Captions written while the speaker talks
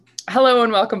Hello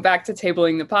and welcome back to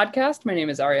Tabling the Podcast. My name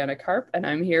is Ariana Karp, and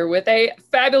I'm here with a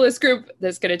fabulous group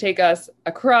that's going to take us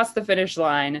across the finish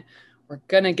line. We're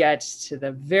going to get to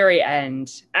the very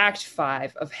end, Act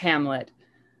 5 of Hamlet,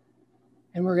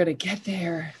 and we're going to get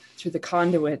there through the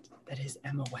conduit that is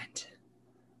Emma Went.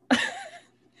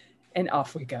 And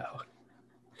off we go.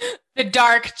 The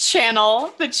dark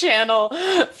channel, the channel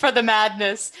for the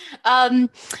madness.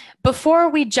 Before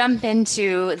we jump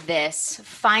into this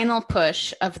final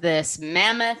push of this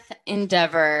mammoth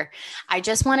endeavor, I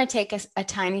just want to take a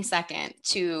tiny second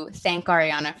to thank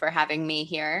Ariana for having me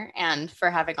here and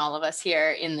for having all of us here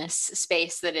in this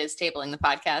space that is Tabling the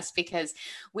Podcast, because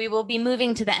we will be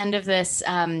moving to the end of this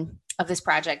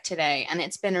project today. And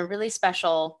it's been a really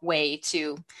special way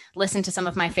to listen to some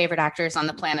of my favorite actors on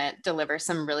the planet deliver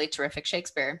some really terrific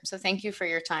Shakespeare. So thank you for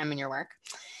your time and your work.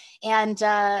 And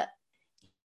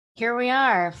here we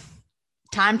are.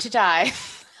 Time to die.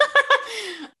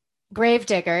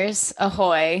 Gravediggers,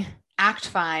 ahoy. Act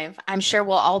 5. I'm sure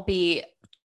we'll all be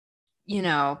coming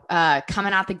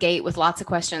out the gate with lots of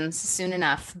questions soon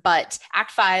enough. But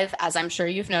Act 5, as I'm sure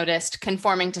you've noticed,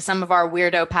 conforming to some of our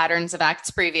weirdo patterns of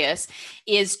acts previous,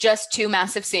 is just two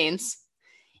massive scenes.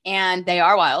 And they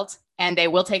are wild. And they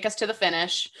will take us to the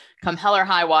finish, come hell or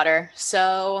high water.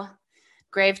 So,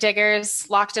 Gravediggers,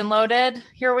 locked and loaded,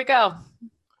 here we go.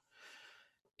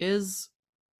 Is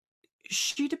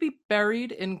she to be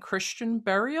buried in Christian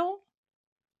burial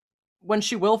when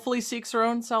she willfully seeks her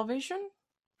own salvation?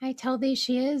 I tell thee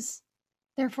she is.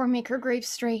 Therefore make her grave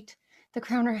straight. The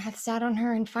crowner hath sat on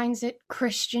her and finds it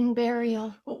Christian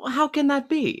burial. How can that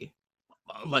be?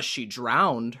 Unless she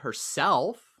drowned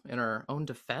herself in her own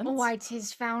defense? Why,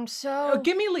 'tis found so.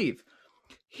 Give me leave.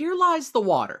 Here lies the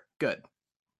water. Good.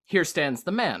 Here stands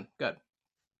the man. Good.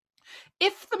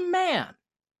 If the man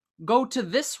go to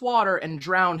this water and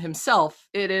drown himself,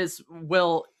 it is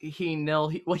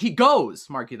he goes,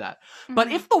 mark you that. Mm-hmm.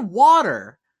 But if the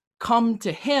water come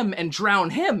to him and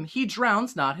drown him, he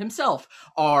drowns not himself.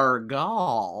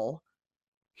 Argal,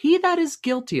 he that is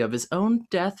guilty of his own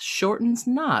death shortens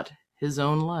not his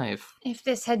own life. If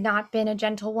this had not been a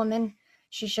gentlewoman,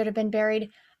 she should have been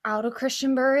buried out of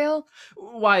Christian burial.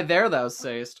 Why, there thou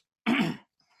sayest.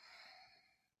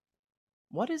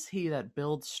 What is he that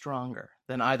builds stronger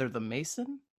than either the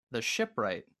mason, the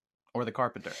shipwright, or the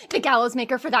carpenter? The gallows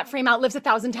maker, for that frame outlives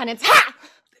 1,000 tenants. Ha!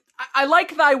 I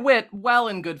like thy wit well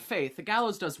in good faith. The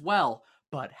gallows does well,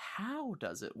 but how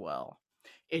does it well?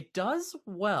 It does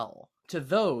well to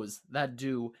those that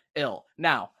do ill.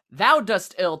 Now, thou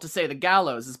dost ill to say the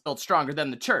gallows is built stronger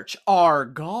than the church.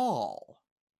 Argal.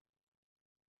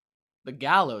 The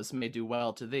gallows may do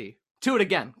well to thee. To it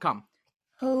again, come.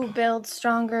 Who builds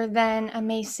stronger than a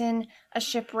mason, a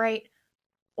shipwright,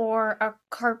 or a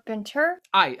carpenter?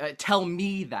 Tell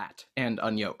me that, and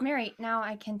unyoke. Mary, now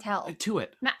I can tell. To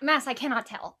it. Mass, I cannot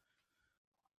tell.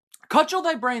 Cudgel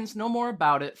thy brains no more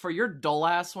about it, for your dull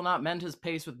ass will not mend his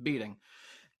pace with beating.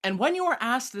 And when you are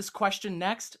asked this question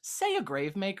next, say a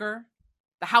grave maker.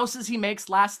 The houses he makes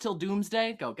last till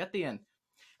doomsday. Go, get thee in.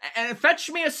 And fetch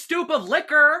me a stoup of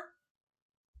liquor.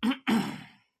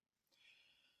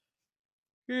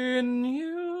 In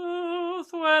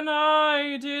youth, when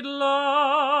I did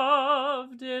love,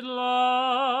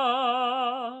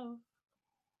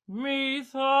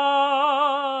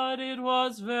 methought it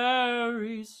was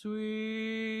very sweet.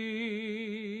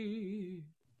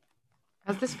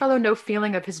 Has this fellow no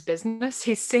feeling of his business?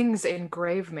 He sings in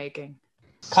grave making.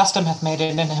 Custom hath made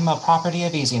it in him a property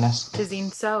of easiness. 'Tis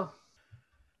e'en so.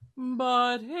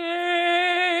 But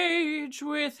age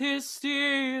with his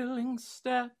stealing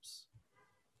steps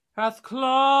hath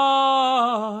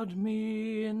clawed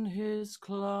me in his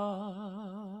clutch.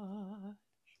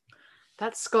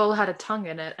 That skull had a tongue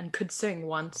in it and could sing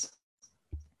once.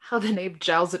 How the knave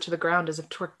jowls it to the ground as if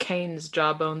 'twere Cain's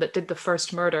jawbone that did the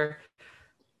first murder.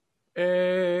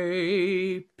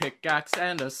 A pickaxe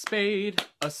and a spade,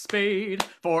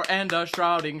 for and a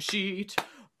shrouding sheet.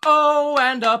 Oh,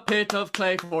 and a pit of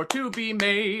clay for to be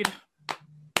made.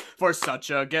 For such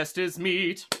a guest is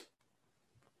meet.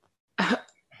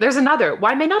 There's another.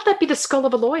 Why may not that be the skull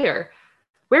of a lawyer?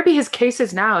 Where be his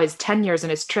cases now, his tenures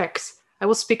and his tricks? I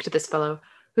will speak to this fellow.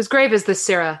 Whose grave is this,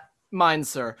 Sirrah? Mine,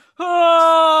 sir.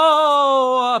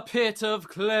 Oh, a pit of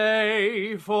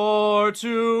clay for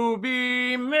to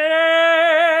be made.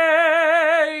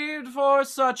 For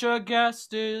such a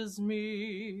guest is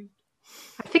meet.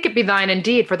 I think it be thine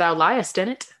indeed, for thou liest in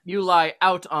it. You lie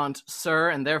out on't, sir,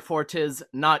 and therefore 'tis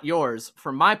not yours.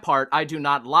 For my part, I do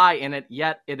not lie in it,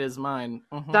 yet it is mine.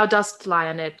 Mm-hmm. Thou dost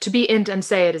lie in it. To be in't and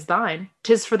say it is thine.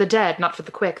 'Tis for the dead, not for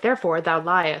the quick. Therefore thou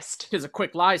liest. 'Tis a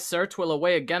quick lie, sir. 'Twill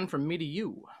away again from me to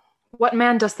you. What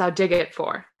man dost thou dig it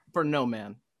for? For no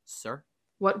man, sir.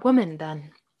 What woman,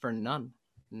 then? For none,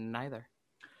 neither.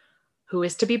 Who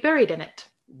is to be buried in it?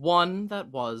 One that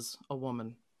was a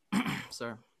woman,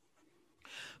 sir.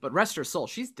 But rest her soul,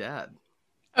 she's dead.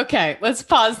 Okay, let's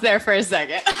pause there for a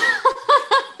second.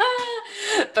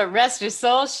 But rest her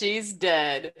soul, she's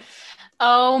dead.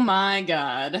 Oh my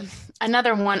God.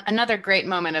 Another great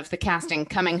moment of the casting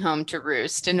coming home to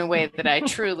roost in a way that I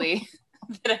truly,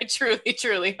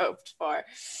 truly hoped for.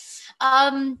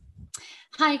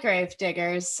 Hi,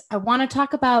 Gravediggers. I want to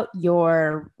talk about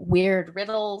your weird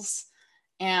riddles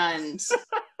and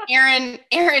Aaron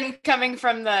coming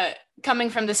from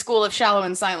the school of shallow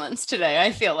and silence today.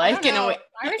 I feel like in a way.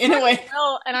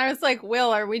 Will, and I was like,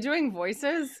 Will, are we doing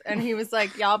voices? And he was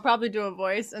like, yeah, I'll probably do a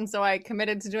voice. And so I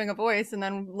committed to doing a voice, and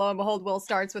then lo and behold, Will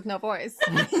starts with no voice.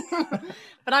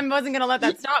 But I wasn't going to let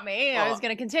that stop me. I was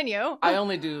going to continue. I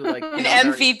only do like an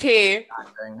MVP.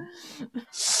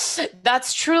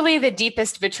 That's truly the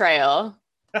deepest betrayal.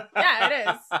 Yeah, it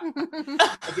is.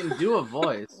 I can do a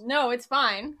voice. No, it's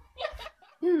fine.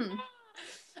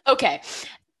 Okay.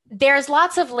 There's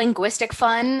lots of linguistic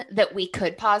fun that we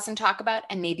could pause and talk about,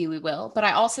 and maybe we will, but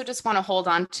I also just want to hold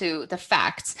on to the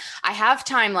facts. I have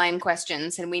timeline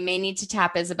questions, and we may need to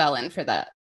tap Isabel in for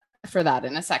that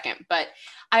in a second, but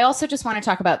I also just want to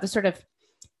talk about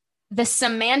the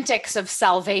semantics of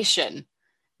salvation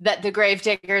that the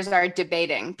Gravediggers are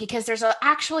debating, because there's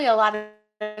actually a lot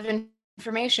of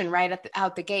information right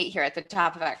out the gate here at the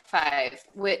top of Act 5,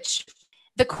 which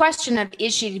the question of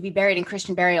is she to be buried in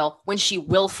Christian burial when she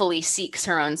willfully seeks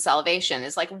her own salvation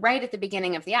is like right at the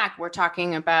beginning of the act. We're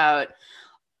talking about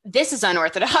this is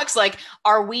unorthodox. Like,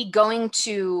 are we going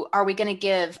to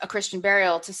give a Christian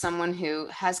burial to someone who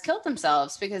has killed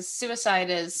themselves? Because suicide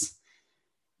is,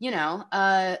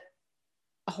 a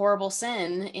horrible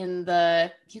sin in the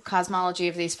cosmology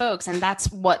of these folks. And that's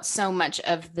what so much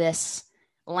of this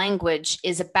language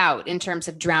is about in terms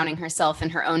of drowning herself in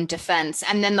her own defense.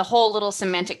 And then the whole little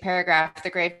semantic paragraph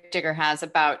the Gravedigger has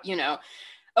about,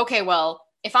 okay, well,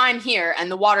 if I'm here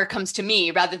and the water comes to me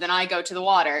rather than I go to the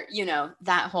water,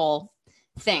 that whole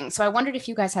thing. So I wondered if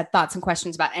you guys had thoughts and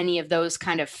questions about any of those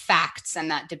kind of facts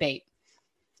and that debate.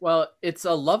 Well, it's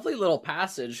a lovely little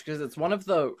passage because it's one of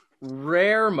the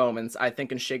rare moments, I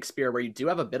think, in Shakespeare where you do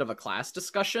have a bit of a class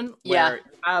discussion where you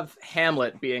have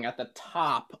Hamlet being at the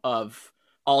top of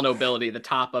all nobility, the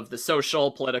top of the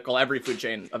social, political, every food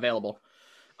chain available.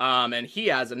 And he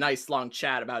has a nice long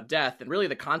chat about death and really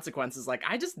the consequences. Like,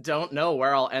 I just don't know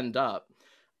where I'll end up.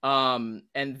 And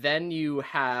then you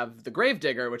have the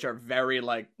Gravedigger, which are very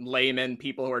like layman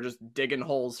people who are just digging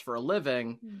holes for a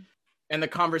living. And the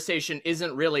conversation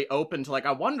isn't really open to like,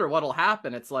 I wonder what'll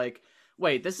happen. It's like,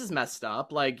 wait, this is messed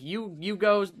up. Like, you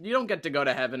don't get to go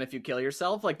to heaven if you kill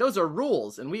yourself. Like, those are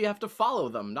rules, and we have to follow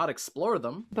them, not explore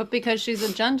them. But because she's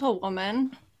a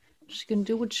gentlewoman, she can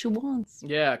do what she wants.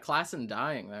 Yeah, class and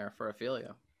dying there for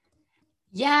Ophelia.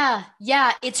 Yeah,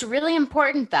 it's really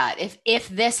important that if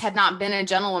this had not been a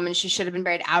gentlewoman, she should have been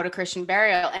buried out of Christian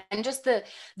burial. And just the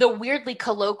weirdly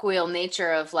colloquial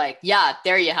nature of like, yeah,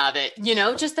 there you have it.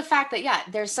 Just the fact that,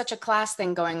 there's such a class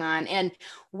thing going on. And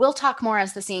we'll talk more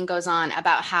as the scene goes on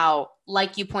about how,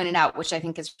 like you pointed out, which I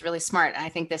think is really smart, and I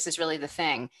think this is really the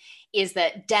thing, is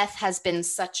that death has been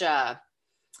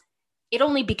it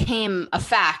only became a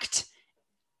fact,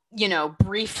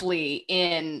 briefly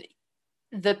in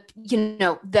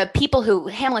the people who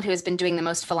Hamlet, who has been doing the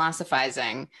most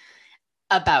philosophizing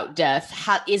about death,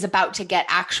 is about to get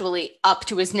actually up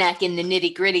to his neck in the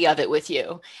nitty gritty of it with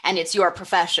you. And it's your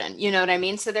profession. You know what I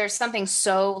mean? So there's something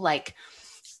so like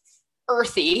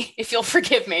earthy, if you'll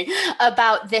forgive me,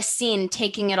 about this scene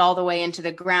taking it all the way into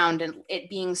the ground and it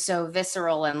being so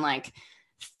visceral and like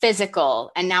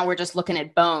physical. And now we're just looking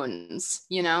at bones,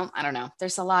 I don't know.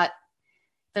 There's a lot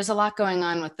going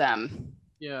on with them.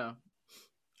 Yeah.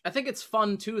 I think it's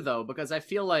fun too, though, because I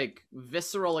feel like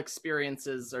visceral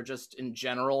experiences are just in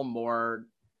general more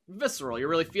visceral. You're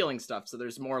really feeling stuff, so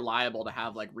there's more liable to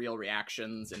have like real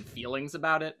reactions and feelings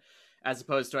about it, as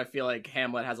opposed to I feel like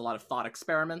Hamlet has a lot of thought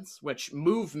experiments, which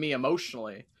move me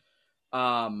emotionally.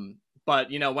 But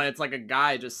when it's like a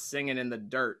guy just singing in the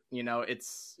dirt,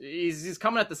 he's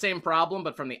coming at the same problem,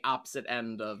 but from the opposite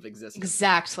end of existence.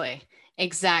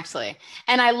 Exactly.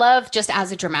 And I love, just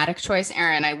as a dramatic choice,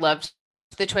 Aaron, I loved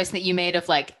the choice that you made of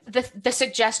like the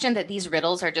suggestion that these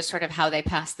riddles are just sort of how they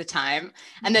pass the time.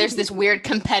 And there's this weird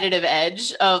competitive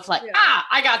edge of like,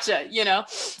 I gotcha,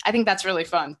 I think that's really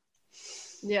fun.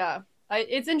 Yeah.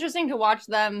 It's interesting to watch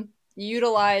them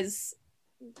utilize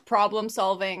problem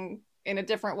solving in a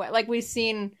different way. Like, we've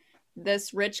seen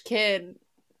this rich kid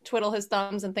twiddle his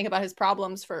thumbs and think about his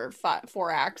problems for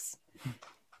 4 acts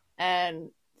and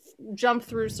jump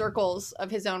through circles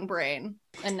of his own brain.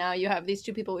 And now you have these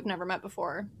two people we've never met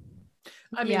before.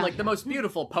 I mean, like, the most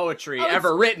beautiful poetry Oh, it's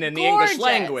ever written in the gorgeous. English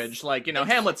language. Like, you know,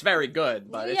 Hamlet's very good,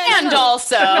 but it's Yeah, And no.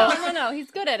 also, No, he's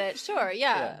good at it. Sure,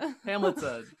 yeah. Hamlet's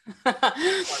a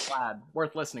smart lad,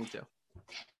 worth listening to.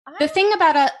 the thing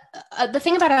about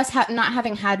us not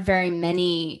having had very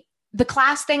many, the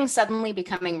class thing suddenly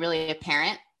becoming really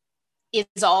apparent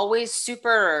is always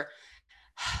super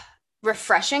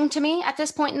refreshing to me at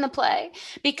this point in the play,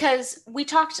 because we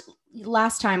talked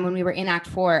last time when we were in Act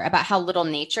 4 about how little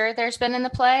nature there's been in the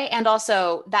play, and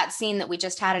also that scene that we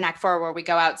just had in Act 4 where we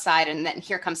go outside and then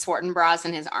here comes Fortinbras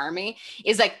and his army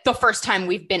is like the first time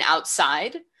we've been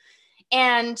outside.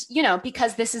 And, you know,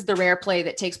 because this is the rare play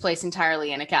that takes place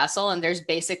entirely in a castle and there's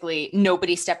basically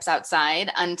nobody steps outside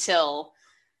until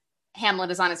Hamlet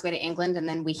is on his way to England and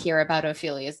then we hear about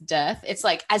Ophelia's death. It's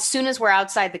like, as soon as we're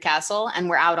outside the castle and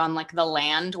we're out on like the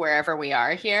land, wherever we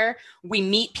are here, we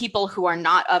meet people who are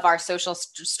not of our social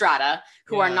strata,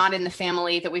 who are not in the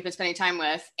family that we've been spending time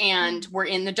with, and we're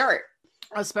in the dirt.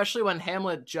 Especially when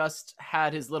Hamlet just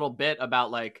had his little bit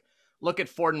about, like, look at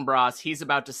Fortinbras, he's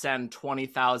about to send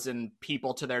 20,000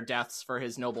 people to their deaths for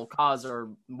his noble cause, or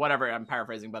whatever, I'm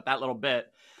paraphrasing, but that little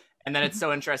bit. And then it's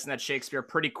so interesting that Shakespeare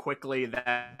pretty quickly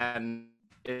then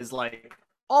is like,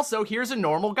 also, here's a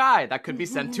normal guy that could be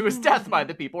sent to his death by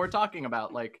the people we're talking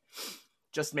about. Like,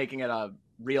 just making it a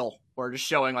real, or just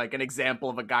showing like an example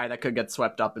of a guy that could get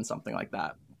swept up in something like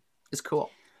that is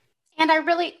cool. And I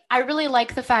really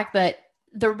like the fact that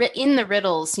in the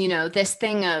riddles, you know, this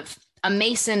thing of a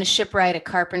mason, a shipwright, a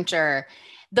carpenter,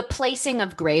 the placing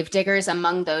of gravediggers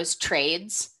among those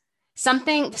trades.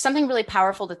 Something really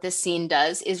powerful that this scene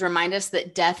does is remind us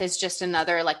that death is just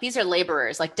another, like, these are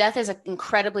laborers. Like, death is an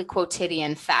incredibly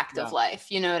quotidian fact of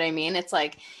life. You know what I mean? It's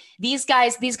like these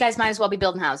guys might as well be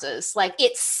building houses. Like,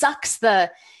 it sucks the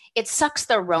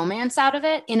romance out of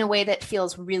it in a way that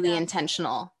feels really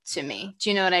intentional to me.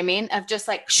 Do you know what I mean? Of just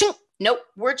like, nope,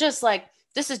 we're just like,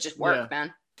 this is just work,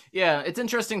 man. Yeah, it's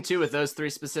interesting too with those 3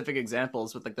 specific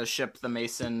examples with like the ship, the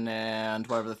mason, and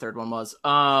whatever the third one was,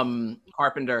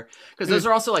 carpenter, because those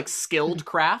are also like skilled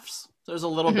crafts. So there's a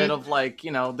little bit of like,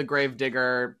 you know, the grave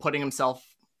digger putting himself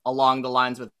along the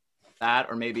lines with that,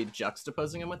 or maybe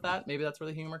juxtaposing him with that. Maybe that's where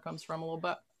the humor comes from a little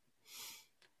bit.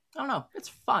 I don't know. It's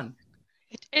fun.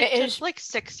 It took like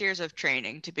 6 years of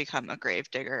training to become a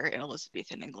gravedigger in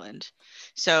Elizabethan England.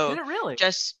 So Did it really?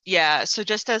 So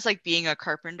just as like being a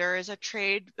carpenter is a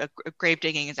trade, grave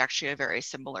digging is actually a very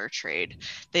similar trade.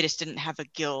 They just didn't have a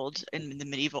guild in the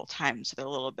medieval times, so they're a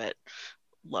little bit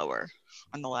lower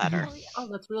on the ladder. Oh,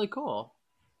 that's really cool.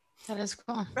 That is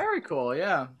cool. Very cool,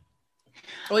 yeah.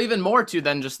 Well, even more too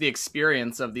than just the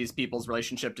experience of these people's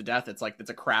relationship to death. It's like it's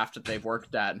a craft that they've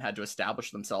worked at and had to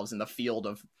establish themselves in the field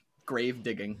of grave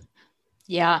digging.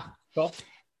 Yeah. Cool.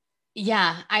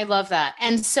 Yeah, I love that.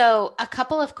 And so a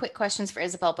couple of quick questions for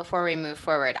Isabel before we move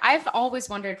forward. I've always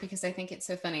wondered, because I think it's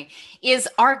so funny, is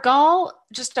Argal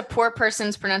just a poor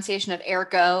person's pronunciation of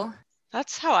ergo?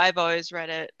 That's how I've always read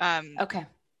it. Okay.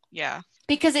 Yeah.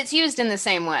 Because it's used in the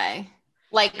same way.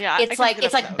 Like, Yeah, it's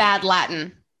like bad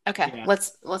Latin. Okay, Yeah.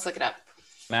 let's look it up.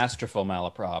 Masterful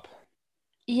malaprop.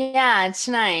 Yeah, it's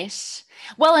nice.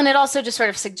 Well, and it also just sort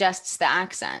of suggests the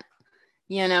accent.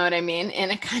 You know what I mean? In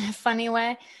a kind of funny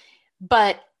way.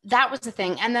 But that was the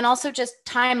thing. And then also just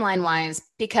timeline wise,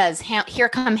 because here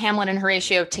come Hamlet and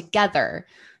Horatio together,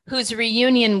 whose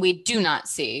reunion we do not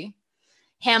see.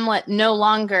 Hamlet no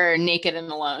longer naked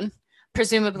and alone,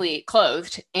 presumably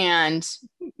clothed and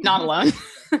not alone.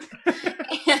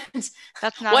 And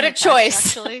That's not what a choice.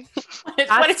 Actually.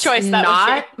 What a choice that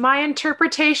not was. my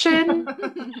interpretation.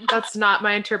 That's not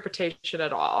my interpretation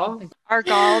at all.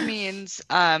 Argal means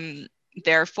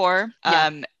therefore.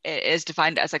 It is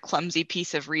defined as a clumsy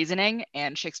piece of reasoning,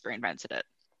 and Shakespeare invented it.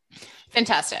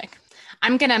 Fantastic.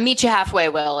 I'm going to meet you halfway,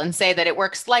 Will, and say that it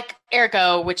works like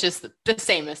ergo, which is the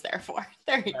same as therefore.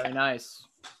 There you Very go. nice.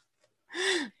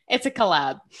 It's a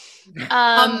collab.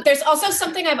 There's also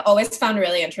something I've always found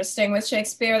really interesting with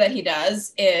Shakespeare that he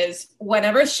does is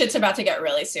whenever shit's about to get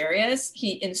really serious,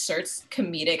 he inserts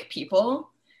comedic people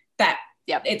that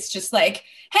it's just like,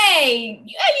 hey,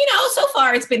 so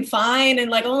far it's been fine.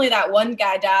 And like only that one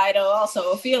guy died,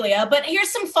 also Ophelia. But here's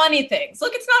some funny things.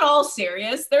 Look, it's not all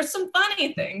serious. There's some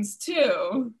funny things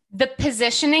too. The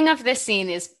positioning of this scene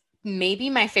is maybe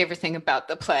my favorite thing about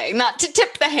the play. Not to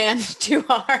tip the hand too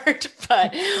hard,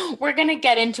 but we're going to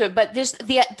get into it. But there's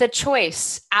the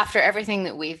choice after everything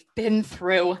that we've been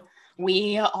through,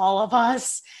 all of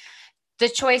us, the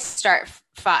choice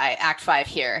Act 5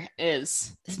 here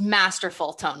is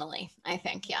masterful tonally, I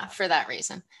think. Yeah, for that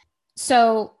reason.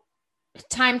 So,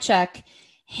 time check.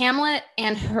 Hamlet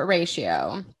and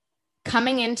Horatio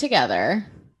coming in together.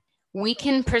 We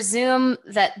can presume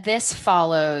that this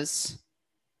follows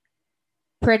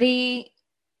pretty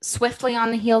swiftly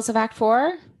on the heels of Act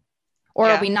 4? Or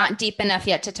are we not deep enough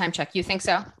yet to time check? You think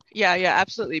so? Yeah,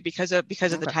 absolutely. Because of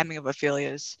the timing of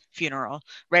Ophelia's funeral,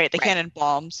 right? They can't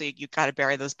embalm, so you got to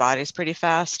bury those bodies pretty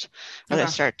fast, or they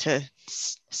start to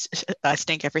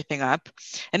stink everything up.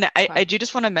 And I do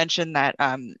just want to mention that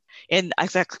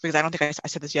exactly because I don't think I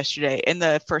said this yesterday. In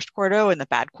the first quarto and the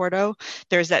bad quarto,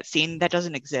 there's that scene that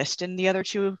doesn't exist in the other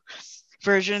two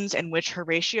versions, in which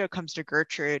Horatio comes to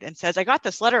Gertrude and says, "I got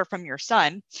this letter from your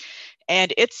son,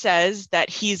 and it says that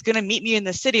he's going to meet me in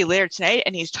the city later tonight,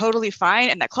 and he's totally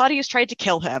fine, and that Claudius tried to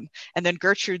kill him." And then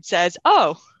Gertrude says,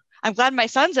 "Oh, I'm glad my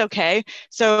son's okay."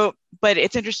 So, but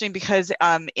it's interesting because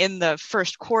in the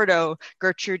first quarto,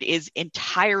 Gertrude is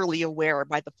entirely aware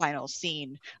by the final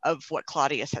scene of what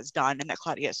Claudius has done and that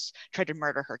Claudius tried to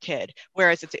murder her kid,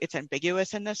 whereas it's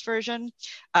ambiguous in this version.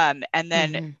 And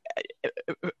then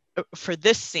for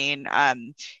this scene,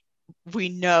 we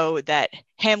know that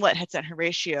Hamlet had sent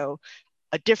Horatio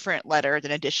a different letter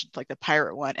in addition to like the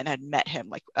pirate one, and had met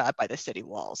him by the city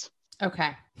walls.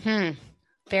 Okay.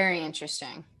 Very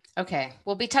interesting. Okay.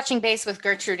 We'll be touching base with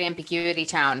Gertrude Ambiguity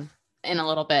Town in a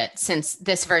little bit, since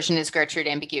this version is Gertrude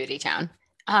Ambiguity Town.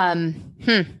 All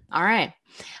right.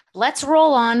 Let's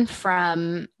roll on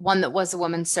from One That Was a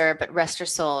Woman, Sir, but rest her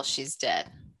soul, she's dead.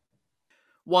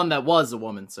 One that was a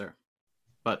woman, sir,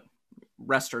 but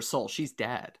rest her soul, she's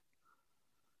dead.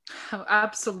 How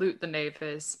absolute the knave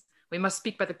is. We must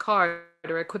speak by the card,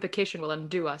 or equivocation will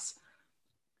undo us.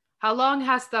 How long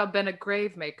hast thou been a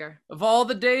grave maker? Of all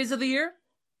the days of the year,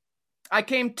 I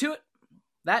came to it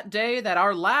that day that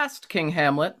our last King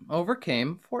Hamlet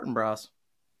overcame Fortinbras.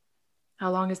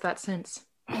 How long is that since?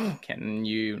 Can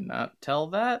you not tell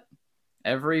that?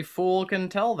 Every fool can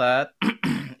tell that.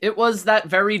 It was that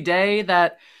very day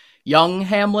that young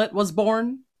Hamlet was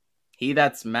born. He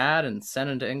that's mad and sent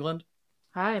into England.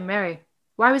 Aye, marry.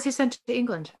 Why was he sent to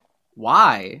England?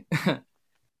 Why?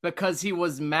 Because he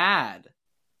was mad.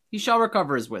 He shall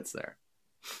recover his wits there.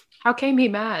 How came he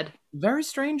mad? Very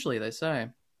strangely, they say.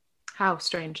 How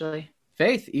strangely?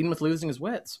 Faith, even with losing his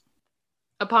wits.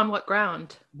 Upon what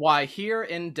ground? Why, here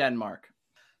in Denmark.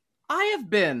 I have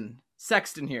been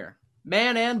sexton here,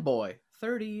 man and boy,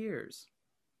 30 years.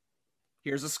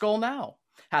 Here's a skull now.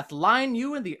 Hath lined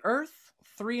you in the earth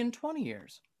 23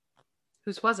 years.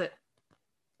 Whose was it?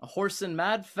 A horse and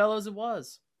mad fellow's it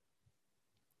was.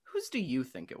 Whose do you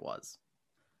think it was?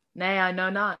 Nay, I know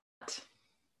not.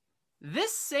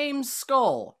 This same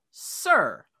skull,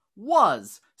 sir,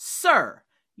 was Sir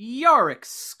Yorick's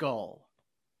skull.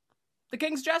 The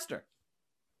king's jester.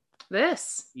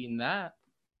 This? Seen that.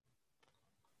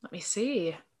 Let me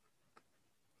see.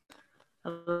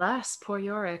 Alas, poor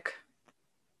Yorick.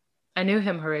 I knew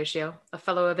him, Horatio, a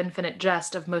fellow of infinite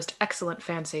jest, of most excellent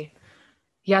fancy.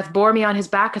 He hath bore me on his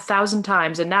back 1,000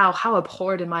 times, and now how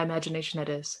abhorred in my imagination it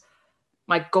is.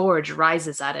 My gorge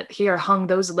rises at it. Here hung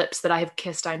those lips that I have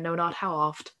kissed I know not how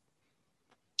oft.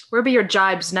 Where be your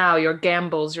jibes now, your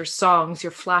gambols, your songs,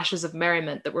 your flashes of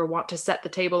merriment that were wont to set the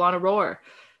table on a roar?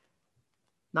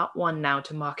 Not one now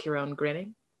to mock your own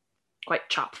grinning. Quite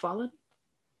chop-fallen?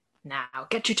 Now,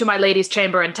 get you to my lady's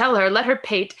chamber and tell her, let her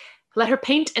paint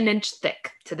an inch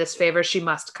thick. To this favor she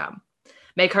must come.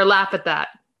 Make her laugh at that.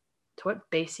 To what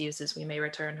base uses we may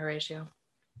return, Horatio.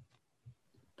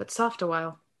 But soft a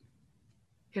while.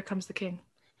 Here comes the king.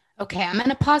 Okay, I'm going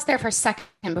to pause there for a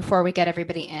second before we get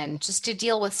everybody in, just to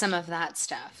deal with some of that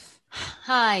stuff.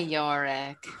 Hi,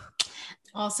 Yorick.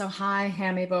 Also, hi,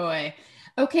 Hammy boy.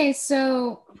 Okay,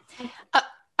 so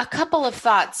a couple of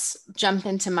thoughts jump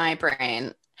into my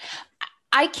brain.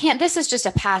 This is just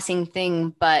a passing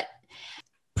thing, but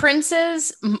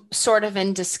princes sort of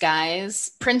in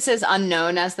disguise, princes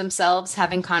unknown as themselves,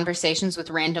 having conversations with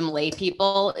random lay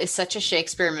people is such a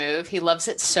Shakespeare move. He loves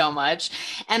it so much.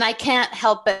 And I can't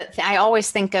help but, I always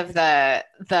think of the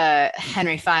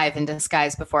Henry V in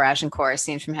disguise before Agincourt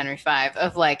scene from Henry V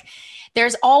of like,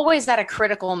 there's always that a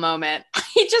critical moment.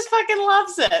 He just fucking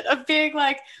loves it of being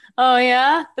like, oh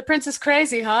yeah, the prince is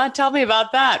crazy, huh? Tell me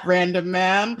about that, random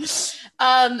man.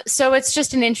 So it's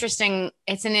just an interesting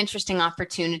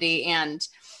opportunity. And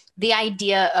the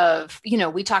idea of,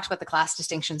 we talked about the class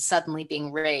distinction suddenly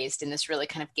being raised in this really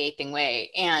kind of gaping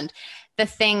way. And the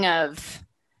thing of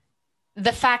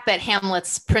the fact that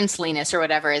Hamlet's princeliness or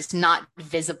whatever is not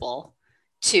visible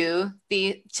to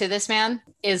this man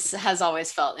has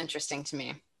always felt interesting to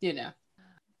me,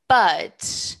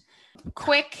 But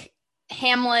quick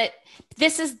Hamlet.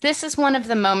 This is one of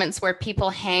the moments where people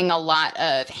hang a lot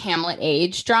of Hamlet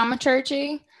age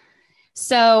dramaturgy.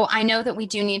 So I know that we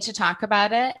do need to talk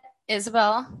about it,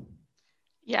 Isabel.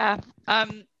 Yeah.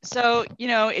 So,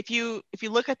 if you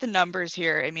look at the numbers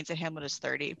here, it means that Hamlet is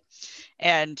 30,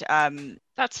 and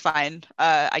that's fine,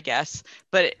 I guess.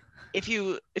 But if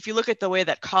you look at the way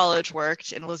that college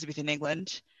worked in Elizabethan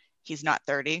England, he's not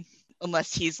 30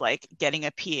 unless he's like getting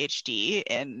a PhD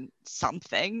in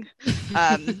something,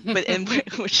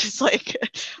 which is like,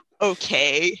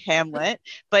 okay, Hamlet.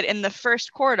 But in the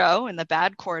first quarto, in the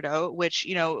bad quarto, which,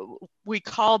 we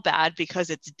call bad because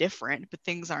it's different, but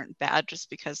things aren't bad just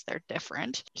because they're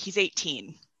different. He's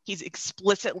 18. He's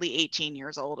explicitly 18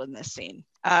 years old in this scene.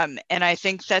 And I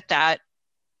think that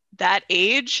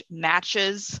age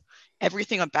matches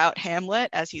everything about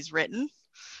Hamlet as he's written.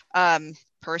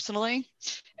 Personally,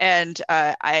 and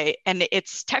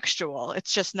it's textual.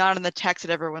 It's just not in the text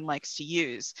that everyone likes to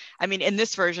use. I mean, in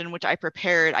this version, which I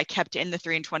prepared, I kept in the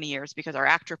 3 and 20 years because our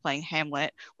actor playing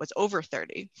Hamlet was over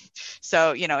 30,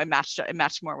 so it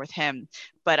matched more with him.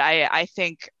 But I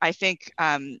think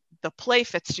the play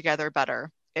fits together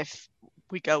better if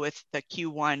we go with the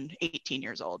Q1 18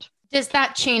 years old. Does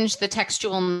that change the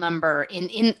textual number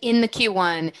in the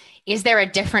Q1? Is there a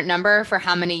different number for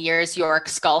how many years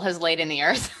Yorick's skull has laid in the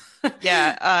earth?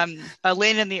 Yeah,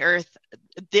 laid in the earth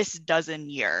this dozen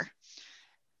year.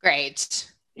 Great.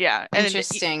 Yeah.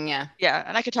 Interesting. Yeah. Yeah,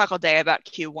 and I could talk all day about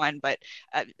Q1, but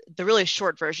the really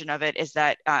short version of it is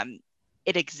that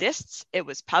it exists, it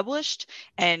was published,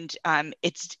 and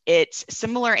it's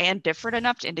similar and different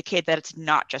enough to indicate that it's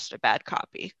not just a bad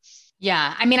copy.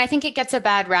 Yeah, I mean, I think it gets a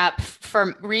bad rap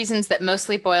for reasons that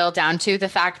mostly boil down to the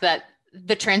fact that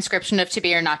the transcription of To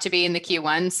Be or Not to Be in the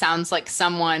Q1 sounds like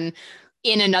someone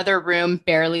in another room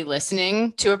barely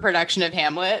listening to a production of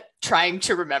Hamlet trying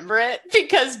to remember it,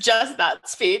 because just that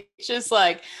speech is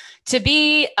like, to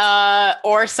be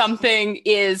or something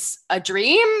is a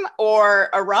dream or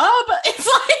a rub. It's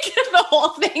like the whole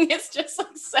thing is just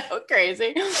like so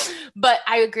crazy. But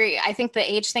I agree. I think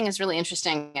the age thing is really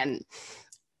interesting, and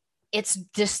it's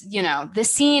just, the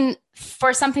scene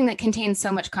for something that contains so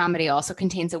much comedy also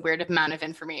contains a weird amount of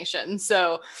information.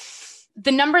 So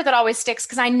the number that always sticks,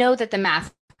 because I know that the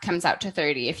math comes out to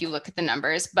 30 if you look at the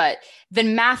numbers, but the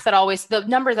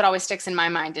number that always sticks in my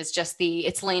mind is just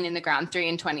it's lain in the ground 3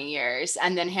 and 20 years.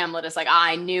 And then Hamlet is like,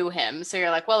 I knew him. So you're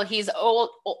like, well, he's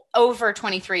over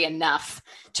 23 enough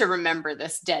to remember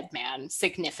this dead man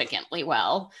significantly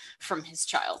well from his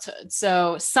childhood.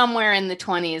 So somewhere in the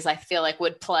 20s, I feel like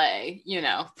would play,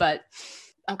 but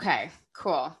okay,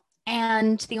 cool.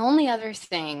 And the only other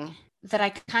thing that I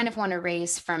kind of want to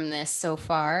raise from this so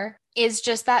far is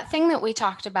just that thing that we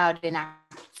talked about in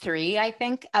Act 3, I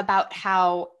think, about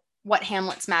how what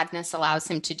Hamlet's madness allows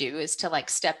him to do is to like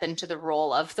step into the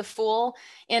role of the fool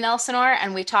in Elsinore.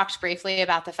 And we talked briefly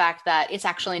about the fact that it's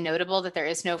actually notable that there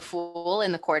is no fool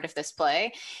in the court of this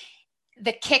play.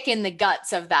 The kick in the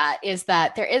guts of that is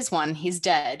that there is one. He's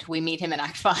dead. We meet him in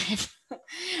Act 5.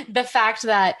 The fact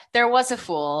that there was a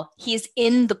fool, he's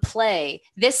in the play.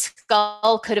 This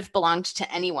skull could have belonged to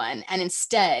anyone. And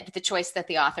instead, the choice that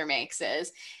the author makes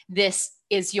is this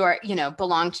is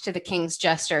belonged to the king's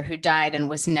jester who died and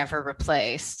was never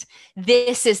replaced.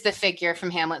 This is the figure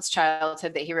from Hamlet's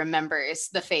childhood that he remembers,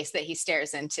 the face that he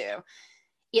stares into.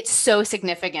 It's so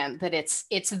significant that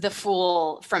it's the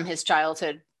fool from his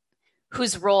childhood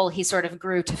whose role he sort of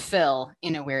grew to fill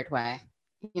in a weird way.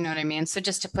 You know what I mean? So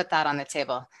just to put that on the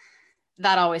table,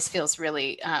 that always feels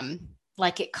really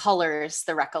like it colors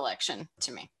the recollection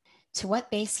to me. To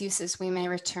what base uses we may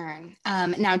return.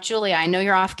 Now, Julia, I know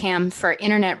you're off cam for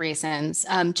internet reasons.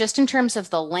 Just in terms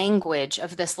of the language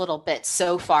of this little bit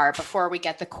so far, before we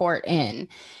get the court in,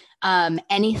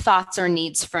 any thoughts or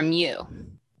needs from you?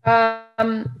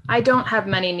 I don't have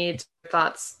many needs or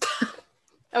thoughts.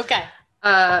 Okay.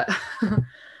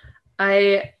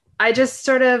 I just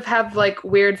sort of have like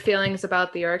weird feelings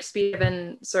about the Yorick speech,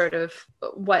 given sort of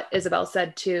what Isabel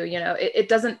said too. It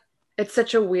doesn't, it's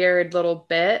such a weird little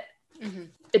bit. Mm-hmm.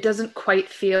 It doesn't quite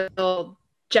feel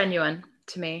genuine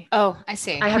to me. Oh, I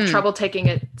see. I have trouble taking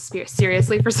it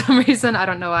seriously for some reason. I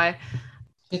don't know why.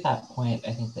 At that point,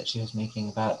 I think that she was making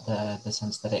about the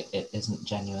sense that it isn't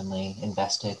genuinely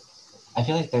invested. I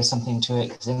feel like there's something to it,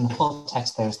 because in the full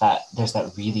text, there's that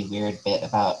really weird bit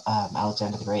about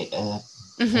Alexander the Great in a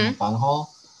bunghole.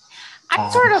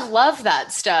 I sort of love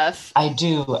that stuff. I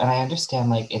do, and I understand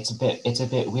like it's a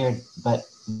bit weird, but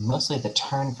mostly the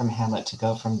turn from Hamlet to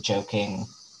go from joking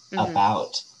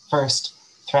about first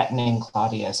threatening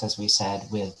Claudius, as we said,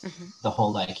 with the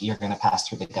whole like, you're going to pass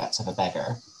through the guts of a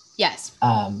beggar, Yes.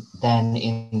 Then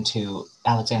into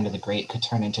Alexander the Great could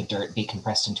turn into dirt, be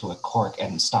compressed into a cork,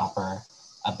 and stopper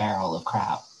a barrel of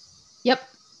crap. Yep.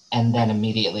 And then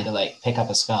immediately to like pick up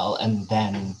a skull and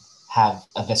then have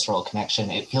a visceral connection.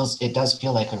 It does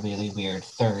feel like a really weird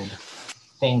third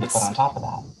thing to put on top of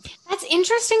that. That's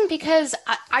interesting because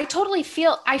I totally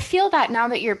feel that now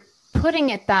that you're putting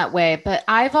it that way, but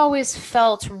I've always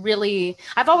felt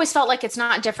like it's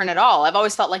not different at all. I've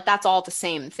always felt like that's all the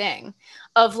same thing.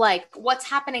 Of like what's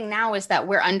happening now is that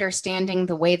we're understanding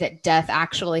the way that death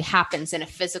actually happens in a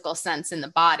physical sense in the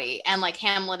body. And like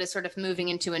Hamlet is sort of moving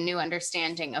into a new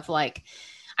understanding of like,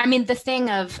 I mean, the thing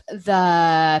of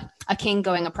a king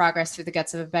going a progress through the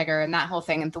guts of a beggar and that whole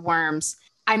thing and the worms.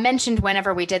 I mentioned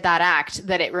whenever we did that act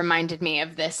that it reminded me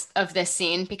of this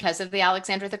scene because of the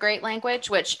Alexander the Great language,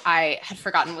 which I had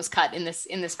forgotten was cut in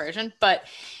this version. But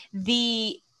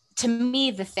to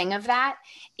me, the thing of that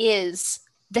is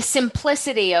the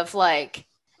simplicity of like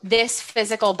this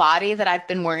physical body that I've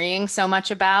been worrying so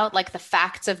much about, like the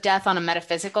facts of death on a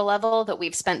metaphysical level that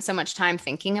we've spent so much time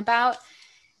thinking about,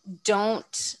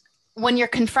 when you're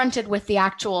confronted with the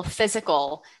actual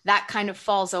physical, that kind of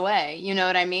falls away. You know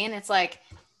what I mean? It's like,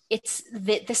 it's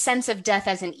the sense of death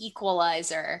as an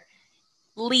equalizer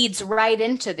leads right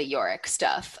into the Yorick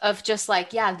stuff of just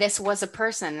like, yeah, this was a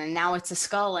person and now it's a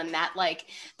skull. And that like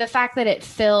the fact that it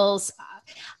fills,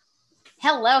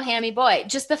 hello, Hammy boy,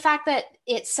 just the fact that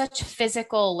it's such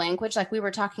physical language, like we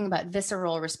were talking about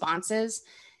visceral responses,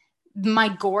 my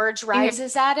gorge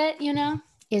rises at it, you know,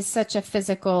 is such a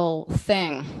physical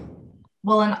thing.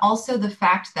 Well, and also the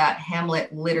fact that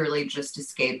Hamlet literally just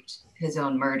escaped his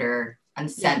own murder and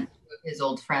sent his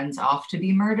old friends off to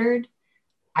be murdered.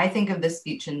 I think of this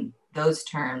speech in those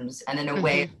terms, and in a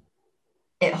way,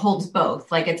 it holds both.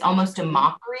 Like it's almost a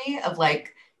mockery of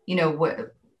like, you know,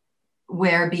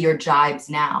 where be your jibes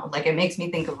now? Like it makes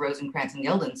me think of Rosencrantz and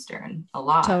Guildenstern a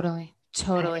lot. Totally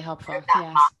helpful.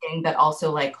 That mocking, but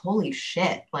also like, holy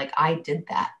shit, like I did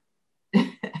that.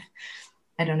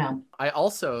 I don't know. I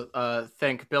also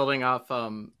think building off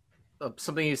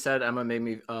something you said, Emma, made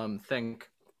me think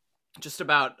just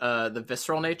about the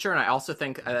visceral nature. And I also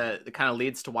think it kind of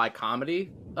leads to why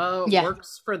comedy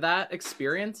works for that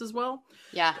experience as well.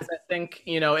 Yeah. Because I think,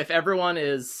 you know, if everyone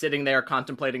is sitting there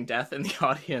contemplating death in the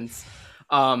audience,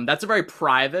 that's a very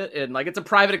private and like it's a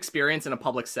private experience in a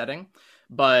public setting.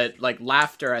 But like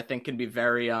laughter, I think, can be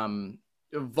very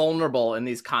vulnerable in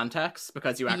these contexts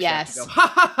because you actually have to go ha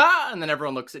ha ha, and then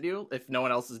everyone looks at you if no one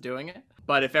else is doing it.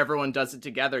 But if everyone does it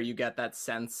together, you get that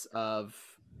sense of,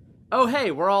 oh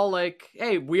hey, we're all like,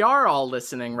 hey, we are all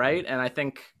listening, right? And I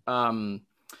think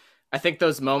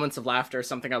those moments of laughter are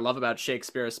something I love about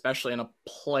Shakespeare, especially in a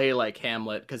play like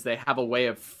Hamlet, because they have a way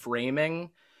of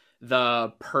framing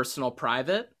the personal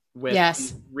private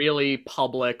with really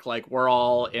public, like we're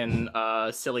all in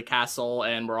a silly castle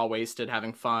and we're all wasted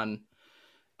having fun.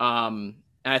 And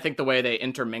I think the way they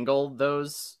intermingle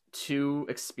those two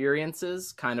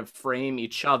experiences kind of frame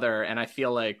each other. And I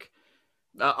feel like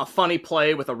a funny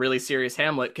play with a really serious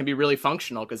Hamlet can be really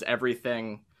functional because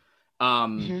everything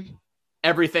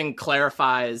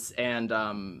clarifies and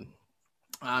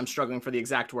I'm struggling for the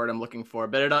exact word I'm looking for,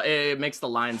 but it makes the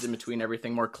lines in between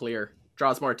everything more clear,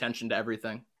 draws more attention to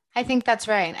everything. I think that's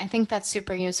right. I think that's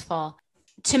super useful.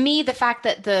 To me, the fact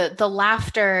that the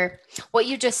laughter, what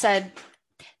you just said,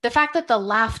 the fact that the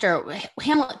laughter,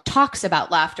 Hamlet talks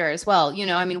about laughter as well. You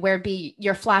know, I mean, where be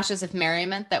your flashes of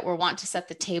merriment that were wont to set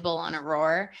the table on a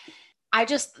roar.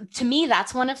 To me,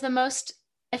 that's one of the most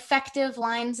effective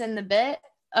lines in the bit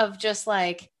of just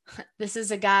like,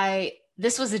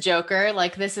 this was a joker.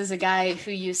 Like, this is a guy who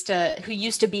used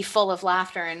to be full of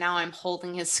laughter and now I'm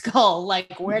holding his skull.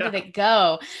 Like, where did it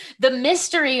go? The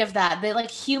mystery of that, the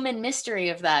like human mystery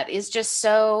of that is just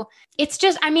so, it's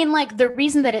just, I mean, like the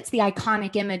reason that it's the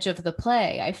iconic image of the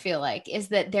play, I feel like, is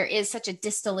that there is such a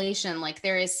distillation, like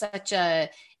there is such a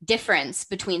difference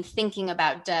between thinking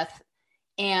about death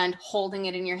and holding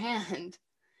it in your hand.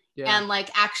 Yeah. And like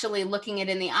actually looking it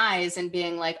in the eyes and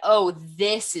being like, oh,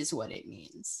 this is what it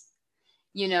means.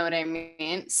 You know what I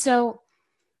mean? So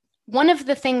one of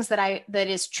the things that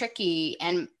is tricky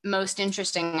and most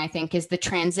interesting, I think, is the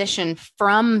transition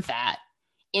from that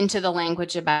into the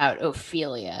language about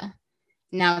Ophelia.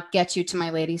 Now get you to my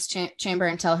lady's chamber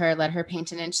and tell her, let her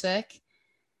paint an inch thick.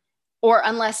 Or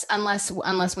unless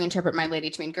we interpret my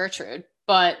lady to mean Gertrude,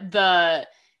 but the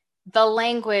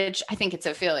language, I think it's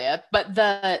Ophelia, but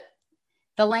the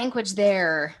language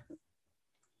there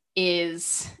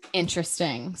is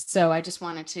interesting. So I just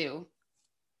wanted to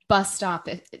bust off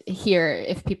here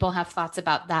if people have thoughts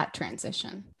about that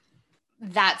transition.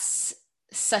 That's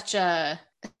such a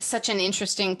such an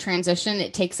interesting transition.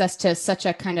 It takes us to such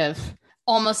a kind of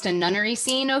almost a nunnery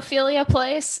scene Ophelia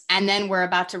plays, and then we're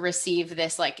about to receive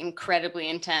this like incredibly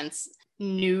intense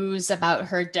news about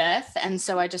her death. And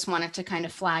so I just wanted to kind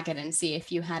of flag it and see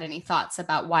if you had any thoughts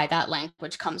about why that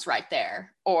language comes right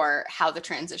there or how the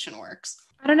transition works.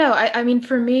 I don't know. I mean,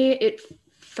 for me, it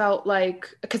felt like,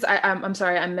 because I'm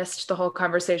sorry, I missed the whole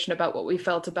conversation about what we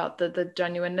felt about the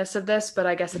genuineness of this, but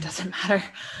I guess it doesn't matter.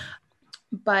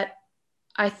 But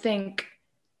I think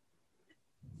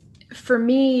for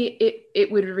me,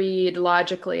 it would read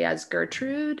logically as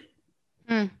Gertrude.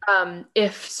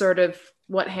 If sort of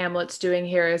what Hamlet's doing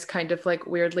here is kind of like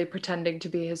weirdly pretending to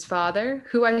be his father,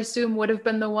 who I assume would have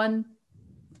been the one.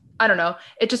 I don't know.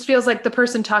 It just feels like the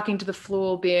person talking to the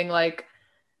fool being like,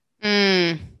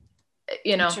 you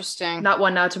know, interesting. Not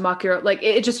one now to mock your, like,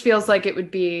 it just feels like it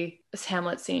would be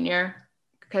Hamlet Senior.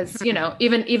 Because, you know,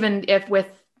 even if with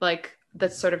like the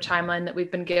sort of timeline that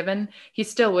we've been given, he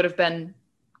still would have been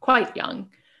quite young.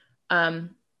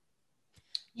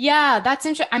 Yeah, that's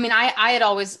interesting. I mean, I had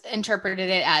always interpreted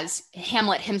it as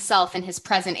Hamlet himself in his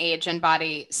present age and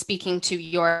body speaking to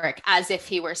Yorick as if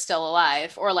he were still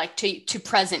alive, or like to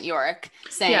present Yorick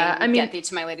saying, yeah, I mean, get thee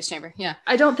to my lady's chamber. Yeah.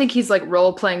 I don't think he's like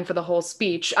role playing for the whole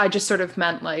speech. I just sort of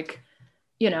meant like,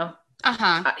 you know,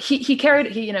 he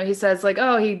says like,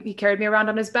 oh, he carried me around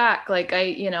on his back. Like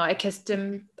I kissed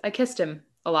him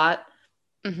a lot.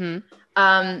 And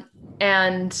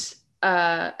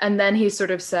then he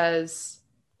sort of says,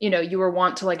 you know, you were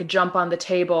wont to like jump on the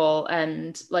table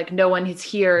and like no one is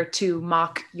here to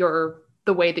mock the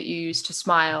way that you used to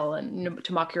smile and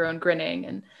to mock your own grinning.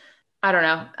 And I don't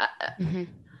know.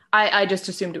 I just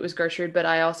assumed it was Gertrude, but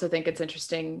I also think it's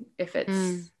interesting if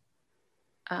it's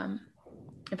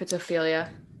Ophelia.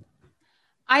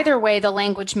 Either way, the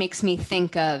language makes me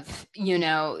think of, you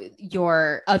know,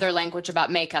 your other language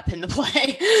about makeup in the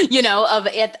play, you know, of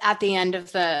it at the end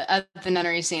of the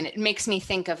nunnery scene. It makes me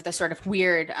think of the sort of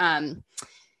weird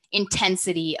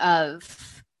intensity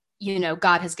of, you know,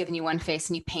 God has given you one face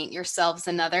and you paint yourselves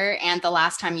another. And the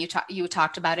last time you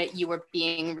talked about it, you were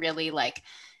being really like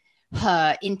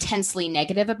intensely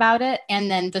negative about it. And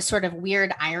then the sort of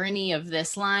weird irony of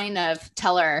this line of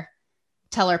tell her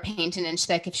paint an inch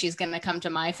thick if she's going to come to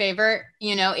my favor,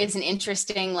 you know, is an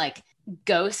interesting like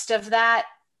ghost of that.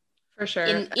 For sure.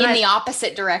 In the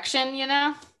opposite direction, you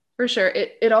know? For sure.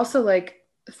 It also like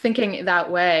thinking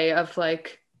that way of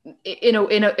like in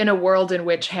a world in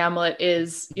which Hamlet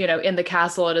is, you know, in the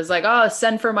castle, it is like, oh,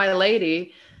 send for my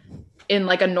lady in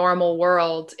like a normal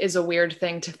world is a weird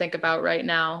thing to think about right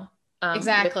now.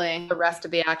 Exactly. The rest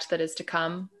of the act that is to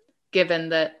come, given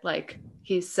that like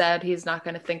he said he's not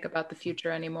going to think about the future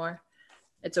anymore.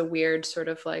 It's a weird sort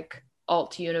of like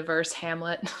alt universe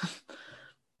Hamlet.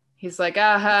 He's like,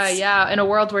 yeah, in a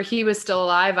world where he was still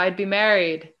alive, I'd be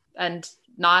married and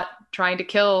not trying to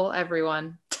kill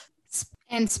everyone.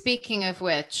 And speaking of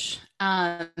which,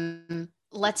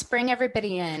 let's bring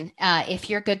everybody in. If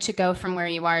you're good to go from where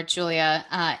you are,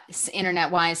 Julia,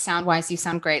 internet-wise, sound-wise, you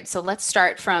sound great. So let's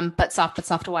start from but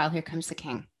soft a while, here comes the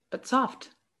king. But soft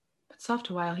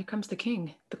a while, here comes the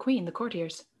king, the queen, the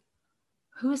courtiers.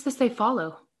 Who is this they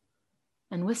follow?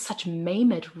 And with such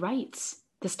maimed rites,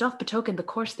 this doth betoken the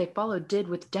course they followed did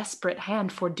with desperate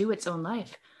hand fordo its own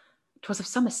life. 'Twas of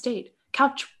some estate.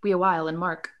 Couch we a while and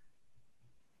mark.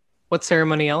 What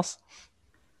ceremony else?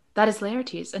 That is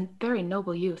Laertes, and very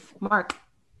noble youth. Mark.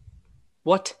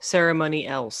 What ceremony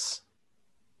else?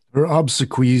 Her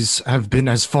obsequies have been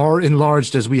as far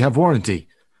enlarged as we have warranty.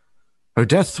 Her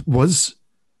death was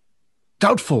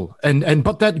doubtful, and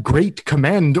but that great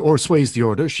command o'ersways the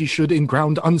order, she should in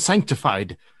ground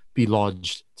unsanctified be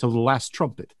lodged till the last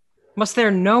trumpet. Must there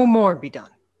no more be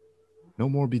done? No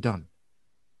more be done.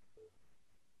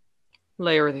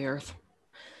 Lay her the earth,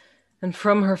 and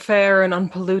from her fair and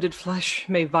unpolluted flesh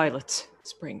may violets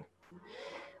spring.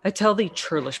 I tell thee,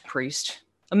 churlish priest,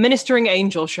 a ministering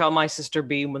angel shall my sister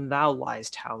be when thou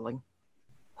liest howling.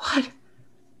 What?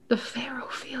 The fair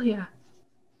Ophelia.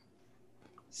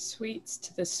 Sweets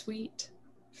to the sweet,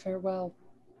 farewell.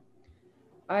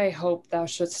 I hope thou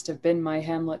shouldst have been my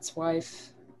Hamlet's wife.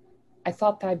 I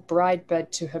thought thy bride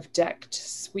bed to have decked,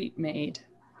 sweet maid,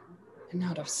 and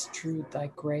not have strewed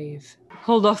thy grave.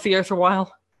 Hold off the earth a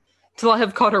while, till I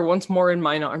have caught her once more in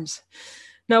mine arms.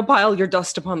 Now pile your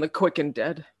dust upon the quick and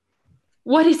dead.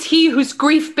 What is he whose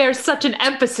grief bears such an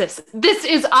emphasis? This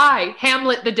is I,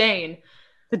 Hamlet the Dane.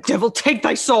 The devil take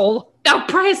thy soul! Thou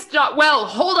prayest not well,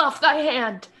 hold off thy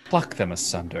hand. Pluck them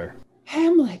asunder.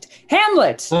 Hamlet!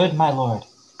 Good, my lord.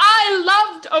 I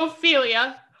loved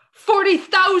Ophelia.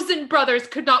 40,000 brothers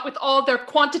could not with all their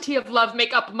quantity of love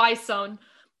make up my son.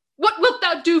 What wilt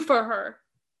thou do for her?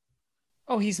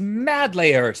 Oh, he's mad,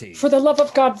 Laertes. For the love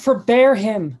of God, forbear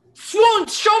him. Swoon,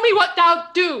 show me what thou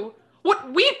do.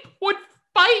 Would weep, would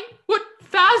fight, would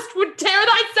fast, would tear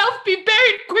thyself, be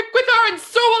buried quick with her, and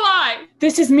so will I.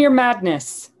 This is mere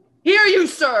madness. Hear you,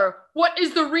 sir. What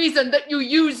is the reason that you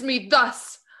use me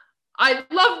thus? I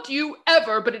loved you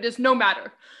ever, but it is no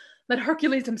matter. Let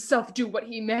Hercules himself do what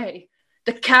he may.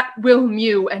 The cat will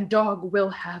mew, and dog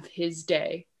will have his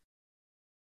day.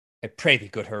 I pray thee,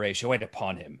 good Horatio, wait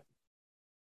upon him.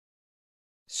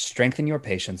 Strengthen your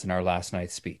patience in our last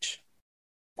night's speech.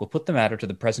 We'll put the matter to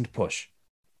the present push.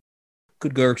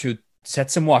 Good Gertrude, set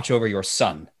some watch over your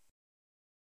son.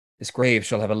 This grave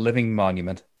shall have a living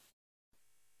monument.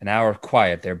 An hour of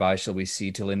quiet thereby shall we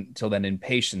see, till then in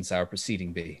patience our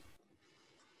proceeding be.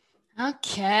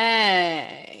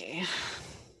 Okay.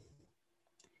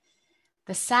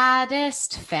 The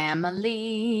saddest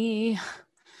family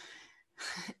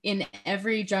in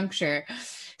every juncture.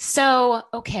 So,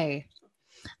 okay.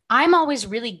 I'm always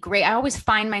really great. I always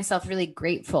find myself really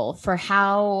grateful for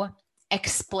how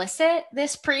explicit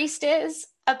this priest is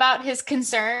about his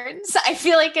concerns. I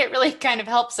feel like it really kind of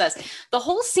helps us. The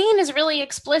whole scene is really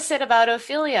explicit about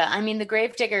Ophelia. I mean, the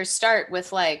gravediggers start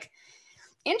with like,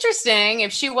 interesting,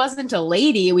 if she wasn't a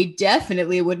lady, we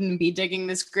definitely wouldn't be digging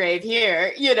this grave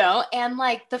here, you know? And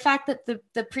like the fact that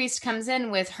the priest comes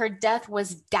in with her death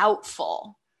was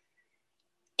doubtful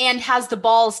and has the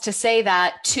balls to say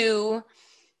that to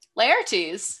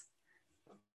Laertes.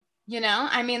 You know,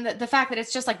 I mean, the fact that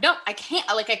it's just like, no, I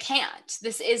can't.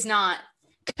 This is not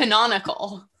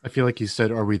canonical. I feel like he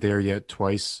said, "Are we there yet?"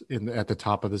 twice at the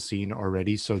top of the scene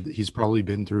already. So he's probably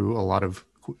been through a lot of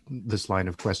this line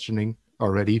of questioning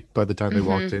already by the time they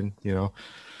walked in. You know.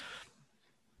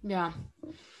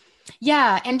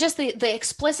 Yeah, and just the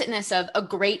explicitness of a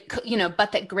great, you know,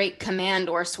 but that great command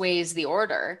o'ersways the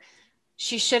order.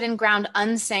 She should in ground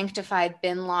unsanctified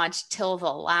been lodged till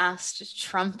the last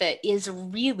trumpet is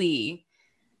really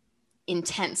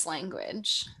intense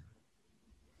language.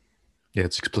 Yeah,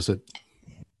 it's explicit.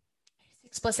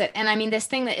 Explicit. And I mean, this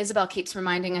thing that Isabel keeps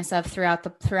reminding us of throughout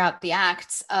the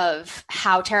acts of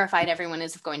how terrified everyone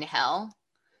is of going to hell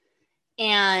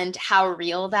and how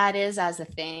real that is as a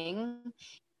thing.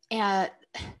 And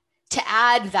to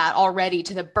add that already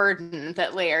to the burden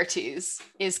that Laertes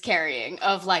is carrying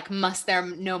of like, must there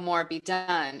no more be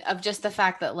done? Of just the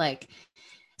fact that like,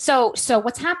 so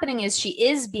what's happening is she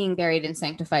is being buried in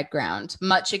sanctified ground,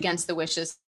 much against the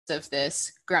wishes of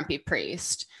this grumpy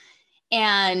priest.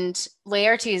 And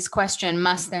Laertes' question,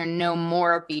 must there no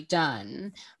more be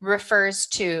done, refers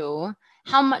to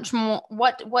how much more,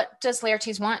 what does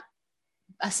Laertes want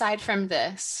aside from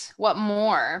this? What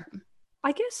more?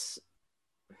 I guess,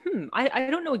 I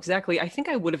don't know exactly. I think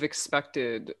I would have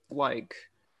expected, like,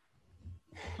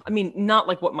 I mean, not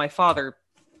like what my father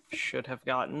should have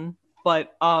gotten,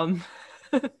 but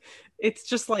it's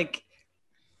just like,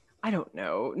 I don't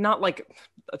know, not like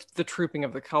the trooping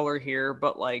of the color here,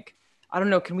 but like, I don't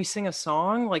know, can we sing a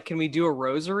song? Like, can we do a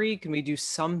rosary? Can we do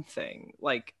something?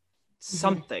 Like,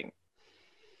 something.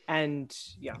 And,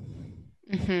 yeah.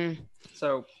 Mm-hmm.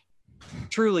 So,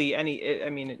 truly,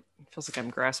 it feels like I'm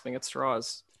grasping at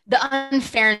straws. The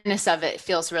unfairness of it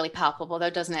feels really palpable, though,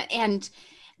 doesn't it? And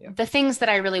the things that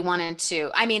I really wanted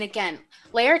to, I mean, again,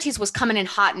 Laertes was coming in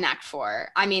hot in Act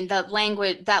 4. I mean, that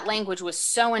language was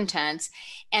so intense.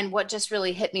 And what just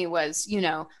really hit me was, you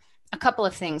know, a couple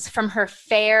of things. From her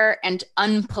fair and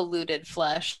unpolluted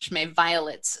flesh may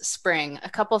violets spring. A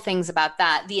couple of things about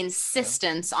that. The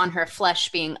insistence on her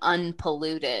flesh being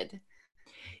unpolluted.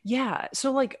 Yeah.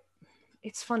 So, like,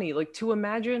 it's funny, like,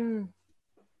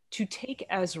 to take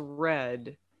as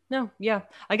read. No, yeah.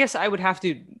 I guess I would have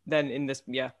to then in this,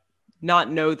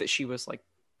 not know that she was, like,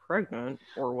 pregnant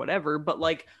or whatever. But,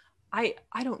 like, I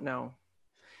don't know.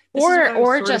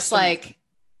 Or just, like,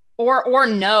 or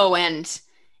know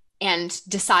and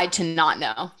decide to not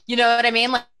know. You know what I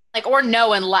mean? Like or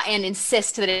know and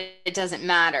insist that it doesn't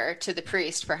matter to the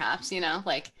priest, perhaps, you know,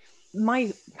 like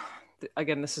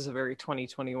again, this is a very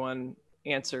 2021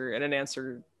 answer and an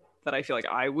answer that I feel like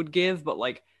I would give, but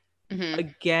like,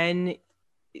 again,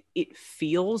 it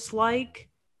feels like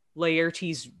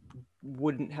Laertes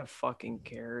wouldn't have fucking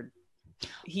cared.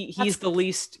 He's the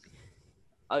least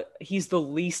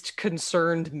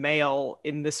concerned male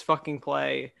in this fucking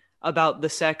play about the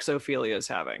sex Ophelia's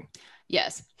having.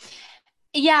 Yes.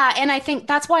 Yeah, and I think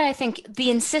that's why I think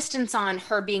the insistence on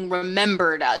her being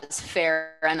remembered as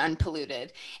fair and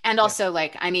unpolluted. And also,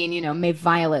 like, I mean, you know, may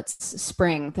violets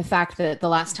spring. The fact that the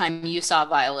last time you saw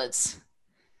violets,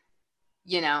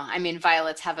 I mean,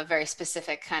 violets have a very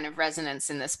specific kind of resonance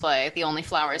in this play, the only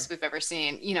flowers we've ever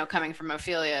seen, coming from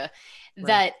Ophelia,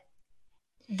 that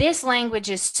this language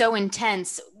is so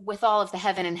intense with all of the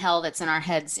heaven and hell that's in our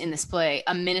heads in this play.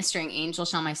 A ministering angel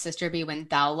shall my sister be when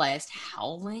thou liest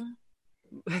howling.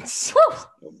 It's so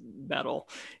metal.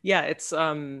 Yeah, it's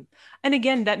and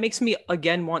again, that makes me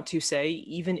again want to say,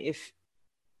 even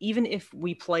if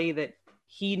we play that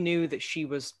he knew that she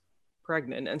was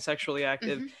pregnant and sexually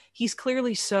active, he's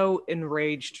clearly so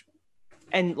enraged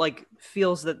and like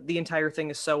feels that the entire thing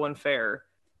is so unfair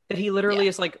that he literally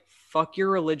is like, fuck your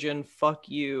religion, fuck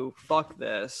you, fuck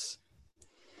this.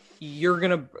 You're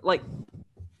gonna, like,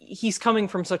 he's coming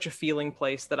from such a feeling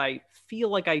place that I feel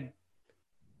like I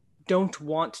don't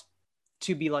want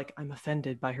to be like, I'm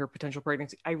offended by her potential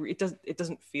pregnancy. It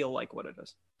doesn't feel like what it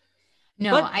is.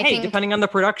 No, but, I hey, think depending on the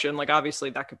production, like obviously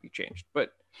that could be changed,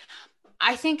 but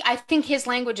I think his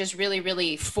language is really,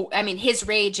 really his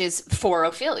rage is for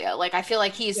Ophelia. Like, I feel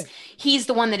like he's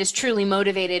the one that is truly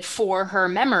motivated for her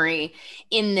memory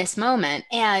in this moment.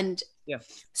 And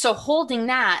so holding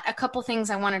that, a couple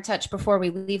things I want to touch before we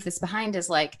leave this behind is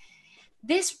like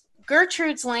this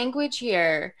Gertrude's language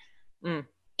here.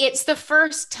 It's the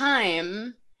first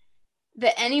time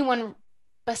that anyone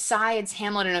besides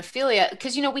Hamlet and Ophelia,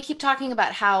 because, we keep talking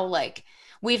about how like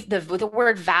the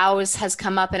word vows has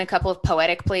come up in a couple of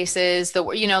poetic places.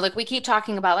 We keep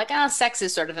talking about like, sex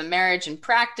is sort of a marriage and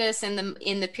practice in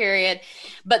the period.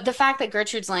 But the fact that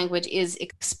Gertrude's language is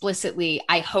explicitly,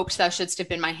 I hoped thou shouldst have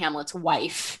been my Hamlet's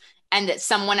wife, and that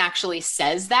someone actually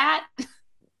says that.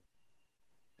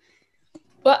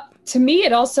 Well, to me,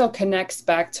 it also connects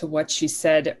back to what she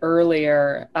said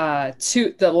earlier,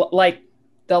 to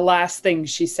the last thing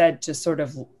she said to sort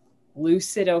of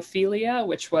lucid Ophelia,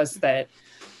 which was that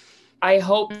I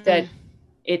hope that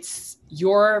it's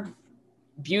your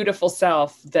beautiful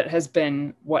self that has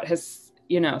been what has,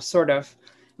 sort of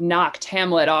knocked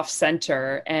Hamlet off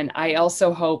center. And I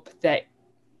also hope that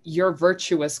your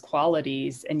virtuous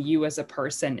qualities and you as a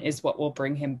person is what will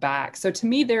bring him back. So to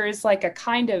me, there's a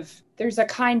kind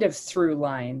of through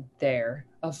line there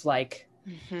of like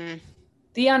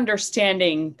the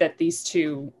understanding that these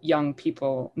two young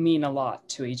people mean a lot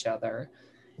to each other,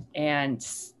 and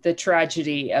the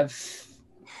tragedy of,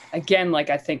 again, like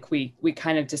I think we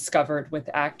kind of discovered with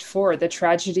Act 4, the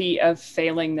tragedy of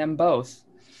failing them both.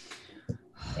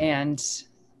 And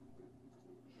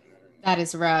that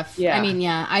is rough. Yeah. I mean,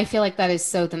 I feel like that is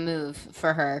so the move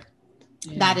for her.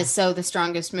 Yeah. That is so the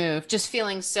strongest move. Just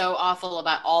feeling so awful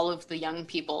about all of the young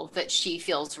people that she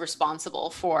feels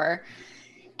responsible for,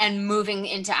 and moving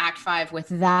into Act 5 with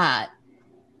that.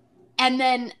 And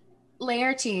then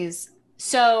Laertes.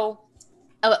 So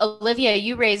Olivia,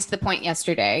 you raised the point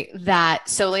yesterday that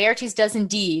Laertes does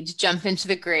indeed jump into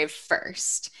the grave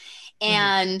first.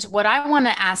 And what I want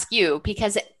to ask you,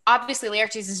 because obviously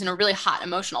Laertes is in a really hot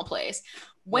emotional place.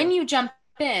 When you jump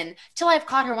in, till I've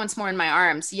caught her once more in my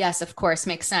arms, yes, of course,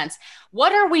 makes sense.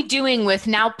 What are we doing with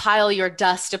now pile your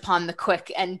dust upon the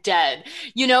quick and dead?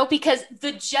 Because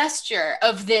the gesture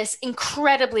of this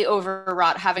incredibly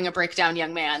overwrought, having a breakdown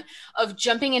young man, of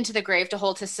jumping into the grave to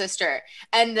hold his sister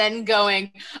and then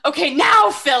going, okay,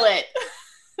 now fill it.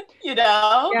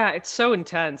 Yeah, it's so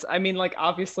intense. I mean, like,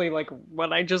 obviously, like,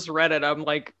 when I just read it, I'm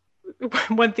like,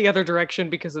 went the other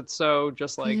direction because it's so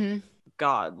just like,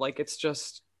 God, like, it's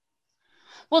just.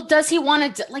 Well, does he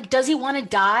want to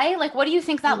die? Like, what do you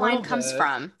think that line comes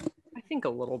from? I think a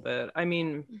little bit. I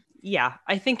mean, yeah,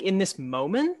 I think in this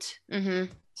moment,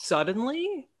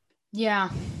 suddenly. Yeah.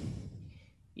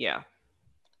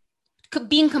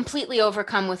 Being completely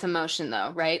overcome with emotion,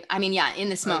 though, right? I mean, in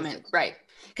this moment, right?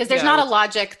 Because there's not a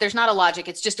logic.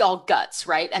 It's just all guts,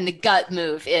 right? And the gut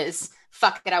move is,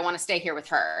 fuck it, I want to stay here with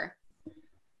her.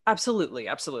 Absolutely.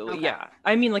 Okay. Yeah.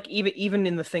 I mean, like, even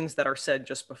in the things that are said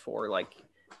just before, like,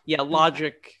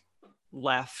 logic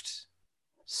left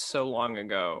so long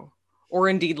ago. Or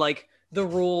indeed, like, the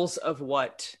rules of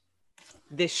what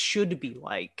this should be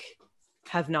like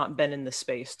have not been in the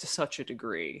space to such a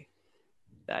degree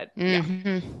that,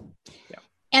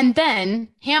 And then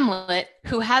Hamlet,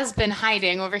 who has been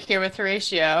hiding over here with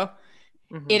Horatio,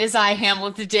 it is I,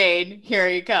 Hamlet the Dane, here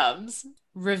he comes.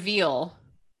 Reveal.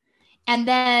 And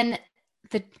then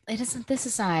this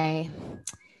is I,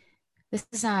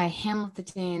 Hamlet the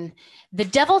Dane. The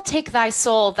devil take thy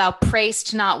soul, thou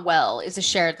pray'st not well, is a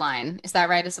shared line. Is that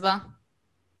right, Isabel?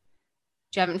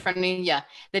 Do you have it in front of me? Yeah.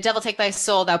 The devil take thy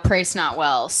soul, thou pray'st not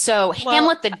well. So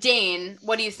Hamlet the Dane,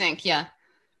 what do you think? Yeah.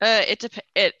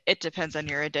 It depends on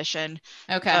your edition.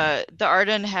 Okay. The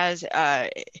Arden has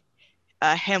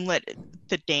Hamlet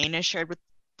the Dane is shared with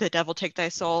the devil take thy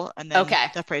soul, and then Okay.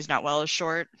 the praise not well is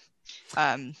short.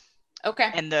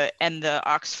 Okay. And the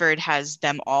Oxford has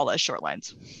them all as short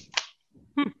lines.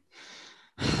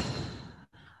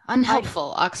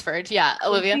 Unhelpful, Oxford. Yeah,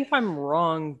 Olivia. Maybe if I'm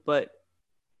wrong, but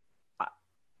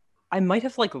I might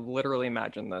have like literally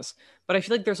imagined this, but I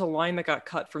feel like there's a line that got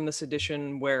cut from this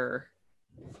edition where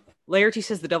Laertes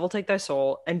says, "The devil take thy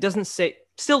soul," and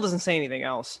still doesn't say anything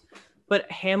else.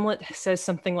 But Hamlet says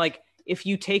something like, "If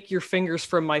you take your fingers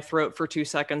from my throat for 2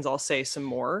 seconds, I'll say some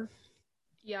more."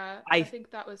 Yeah, I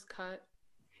think that was cut.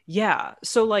 Yeah,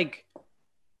 so like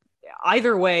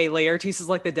either way, Laertes is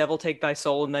like, "The devil take thy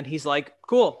soul," and then he's like,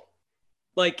 "Cool."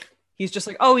 Like he's just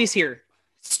like, "Oh, he's here."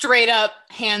 Straight up,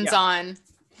 hands on.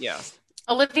 Yeah.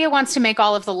 Olivia wants to make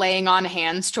all of the laying on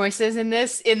hands choices in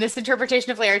this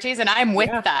interpretation of Laertes, and I'm with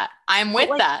that. I'm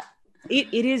with that.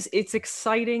 It's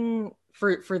exciting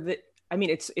for the, I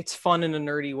mean, it's fun in a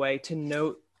nerdy way to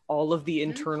note all of the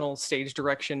internal stage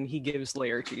direction he gives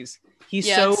Laertes.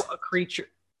 He's so a creature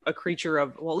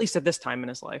of, well, at least at this time in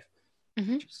his life.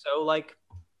 Just so like,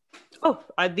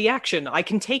 the action, I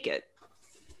can take it.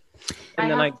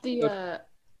 And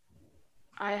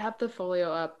I have the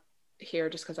folio up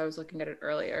here just because I was looking at it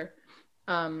earlier.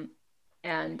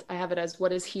 And I have it as,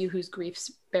 "What is he whose grief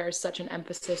bears such an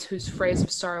emphasis, whose phrase of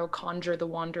sorrow conjure the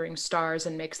wandering stars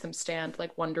and makes them stand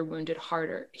like wonder-wounded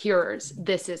hearers?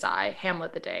 This is I,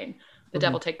 Hamlet the Dane. The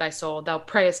devil take thy soul. Thou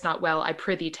prayest not well. I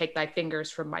prithee take thy fingers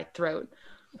from my throat."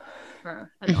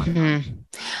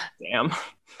 Damn.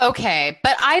 Okay,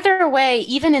 but either way,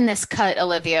 even in this cut,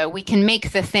 Olivia, we can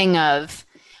make the thing of,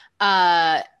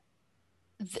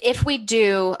 if we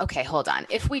do,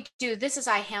 "This is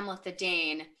I, Hamlet the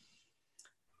Dane,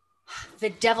 the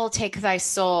devil take thy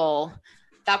soul,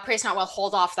 thou prayest not well,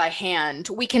 hold off thy hand,"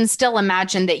 we can still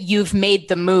imagine that you've made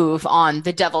the move on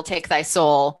 "the devil take thy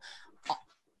soul"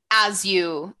 as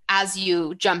you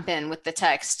jump in with the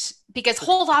text, because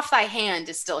 "hold off thy hand"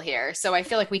 is still here. So I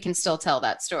feel like we can still tell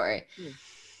that story.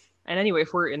 And anyway,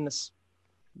 if we're in this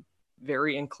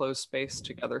very enclosed space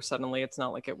together, suddenly it's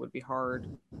not like it would be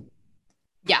hard.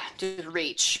 Yeah, to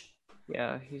reach.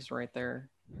 Yeah, he's right there.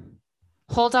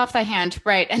 Hold off thy hand,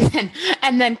 right?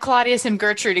 And then Claudius and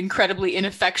Gertrude incredibly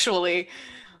ineffectually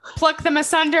pluck them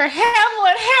asunder.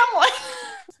 Hamlet.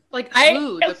 Like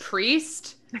the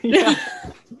priest. Yeah.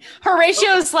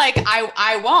 Horatio's like,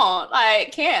 I won't. I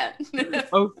can't.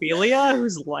 Ophelia,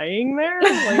 who's laying there.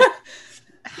 Like,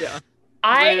 yeah.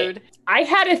 I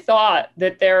had a thought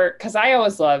that because I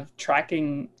always love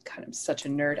tracking, kind of such a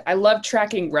nerd. I love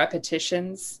tracking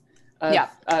repetitions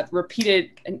of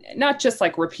repeated, and not just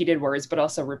like repeated words, but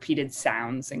also repeated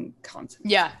sounds and concepts.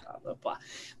 Yeah. Blah, blah, blah.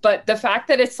 But the fact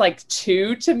that it's like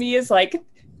 2 to me is like,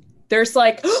 there's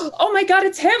like, "Oh my God,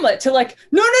 it's Hamlet," to like,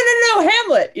 no,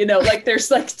 Hamlet, like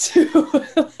there's like 2,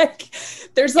 like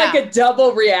there's like a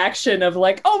double reaction of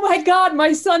like, "Oh my God,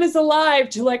 my son is alive,"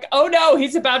 to like, "Oh no,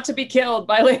 he's about to be killed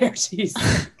by Laertes."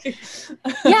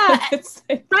 Yeah,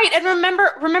 right. And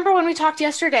remember when we talked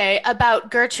yesterday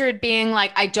about Gertrude being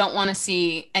like, "I don't want to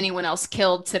see anyone else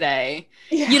killed today."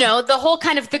 Yeah. The whole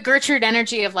kind of the Gertrude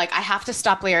energy of like, I have to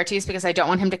stop Laertes because I don't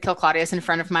want him to kill Claudius in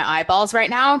front of my eyeballs right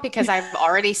now because I've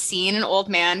already seen an old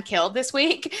man killed this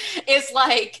week, is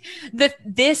like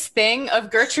this thing of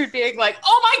Gertrude being like,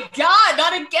 "Oh my God,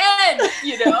 not again."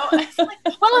 Well,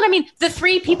 and I mean, the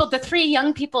 3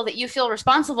 young people that you feel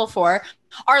responsible for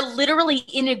are literally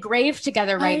in a grave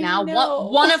together right now.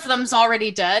 One of them's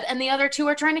already dead and the other 2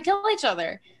 are trying to kill each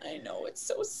other. I know, it's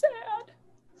so sad.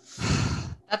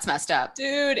 That's messed up.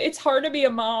 Dude, it's hard to be a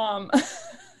mom.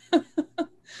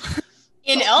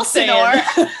 In Elsinore.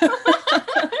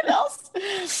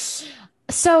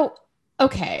 So,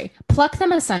 okay. Pluck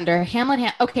them asunder.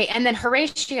 Hamlet. Okay, and then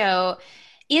Horatio.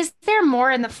 Is there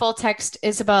more in the full text,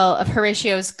 Isabel, of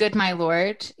Horatio's "Good my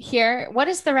lord" here? What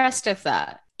is the rest of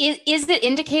that? Is it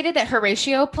indicated that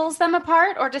Horatio pulls them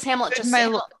apart, or does Hamlet just say,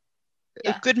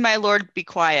 "Good my lord, be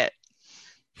quiet"?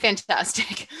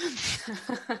 Fantastic.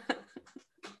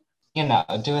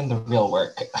 Doing the real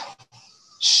work.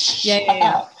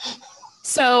 Yeah.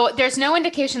 So there's no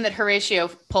indication that Horatio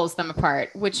pulls them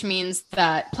apart, which means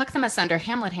that "Pluck them asunder,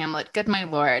 Hamlet, good my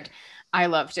lord, I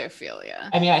loved Ophelia."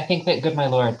 I mean, I think that "Good my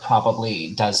lord"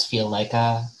 probably does feel like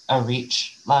a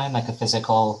reach line, like a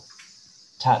physical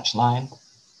touch line.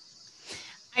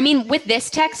 I mean, with this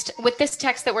text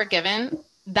that we're given,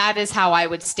 that is how I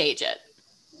would stage it.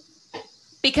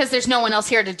 Because there's no one else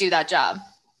here to do that job.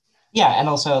 Yeah, and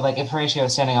also, like, if Horatio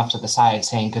is standing off to the side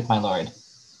saying "Good my lord,"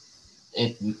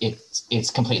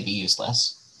 it's completely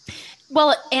useless.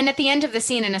 Well, and at the end of the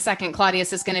scene in a second,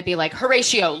 Claudius is going to be like,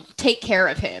 "Horatio, take care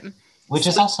of him." Which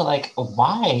is also like,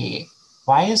 why?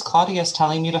 Why is Claudius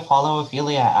telling me to follow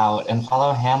Ophelia out and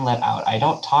follow Hamlet out? I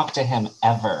don't talk to him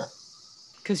ever.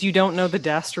 Because you don't know the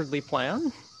dastardly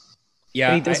plan? Yeah,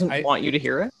 And he doesn't want you to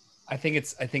hear it? I think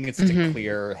it's to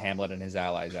clear Hamlet and his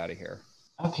allies out of here.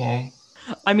 Okay.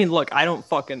 I mean, look, I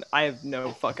have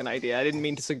no fucking idea. I didn't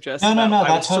mean to suggest No,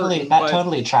 that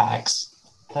totally tracks.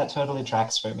 That totally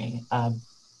tracks for me.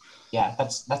 Yeah,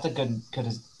 that's a good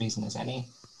reason as any.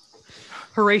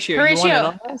 Horatio. You want in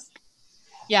on this?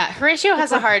 Yeah, Horatio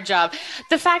has a hard job.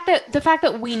 The fact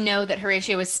that we know that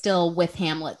Horatio is still with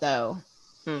Hamlet, though,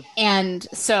 and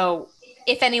so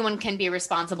if anyone can be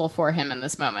responsible for him in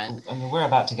this moment, I mean, we're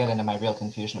about to get into my real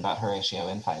confusion about Horatio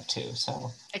in 5-2,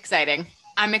 so exciting.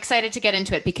 I'm excited to get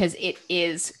into it because it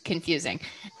is confusing.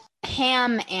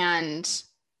 Ham and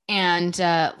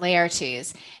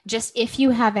Laertes, just if you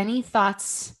have any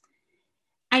thoughts.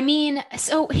 I mean,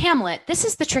 so Hamlet, this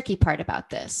is the tricky part about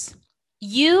this.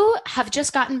 You have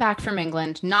just gotten back from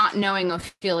England not knowing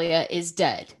Ophelia is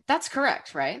dead. That's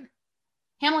correct, right?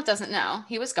 Hamlet doesn't know.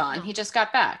 He was gone. He just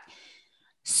got back.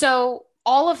 So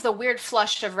all of the weird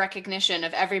flush of recognition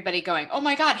of everybody going, oh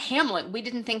my God, Hamlet, we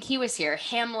didn't think he was here.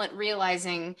 Hamlet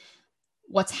realizing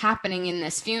what's happening in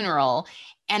this funeral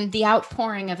and the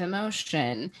outpouring of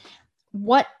emotion.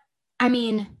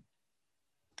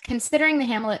 Considering the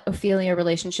Hamlet-Ophelia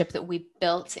relationship that we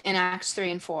built in Acts 3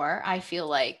 and 4, I feel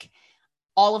like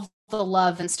all of the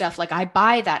love and stuff, like I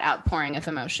buy that outpouring of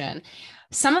emotion.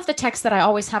 Some of the text that I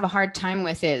always have a hard time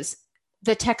with is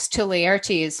the text to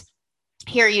Laertes,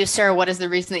 "Hear you, sir, what is the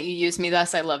reason that you used me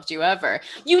thus? I loved you ever."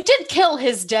 You did kill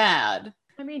his dad.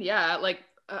 I mean, yeah, like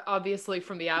obviously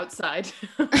from the outside.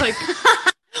 Like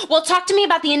well, talk to me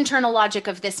about the internal logic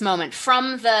of this moment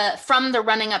from the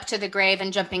running up to the grave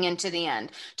and jumping into the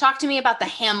end. Talk to me about the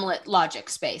Hamlet logic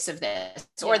space of this,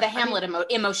 or the Hamlet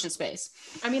emotion space.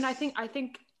 I mean, I think,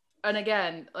 and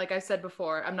again, like I said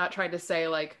before, I'm not trying to say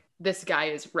like this guy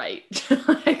is right.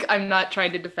 Like I'm not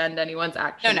trying to defend anyone's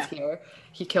actions here.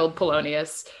 He killed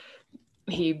Polonius.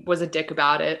 He was a dick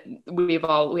about it. We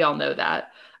all know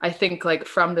that. I think like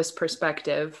from this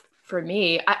perspective, for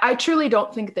me, I truly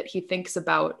don't think that he thinks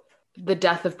about the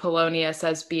death of Polonius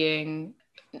as being,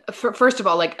 first of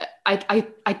all, like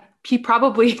he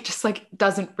probably just like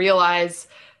doesn't realize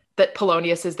that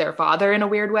Polonius is their father in a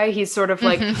weird way. He's sort of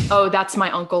like, oh, that's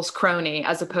my uncle's crony,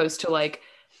 as opposed to like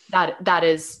that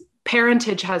is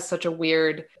parentage has such a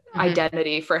weird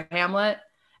identity for Hamlet.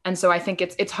 And so I think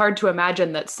it's hard to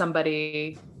imagine that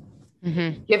somebody,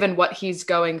 given what he's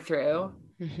going through,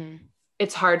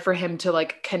 it's hard for him to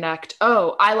like connect,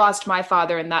 oh, I lost my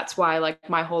father and that's why like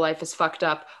my whole life is fucked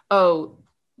up. Oh,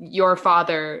 your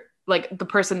father, like the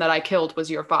person that I killed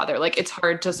was your father. Like it's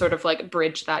hard to sort of like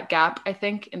bridge that gap, I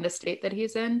think, in the state that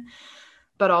he's in.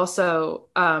 But also,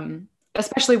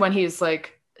 especially when he's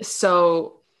like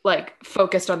so like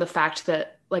focused on the fact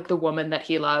that like the woman that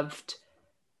he loved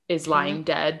is lying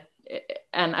dead.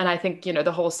 And I think, you know,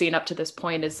 the whole scene up to this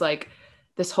point is like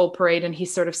this whole parade, and he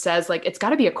sort of says like, it's got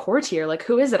to be a courtier, like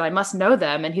who is it? I must know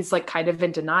them. And he's like kind of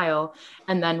in denial.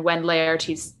 And then when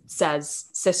Laertes says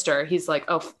sister, he's like,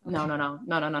 oh no.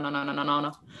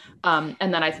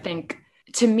 And then I think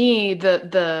to me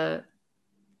the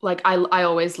like I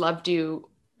always loved you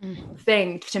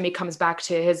thing to me comes back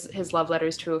to his love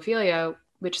letters to Ophelia,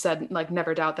 which said like,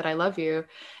 never doubt that I love you.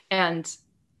 And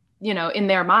you know, in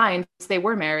their minds they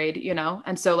were married, you know,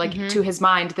 and so like to his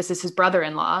mind this is his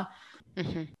brother-in-law.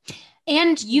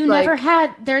 And you never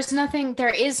had, there is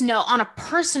no, on a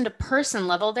person-to-person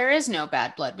level, there is no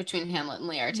bad blood between Hamlet and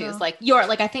Laertes. No.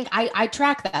 Like, I think I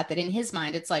track that in his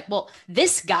mind, it's like, well,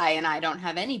 this guy and I don't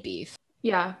have any beef.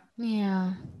 Yeah.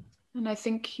 Yeah. And I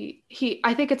think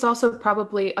I think it's also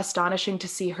probably astonishing to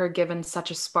see her given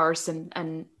such a sparse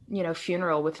and you know,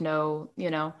 funeral with no, you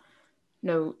know,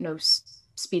 no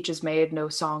speeches made, no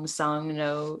songs sung,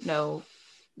 no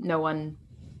one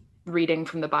reading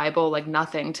from the Bible, like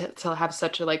nothing, to have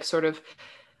such a like sort of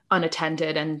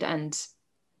unattended and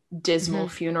dismal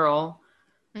funeral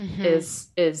is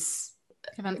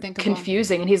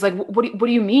confusing. And he's like, what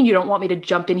do you mean you don't want me to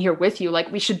jump in here with you?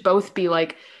 Like we should both be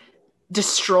like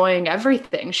destroying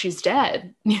everything. She's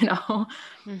dead, you know?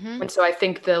 And so I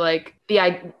think the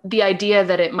idea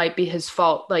that it might be his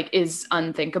fault like is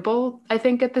unthinkable, I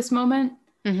think, at this moment.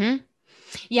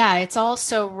 Yeah, it's all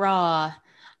so raw.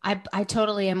 I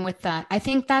totally am with that. I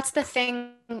think that's the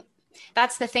thing.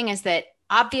 That's the thing, is that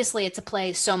obviously it's a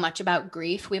play so much about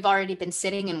grief. We've already been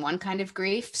sitting in one kind of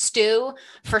grief stew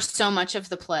for so much of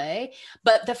the play.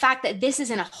 But the fact that this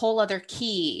is in a whole other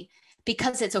key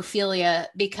because it's Ophelia,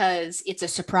 because it's a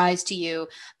surprise to you,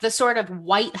 the sort of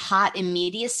white hot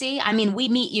immediacy. I mean, we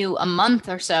meet you a month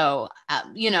or so,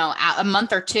 a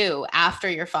month or two after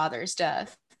your father's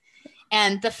death.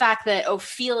 And the fact that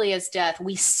Ophelia's death,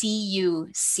 we see you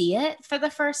see it for the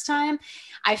first time.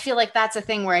 I feel like that's a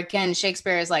thing where, again,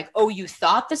 Shakespeare is like, oh, you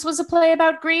thought this was a play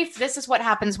about grief? This is what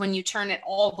happens when you turn it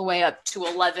all the way up to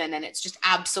 11 and it's just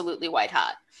absolutely white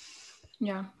hot.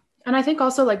 Yeah. And I think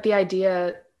also like the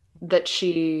idea that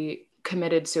she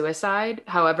committed suicide,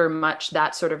 however much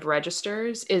that sort of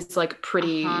registers, is like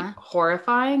pretty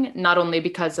horrifying, not only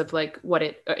because of like what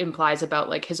it implies about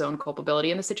like his own culpability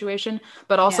in the situation,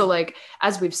 but also like,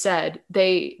 as we've said,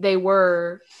 they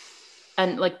were,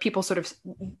 and like people sort of,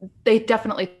 they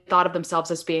definitely thought of themselves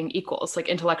as being equals, like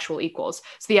intellectual equals.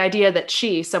 So the idea that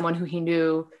she, someone who he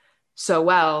knew so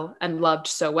well and loved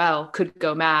so well, could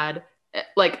go mad,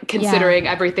 like considering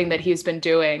everything that he's been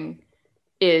doing,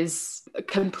 is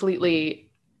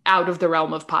completely out of the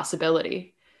realm of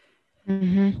possibility.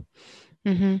 Yeah.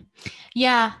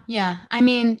 I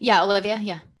mean, Olivia.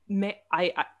 Yeah. May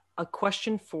I a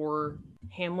question for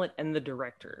Hamlet and the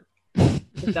director?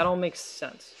 If that all makes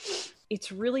sense.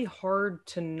 It's really hard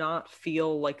to not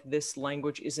feel like this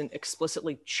language isn't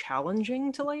explicitly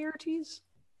challenging to Laertes.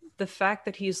 The fact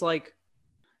that he's like,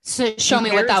 so show me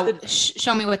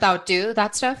without do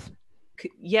that stuff.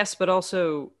 Yes, but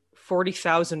also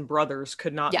 40,000 brothers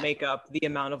could not make up the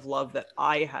amount of love that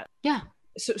I had. Yeah.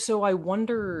 So I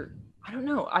wonder, I don't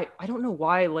know. I don't know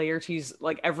why Laertes,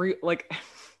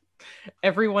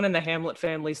 everyone in the Hamlet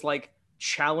family's like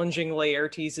challenging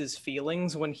Laertes'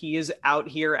 feelings when he is out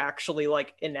here actually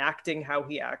like enacting how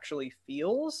he actually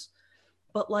feels.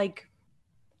 But like,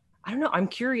 I don't know. I'm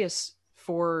curious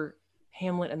for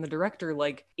Hamlet and the director,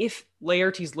 like if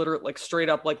Laertes literally like straight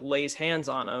up like lays hands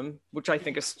on him, which I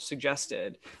think is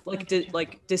suggested,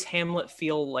 does Hamlet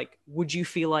feel like, would you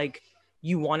feel like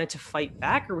you wanted to fight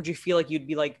back, or would you feel like you'd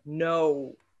be like,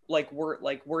 no,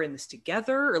 we're in this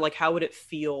together, or like how would it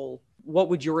feel? What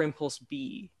would your impulse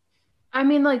be? I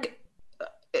mean, like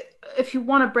if you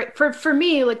want to break for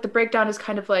me, like the breakdown is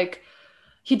kind of like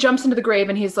he jumps into the grave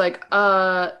and he's like,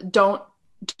 don't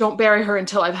bury her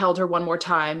until I've held her one more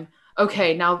time.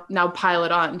 Okay, now pile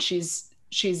it on. She's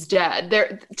dead.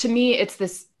 There, to me, it's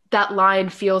this, that line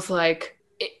feels like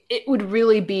it would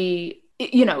really be,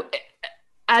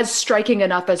 as striking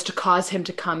enough as to cause him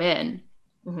to come in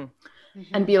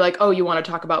and be like, oh, you want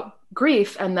to talk about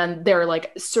grief? And then they're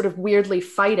like sort of weirdly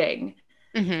fighting.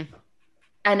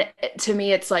 And to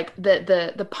me, it's like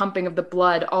the pumping of the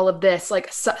blood, all of this, like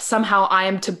somehow I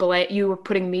am to blame, you were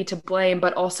putting me to blame,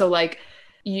 but also like,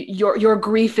 your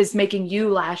grief is making you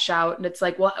lash out, and it's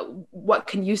like, well, what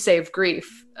can you say of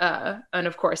grief? And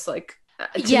of course, like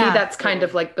to me, that's kind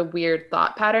of like the weird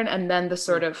thought pattern. And then the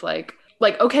sort of like,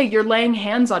 okay, you're laying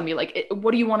hands on me. Like,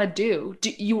 what do you want to do?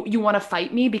 Do you want to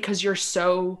fight me because you're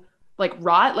so like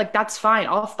wrought? Like, that's fine.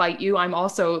 I'll fight you. I'm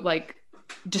also like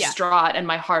distraught and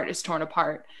my heart is torn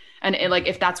apart. And like,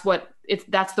 if that's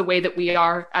the way that we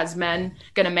are as men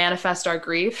going to manifest our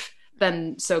grief,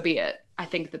 then so be it. I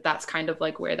think that's kind of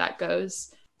like where that goes.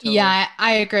 Totally. Yeah,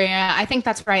 I agree. I think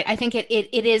that's right. I think it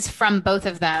is from both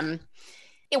of them.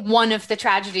 One of the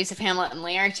tragedies of Hamlet and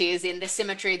Laertes, in the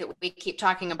symmetry that we keep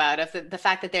talking about, of the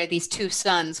fact that they're these two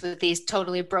sons with these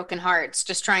totally broken hearts,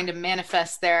 just trying to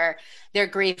manifest their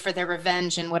grief or their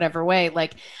revenge in whatever way.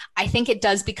 Like, I think it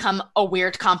does become a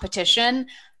weird competition,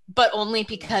 but only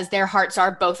because their hearts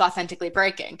are both authentically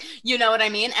breaking. You know what I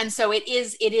mean? And so it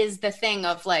is the thing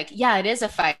of like, yeah, it is a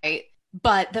fight.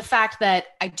 But the fact that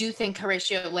I do think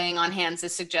Horatio laying on hands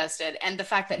is suggested, and the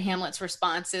fact that Hamlet's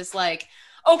response is like,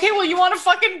 okay, well, you want to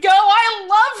fucking go? I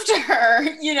loved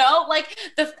her, like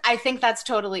I think that's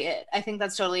totally it.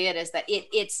 Is that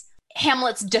it's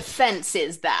Hamlet's defense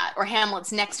is that, or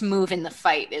Hamlet's next move in the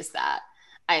fight is that,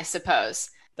 I suppose.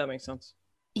 That makes sense.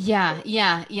 Yeah.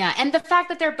 And the fact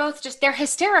that they're both they're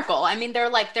hysterical. I mean, they're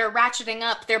ratcheting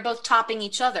up. They're both topping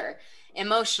each other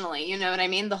emotionally. You know what I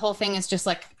mean? The whole thing is just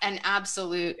like an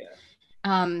absolute,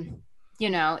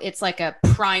 it's like a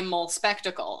primal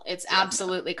spectacle. It's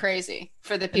absolutely crazy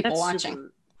for the people watching.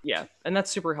 And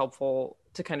that's super helpful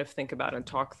to kind of think about and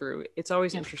talk through. It's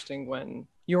always interesting when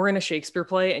you're in a Shakespeare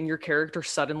play and your character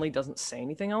suddenly doesn't say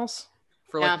anything else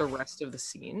for like the rest of the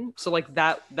scene. So like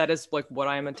that is like what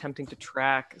I'm attempting to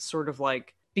track, sort of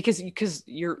like, because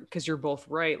you're both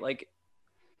right. Like,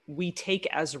 we take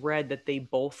as read that they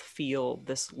both feel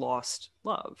this lost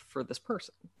love for this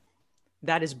person.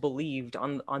 That is believed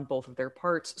on both of their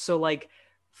parts. So like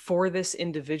for this one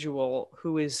individual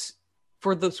who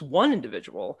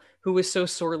is so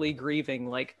sorely grieving,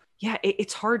 like yeah,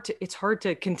 it's hard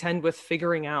to contend with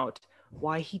figuring out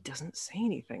why he doesn't say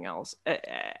anything else.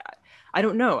 I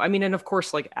don't know. I mean, and of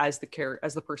course, like as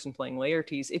the person playing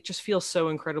Laertes, it just feels so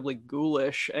incredibly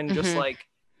ghoulish and just like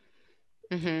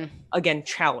again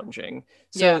challenging.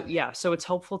 So so it's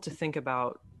helpful to think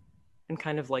about and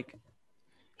kind of like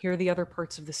hear the other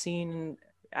parts of the scene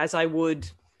as I would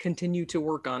continue to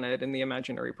work on it in the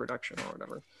imaginary production or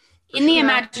whatever. In the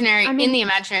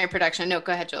imaginary production. No,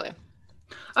 go ahead, Julia.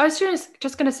 I was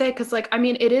just gonna say, because like, I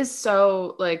mean, it is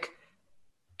so like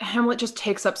Hamlet just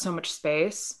takes up so much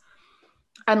space,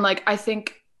 and like I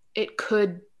think it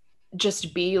could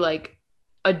just be like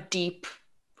a deep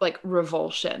like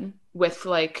revulsion with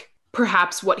like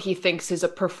perhaps what he thinks is a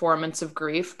performance of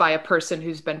grief by a person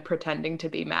who's been pretending to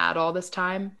be mad all this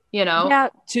time, you know? Yeah,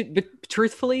 but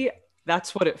truthfully,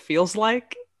 that's what it feels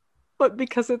like. But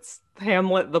because it's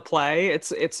Hamlet the play,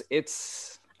 it's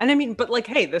and I mean, but like,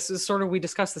 hey, this is sort of, we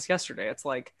discussed this yesterday. It's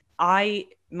like I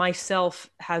myself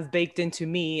have baked into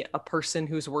me, a person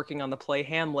who's working on the play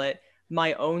Hamlet,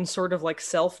 my own sort of like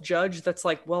self-judge that's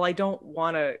like, well, I don't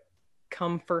want to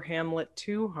come for Hamlet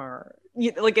too hard.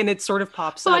 Like, and it sort of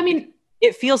pops up. I mean,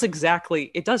 it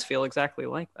does feel exactly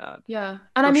like that. Yeah.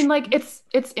 And I mean, like, it's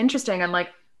interesting. And like,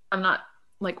 I'm not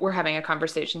like, we're having a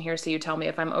conversation here, so you tell me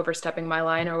if I'm overstepping my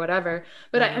line or whatever.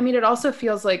 But I mean, it also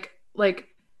feels like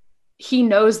he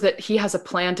knows that he has a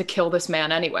plan to kill this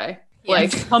man anyway.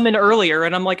 Like, come in earlier,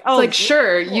 and I'm like, oh, like,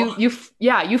 sure,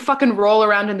 you fucking roll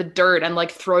around in the dirt and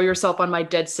like throw yourself on my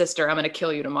dead sister. I'm gonna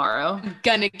kill you tomorrow. I'm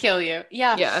gonna kill you.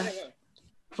 Yeah. Yeah.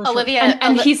 Olivia,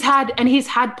 and he's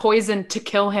had poison to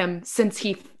kill him since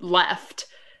he left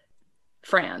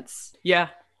France. Yeah.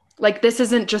 Like, this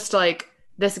isn't just like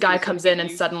this guy comes in and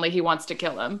suddenly he wants to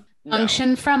kill him. No.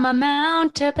 Unction from a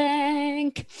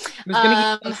mountebank. Who's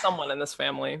gonna get someone in this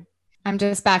family? I'm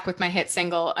just back with my hit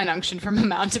single, An Unction from a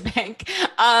Mountebank.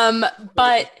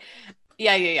 But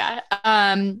yeah.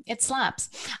 It slaps.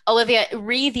 Olivia,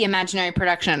 read the imaginary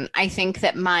production. I think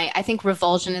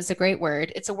revulsion is a great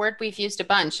word. It's a word we've used a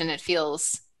bunch, and it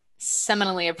feels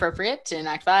seminally appropriate in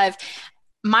Act 5.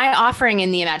 My offering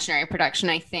in the imaginary production,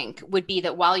 I think, would be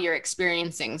that while you're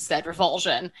experiencing said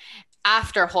revulsion,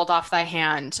 after Hold Off Thy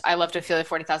Hand, I Love to Feel the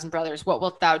 40,000 Brothers, What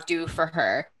Wilt Thou Do for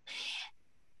Her?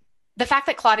 The fact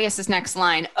that Claudius's next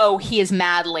line, oh, he is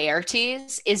mad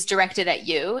Laertes, is directed at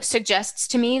you, suggests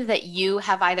to me that you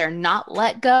have either not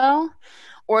let go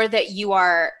or that you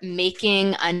are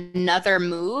making another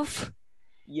move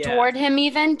toward him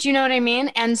even. Do you know what I mean?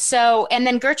 And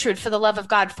then Gertrude, for the love of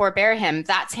God, forbear him.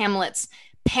 That's Hamlet's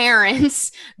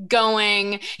parents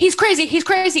going, he's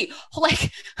crazy.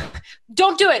 Like,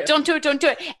 don't do it.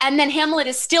 And then Hamlet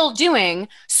is still doing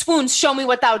swoons, show me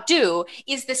what thou do,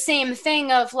 is the same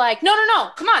thing of like, no,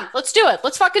 come on, let's do it.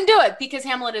 Let's fucking do it. Because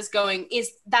Hamlet is going,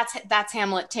 that's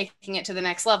Hamlet taking it to the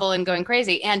next level and going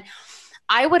crazy. And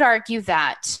I would argue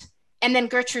that, and then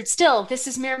Gertrude still, this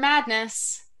is mere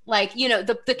madness. Like, you know,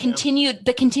 the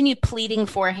continued pleading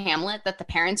for Hamlet that the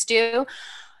parents do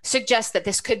suggests that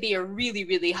this could be a really,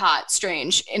 really hot,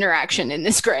 strange interaction in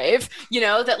this grave, you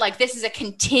know, that like this is a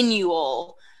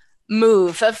continual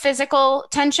move of physical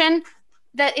tension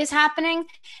that is happening.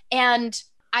 And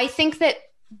I think that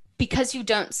because you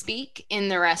don't speak in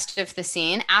the rest of the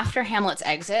scene, after Hamlet's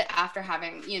exit, after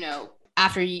having, you know,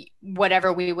 after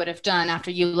whatever we would have done,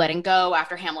 after you letting go,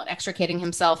 after Hamlet extricating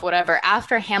himself, whatever,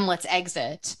 after Hamlet's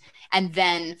exit, and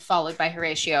then followed by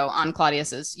Horatio on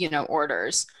Claudius's, you know,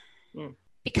 orders,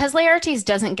 because Laertes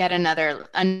doesn't get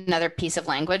another piece of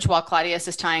language while Claudius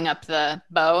is tying up the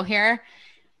bow here,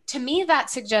 to me that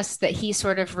suggests that he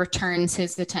sort of returns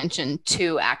his attention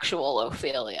to actual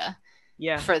Ophelia.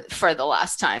 Yeah. For the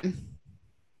last time.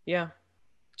 Yeah.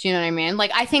 Do you know what I mean?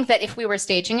 Like, I think that if we were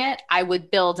staging it, I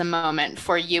would build a moment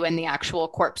for you and the actual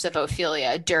corpse of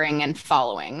Ophelia during and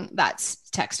following that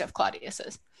text of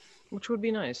Claudius's. Which would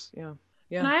be nice. Yeah.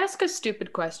 Can I ask a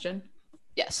stupid question?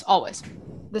 Yes, always.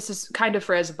 This is kind of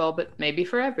for Isabel, but maybe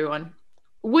for everyone.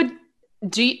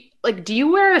 Do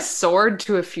you wear a sword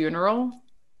to a funeral?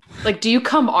 Like, do you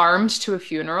come armed to a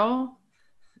funeral?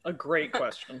 A great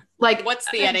question. Like, what's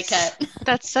the etiquette?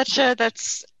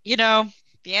 That's you know,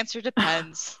 the answer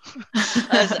depends,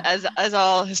 as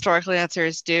all historical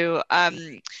answers do.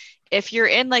 If you're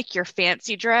in like your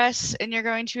fancy dress and you're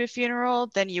going to a funeral,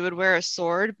 then you would wear a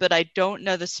sword. But I don't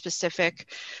know the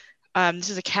specific. This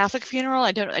is a Catholic funeral.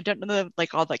 I don't know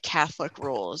all the Catholic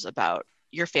rules about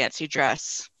your fancy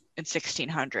dress in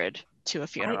 1600 to a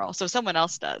funeral. So someone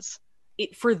else does.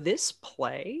 For this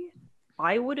play,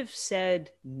 I would have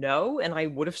said no, and I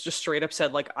would have just straight up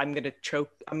said, like, I'm going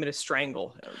to strangle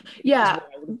him. Yeah.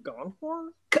 gone for?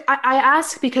 I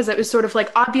ask because it was sort of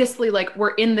like, obviously, like,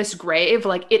 we're in this grave,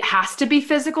 like, it has to be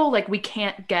physical, like, we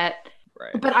can't get...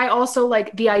 Right. But I also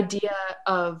like the idea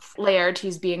of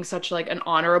Laertes being such like an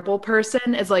honorable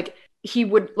person is like, he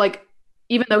would like,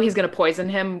 even though he's going to poison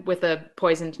him with a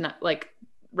poisoned like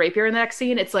rapier in the next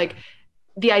scene, it's like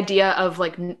the idea of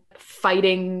like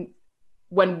fighting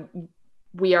when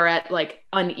we are at like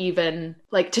uneven,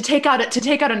 like to take out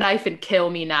a knife and kill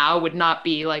me now would not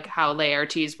be like how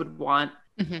Laertes would want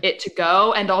it to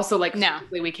go. And also like, no,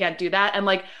 we can't do that. And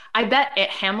like, I bet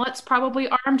Hamlet's probably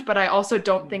armed, but I also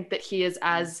don't think that he is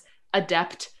as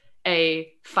adept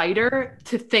a fighter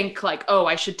to think like, oh,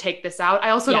 I should take this out.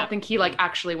 I also don't think he like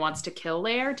actually wants to kill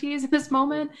Laertes in this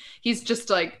moment. He's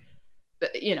just like,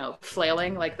 you know,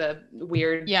 flailing like the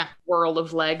weird whirl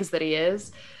of legs that he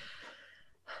is.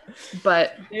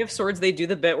 But they have swords. They do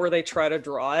the bit where they try to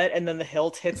draw it, and then the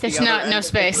hilt hits. There's the other no end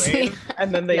space, of the grave,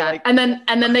 and then they like, and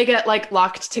then they get like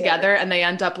locked together, and they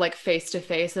end up like face to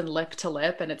face and lip to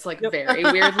lip, and it's like very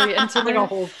weirdly intimate. Like a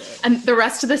whole thing. And the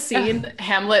rest of the scene,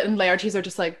 Hamlet and Laertes are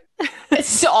just like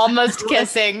it's almost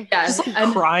kissing, just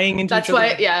like crying into that's each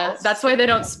why, other's that's why they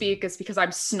don't speak. Is because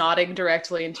I'm snotting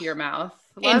directly into your mouth,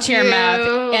 into your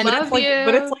mouth, and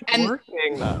but it's like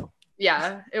working though.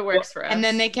 Yeah, it works for us. And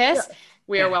then they kiss. Yeah.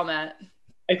 We are well met.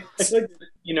 I feel like,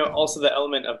 you know, also the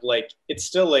element of like, it's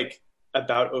still like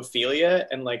about Ophelia,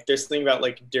 and like there's something about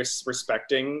like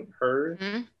disrespecting her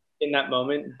in that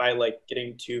moment by like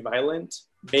getting too violent.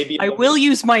 Maybe I will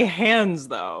use my hands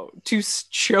though to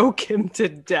choke him to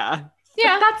death.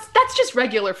 Yeah, that's just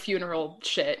regular funeral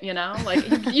shit, you know. Like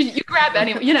you grab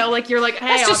anyone, you know, like you're like, hey,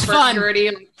 that's just for fun. security,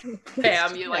 like,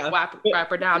 bam, you like wrap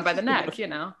her down by the neck, you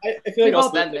know. I feel like We've all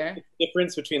also been the there.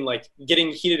 difference between like getting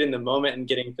heated in the moment and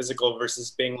getting physical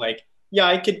versus being like, yeah,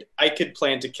 I could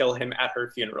plan to kill him at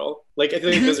her funeral. Like I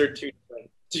feel like those are two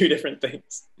different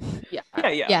things.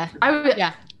 Yeah.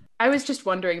 I was just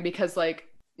wondering because like,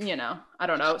 you know, I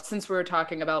don't know, since we were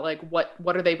talking about like what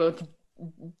are they both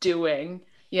doing,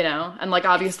 you know, and like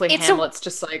obviously Hamlet's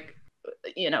just like,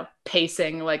 you know,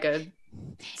 pacing like a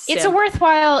It's a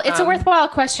worthwhile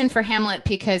question for Hamlet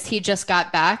because he just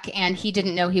got back and he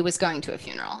didn't know he was going to a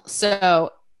funeral.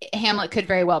 So Hamlet could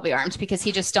very well be armed because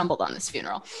he just stumbled on this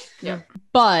funeral. Yeah.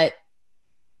 But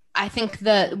I think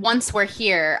once we're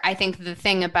here, I think the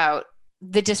thing about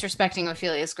the disrespecting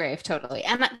Ophelia's grave, totally.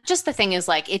 And just the thing is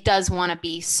like, it does want to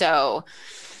be so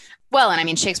well, and I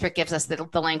mean, Shakespeare gives us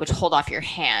the language, hold off your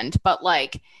hand, but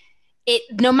like it,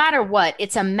 no matter what,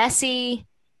 it's a messy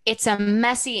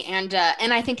and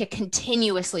I think a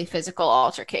continuously physical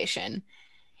altercation.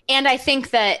 And I think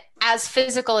that as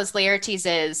physical as Laertes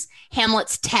is,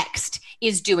 Hamlet's text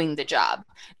is doing the job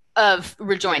of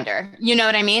rejoinder. You know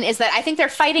what I mean? Is that I think they're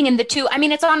fighting in the two. I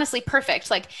mean, it's honestly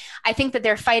perfect. Like, I think that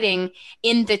they're fighting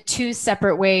in the two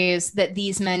separate ways that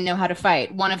these men know how to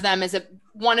fight. One of them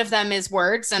is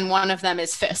words and one of them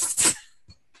is fists.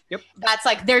 Yep. That's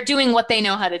like they're doing what they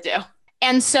know how to do.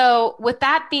 And so with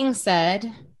that being said,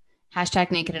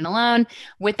 #naked and alone.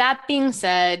 With that being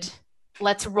said,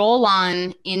 let's roll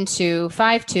on into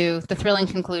 5-2, the thrilling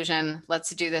conclusion.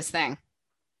 Let's do this thing.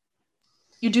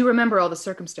 You do remember all the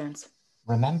circumstance.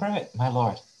 Remember it, my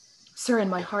lord. Sir, in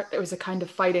my heart there was a kind of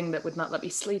fighting that would not let me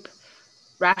sleep.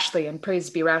 Rashly, and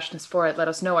praised be rashness for it, let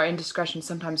us know our indiscretion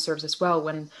sometimes serves us well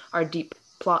when our deep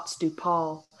plots do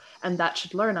pall. And that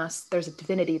should learn us there's a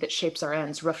divinity that shapes our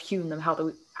ends, rough-hewn them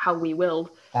how we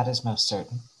will. That is most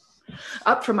certain.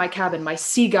 Up from my cabin, my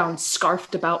sea gown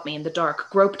scarfed about me in the dark,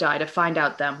 groped I to find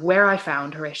out them, where I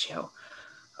found Horatio.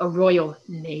 A royal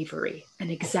knavery, an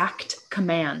exact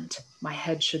command. My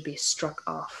head should be struck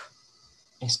off.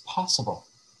 It's possible.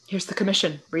 Here's the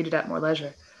commission. Read it at more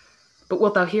leisure. But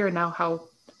wilt thou hear now how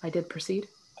I did proceed?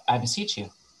 I beseech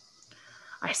you.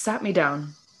 I sat me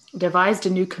down, devised a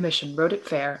new commission, wrote it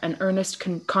fair, an earnest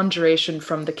conjuration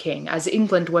from the king, as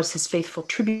England was his faithful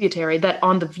tributary, that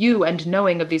on the view and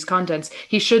knowing of these contents,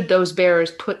 he should those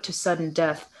bearers put to sudden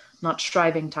death, not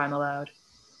striving time allowed.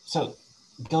 So,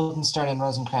 Guildenstern and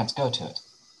Rosencrantz go to it.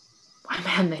 Why,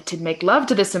 man, they did make love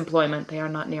to this employment. They are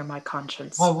not near my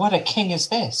conscience. Why, what a king is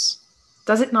this?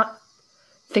 Does it not?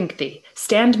 Think thee,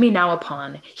 stand me now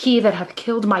upon, he that hath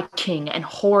killed my king and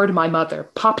whored my mother,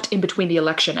 popped in between the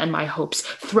election and my hopes,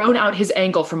 thrown out his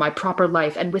angle from my proper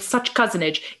life, and with such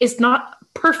cozenage, is not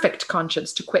perfect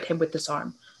conscience to quit him with this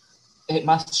arm. It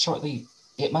must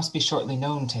be shortly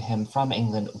known to him from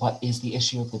England what is the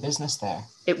issue of the business there.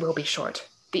 It will be short.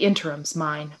 The interim's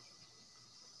mine.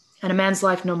 And a man's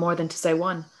life no more than to say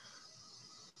one.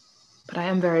 But I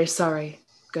am very sorry,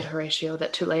 good Horatio,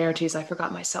 that to Laertes I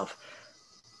forgot myself.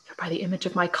 For by the image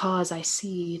of my cause I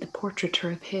see the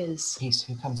portraiture of his. Peace,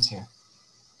 who comes here?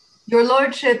 Your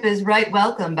lordship is right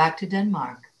welcome back to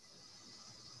Denmark.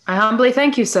 I humbly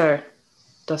thank you, sir.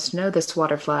 Dost know this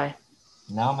waterfly?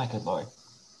 No, my good lord.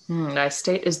 Thy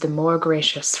state is the more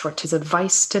gracious, for 'tis a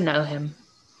vice to know him.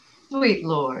 Sweet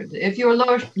lord, if your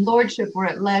lordship were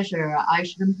at leisure, I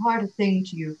should impart a thing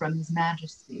to you from his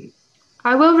majesty.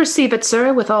 I will receive it,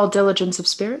 sir, with all diligence of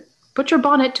spirit. Put your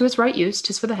bonnet to its right use,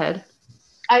 'tis for the head.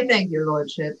 I thank your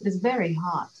lordship. It is very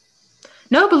hot.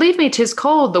 No, believe me, 'tis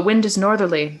cold. The wind is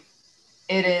northerly.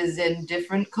 It is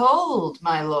indifferent cold,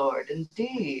 my lord,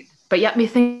 indeed. But yet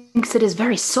methinks it is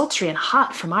very sultry and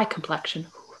hot for my complexion.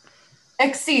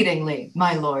 Exceedingly,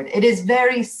 my lord. It is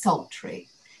very sultry,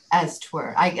 as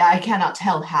 'twere. I cannot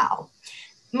tell how.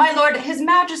 My lord, his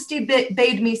majesty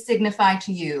bade me signify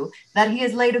to you that he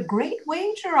has laid a great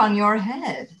wager on your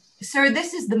head. Sir,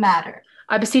 this is the matter.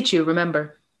 I beseech you,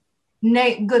 remember.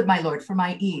 Nay, good my lord, for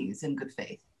my ease and good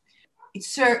faith.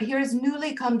 Sir, here is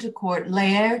newly come to court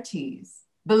Laertes.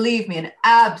 Believe me, an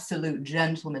absolute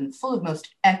gentleman, full of most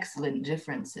excellent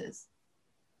differences.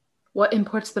 What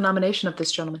imports the nomination of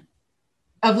this gentleman?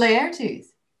 Of Laertes.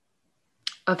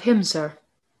 Of him, sir.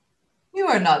 You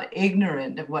are not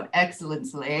ignorant of what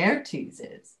excellence Laertes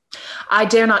is. I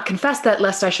dare not confess that,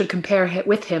 lest I should compare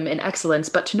with him in excellence,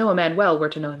 but to know a man well were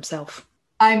to know himself.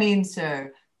 I mean,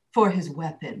 sir, for his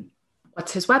weapon.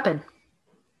 What's his weapon?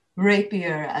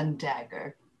 Rapier and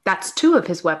dagger. That's two of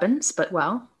his weapons, but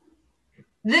well.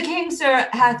 The king, sir,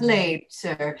 hath laid,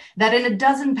 sir, that in a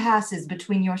dozen passes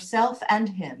between yourself and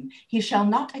him, he shall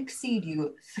not exceed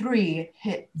you 3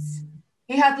 hits.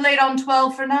 He hath laid on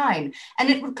 12 for 9, and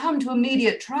it would come to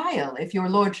immediate trial if your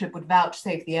lordship would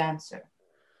vouchsafe the answer.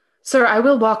 Sir, I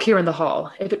will walk here in the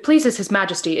hall. If it pleases his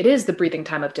majesty, it is the breathing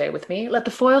time of day with me. Let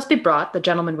the foils be brought, the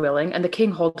gentleman willing, and the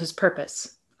king hold his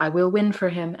purpose. I will win for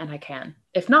him, and I can.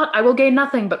 If not, I will gain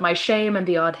nothing but my shame and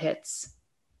the odd hits.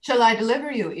 Shall I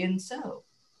deliver you in so?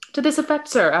 To this effect,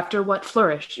 sir, after what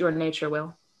flourish your nature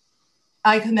will.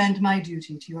 I commend my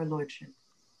duty to your lordship.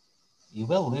 You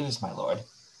will lose, my lord.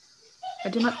 I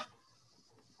do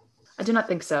not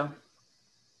think so.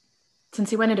 Since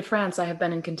he went into France, I have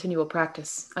been in continual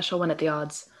practice. I shall win at the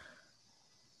odds.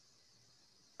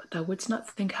 But thou wouldst not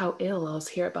think how ill all's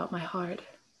here about my heart.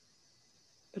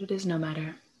 But it is no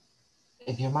matter.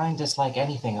 If your mind dislike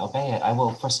anything, obey it. I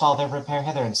will forestall their repair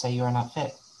hither and say you are not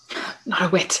fit. Not a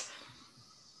whit.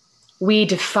 We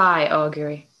defy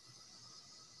augury.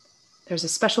 There's a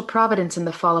special providence in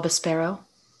the fall of a sparrow.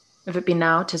 If it be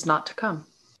now, 'tis not to come.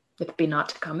 If it be not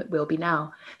to come, it will be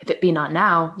now. If it be not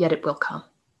now, yet it will come.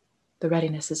 The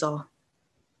readiness is all.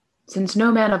 Since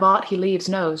no man of aught he leaves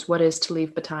knows what is to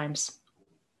leave betimes.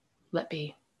 Let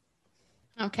be.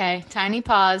 Okay, tiny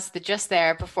pause, just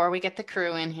there before we get the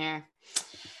crew in here.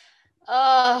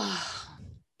 Oh,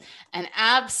 an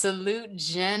absolute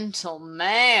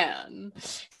gentleman.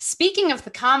 Speaking of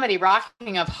the comedy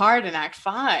rocking up hard in Act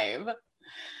 5,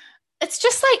 it's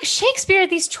just like Shakespeare,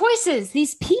 these choices,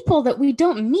 these people that we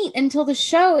don't meet until the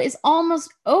show is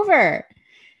almost over.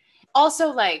 Also,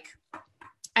 like,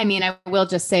 I mean, I will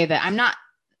just say that I'm not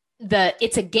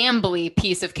it's a gambly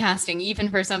piece of casting, even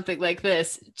for something like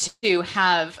this, to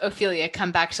have Ophelia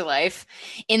come back to life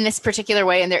in this particular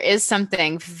way. And there is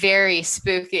something very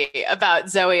spooky about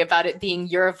Zoe, about it being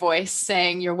your voice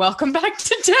saying, "You're welcome back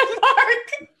to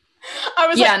Denmark." I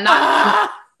was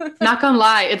not gonna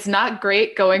lie, it's not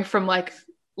great going from like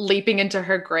leaping into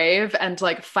her grave and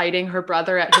like fighting her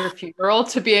brother at her funeral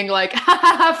to being like,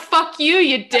 "Fuck you,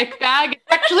 you dickbag." It's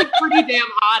actually pretty damn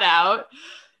hot out.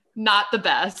 Not the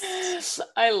best.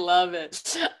 I love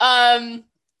it. I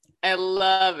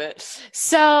love it.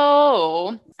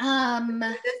 So,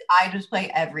 I just play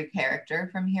every character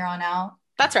from here on out.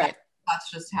 That's right.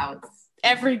 That's just how it's.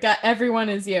 Everyone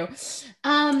is you.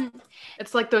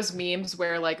 It's like those memes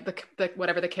where like the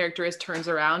whatever the character is turns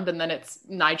around and then it's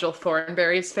Nigel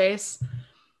Thornberry's face.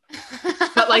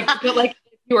 but like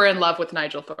you are in love with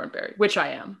Nigel Thornberry, which I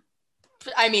am.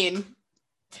 I mean,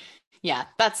 yeah,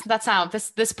 that's how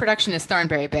this production is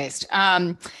Thornberry based.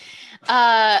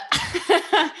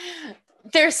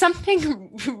 There's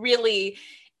something really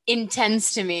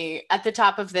intense to me at the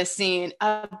top of this scene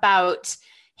about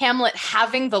Hamlet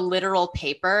having the literal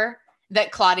paper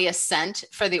that Claudius sent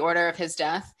for the order of his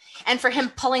death, and for him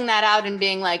pulling that out and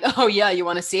being like, "Oh yeah, you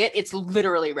want to see it? It's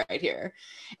literally right here."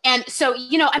 And so,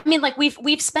 you know, I mean, like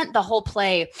we've spent the whole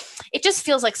play. It just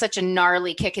feels like such a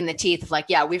gnarly kick in the teeth of like,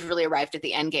 yeah, we've really arrived at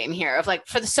the end game here. Of like,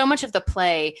 for so much of the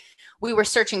play, we were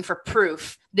searching for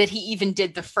proof that he even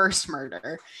did the first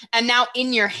murder. And now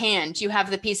in your hand, you have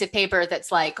the piece of paper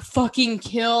that's like, fucking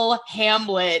kill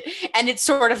Hamlet. And it's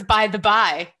sort of by the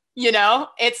by, you know?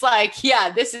 It's like,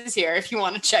 yeah, this is here if you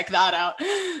want to check that out.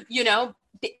 You know,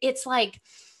 it's like,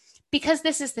 because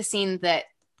this is the scene that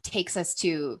takes us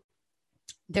to,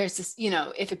 there's this, you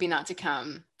know, if it be not to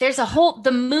come, there's a whole,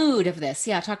 the mood of this.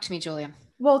 Yeah, talk to me, Julia.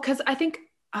 Well, because I think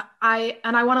I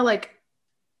want to like,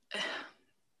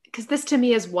 because this to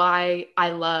me is why I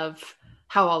love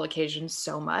How All Occasions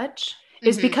so much,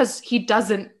 is because he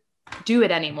doesn't do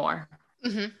it anymore.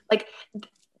 Like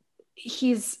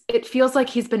it feels like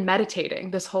he's been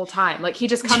meditating this whole time. Like he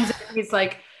just comes in and he's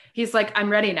like, I'm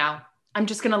ready now. I'm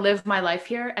just going to live my life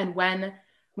here. And when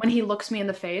he looks me in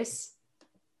the face,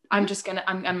 I'm just going to,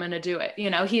 I'm going to do it. You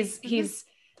know, he's,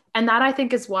 and that I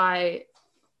think is why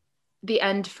the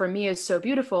end for me is so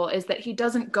beautiful, is that he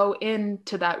doesn't go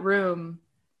into that room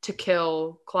to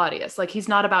kill Claudius. Like he's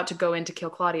not about to go in to kill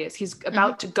Claudius. He's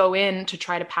about to go in to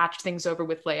try to patch things over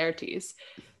with Laertes.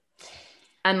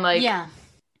 And like,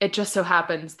 it just so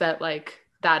happens that like,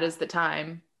 that is the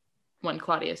time when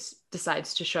Claudius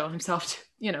decides to show himself to,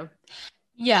 you know,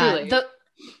 truly.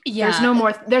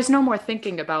 There's no more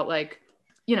thinking about like,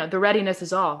 you know, the readiness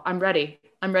is all. I'm ready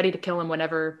to kill him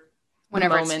whenever the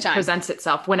moment presents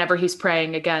itself, whenever he's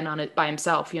praying again on it by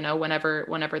himself, you know,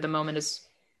 whenever the moment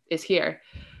is here.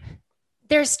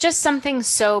 There's just something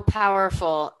so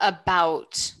powerful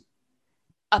about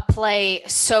a play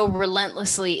so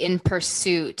relentlessly in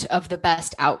pursuit of the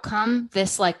best outcome,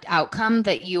 this like outcome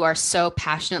that you are so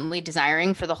passionately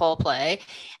desiring for the whole play.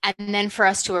 And then for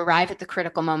us to arrive at the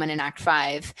critical moment in Act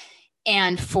 5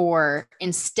 and for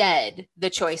instead the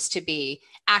choice to be,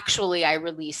 actually, I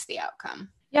release the outcome.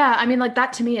 Yeah. I mean, like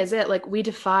that to me is it. Like we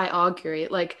defy augury.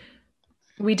 Like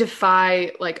we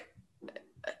defy like,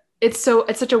 it's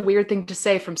such a weird thing to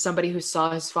say from somebody who saw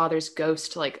his father's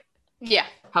ghost, like,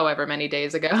 however many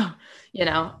days ago, you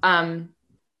know?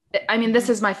 I mean, this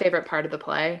is my favorite part of the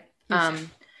play.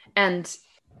 And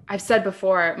I've said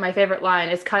before, my favorite line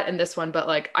is cut in this one, but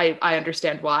like, I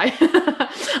understand why.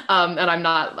 And I'm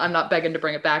not begging to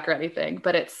bring it back or anything,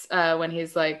 but it's when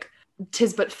he's like,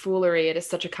 "'Tis but foolery. It is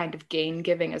such a kind of gain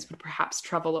giving as would perhaps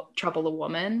trouble a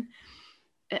woman."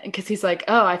 Because he's like,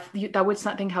 "Oh, thou wouldst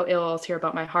not think how ill I'll hear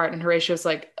about my heart." And Horatio's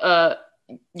like,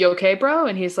 "You okay, bro?"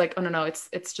 And he's like, "Oh no,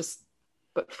 it's just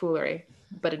but foolery.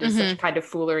 But it is such a kind of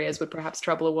foolery as would perhaps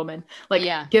trouble a woman."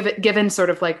 Like, given sort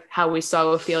of like how we saw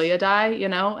Ophelia die, you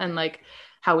know, and like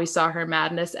how we saw her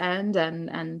madness end,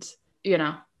 and you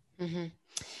know.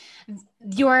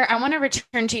 I want to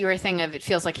return to your thing of it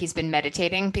feels like he's been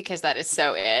meditating, because that is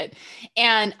so it.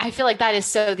 And I feel like that is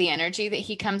so the energy that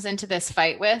he comes into this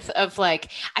fight with, of like,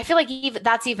 I feel like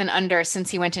that's even under,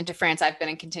 since he went into France, I've been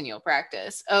in continual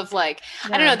practice of like,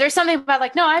 I don't know, there's something about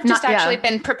like, no, I've just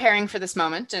been preparing for this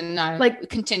moment and like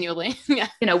continually. You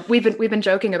know, we've been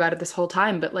joking about it this whole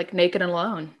time, but like naked and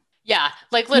alone. Yeah.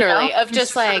 Like literally, you know? Of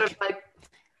just like, sort of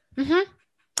like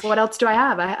what else do I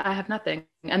have? I have nothing.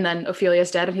 And then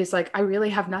Ophelia's dead, and he's like, I really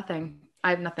have nothing. I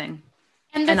have nothing.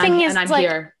 And the thing is, I'm like,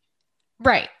 here.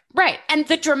 Right. And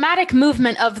the dramatic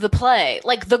movement of the play,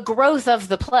 like the growth of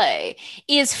the play,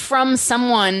 is from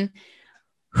someone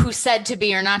who said to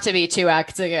be or not to be 2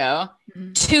 acts ago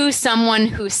to someone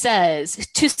who says,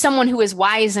 to someone who is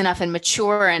wise enough and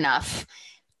mature enough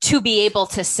to be able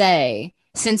to say,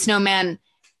 since no man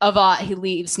of aught he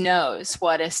leaves knows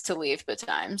what is to leave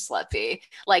betimes, let be.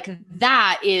 Like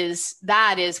that is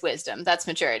wisdom. That's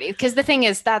maturity. Because the thing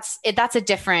is, that's a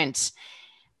different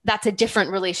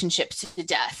relationship to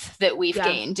death that we've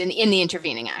gained in the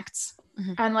intervening acts.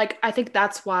 And like, I think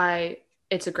that's why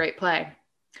it's a great play.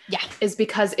 Yeah. Is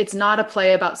because it's not a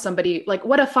play about somebody, like,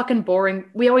 what a fucking boring,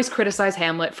 we always criticize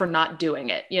Hamlet for not doing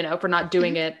it, you know, for not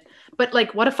doing it. But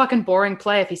like, what a fucking boring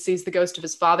play if he sees the ghost of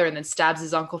his father and then stabs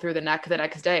his uncle through the neck the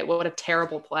next day. What a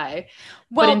terrible play.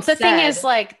 Well, but instead, the thing is,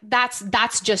 like,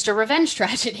 that's just a revenge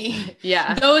tragedy.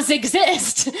 Yeah. Those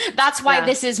exist. That's why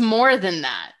this is more than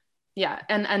that. Yeah.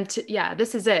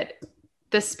 This is it.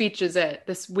 This speech is it.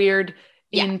 This weird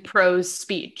in prose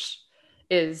speech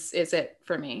is it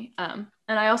for me. And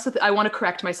I also, I want to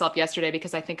correct myself yesterday,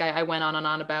 because I think I went on and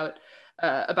on about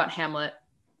Hamlet.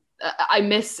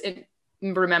 I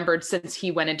remembered since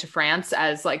he went into France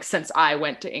as like, since I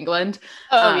went to England.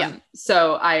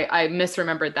 So I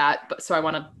misremembered that, but so I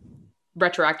want to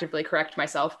retroactively correct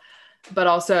myself. But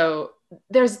also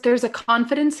there's a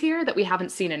confidence here that we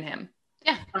haven't seen in him.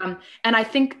 Yeah. And I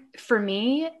think for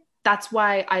me, that's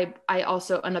why I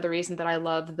also, another reason that I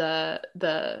love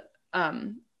the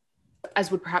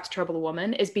as would perhaps trouble a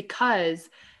woman, is because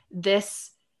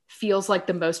this feels like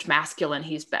the most masculine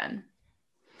he's been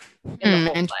in the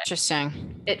whole play.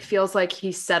 Interesting. It feels like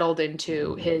he's settled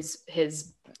into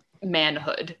his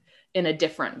manhood in a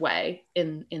different way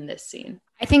in this scene.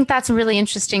 I think that's a really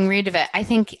interesting read of it. I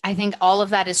think all of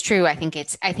that is true. I think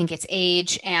it's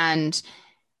age and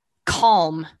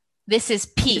calm. This is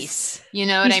peace. You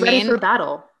know what I mean? He's ready for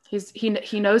battle.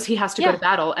 He knows he has to go to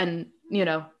battle, and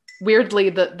weirdly,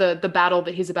 the battle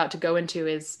that he's about to go into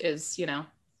is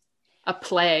a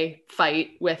play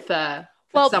fight with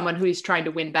someone who he's trying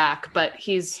to win back, but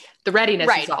the readiness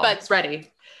is all. He's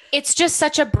ready. It's just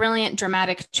such a brilliant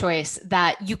dramatic choice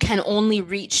that you can only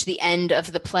reach the end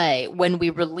of the play when we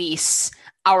release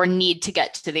our need to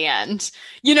get to the end.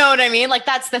 You know what I mean? Like,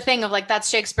 that's the thing of like, that's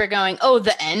Shakespeare going, oh,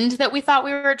 the end that we thought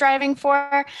we were driving for,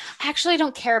 I actually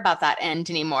don't care about that end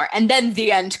anymore. And then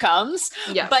the end comes,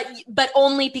 but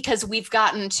only because we've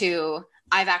gotten to,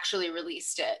 I've actually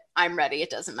released it. I'm ready. It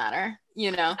doesn't matter,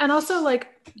 And also like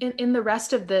in the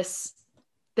rest of this,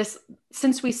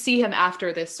 since we see him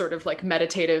after this sort of like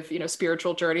meditative,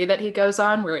 spiritual journey that he goes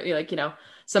on where like,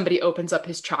 somebody opens up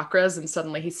his chakras and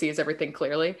suddenly he sees everything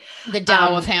clearly. The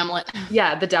Tao of Hamlet.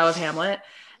 Yeah, the Tao of Hamlet.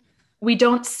 We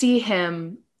don't see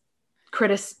him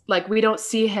we don't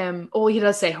see him. Oh, he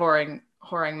does say whoring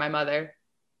my mother.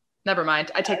 Never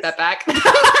mind. I take that back.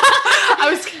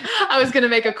 I was going to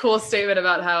make a cool statement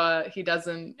about how he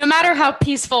doesn't. No matter how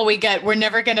peaceful we get, we're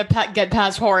never going to get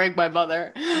past whoring my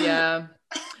mother. Yeah.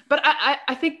 But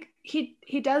I think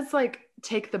he does like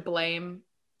take the blame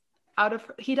out of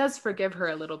her. He does forgive her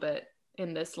a little bit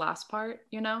in this last part,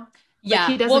 Yeah,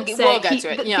 like he doesn't say we'll get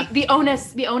to it. Yeah. The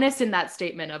onus in that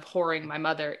statement of whoring my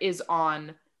mother is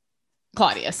on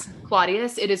Claudius.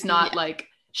 It is not like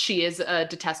she is a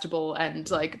detestable and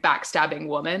like backstabbing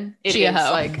woman. It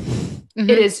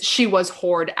is she was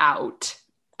whored out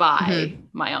by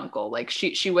my uncle. Like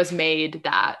she was made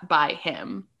that by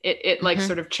him. It like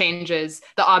sort of changes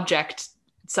the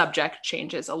subject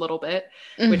changes a little bit,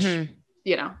 which I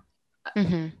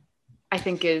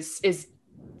think is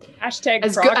hashtag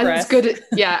as progress. good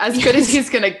as he's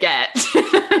gonna get.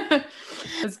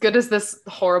 As good as this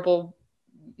horrible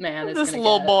man is. This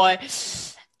little boy.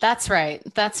 That's right.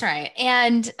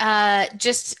 And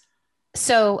just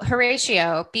so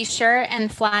Horatio, be sure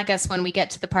and flag us when we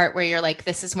get to the part where you're like,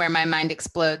 this is where my mind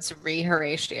explodes.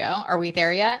 Horatio. Are we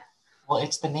there yet? Well,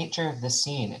 it's the nature of the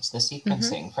scene. It's the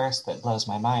sequencing first that blows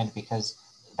my mind, because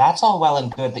that's all well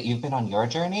and good that you've been on your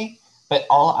journey, but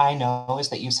all I know is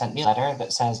that you sent me a letter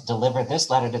that says, deliver this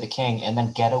letter to the king and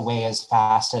then get away as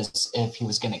fast as if he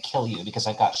was going to kill you because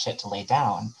I got shit to lay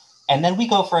down. And then we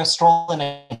go for a stroll in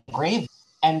a grave,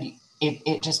 and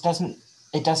it just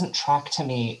doesn't track to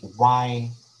me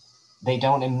why they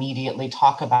don't immediately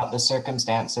talk about the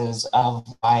circumstances of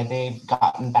why they've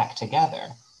gotten back together.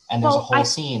 And there's a whole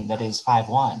scene that is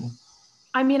 5-1.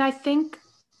 I mean, I think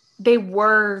they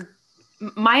were,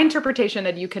 my interpretation,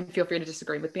 and you can feel free to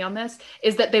disagree with me on this,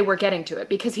 is that they were getting to it,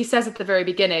 because he says at the very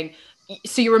beginning,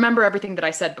 so you remember everything that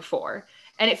I said before.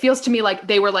 And it feels to me like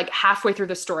they were like halfway through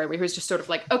the story where he was just sort of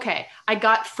like, okay, I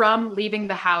got from leaving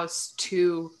the house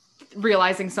to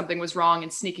realizing something was wrong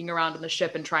and sneaking around on the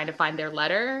ship and trying to find their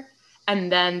letter.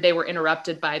 And then they were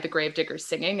interrupted by the gravediggers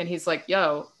singing. And he's like,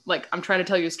 yo, like, I'm trying to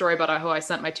tell you a story about how I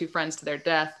sent my 2 friends to their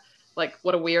death. Like,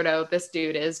 what a weirdo this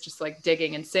dude is, just like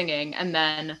digging and singing. And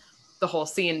then the whole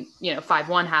scene,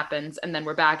 5-1 happens. And then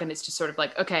we're back. And it's just sort of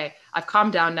like, okay, I've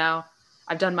calmed down now.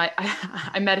 I've done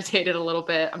I meditated a little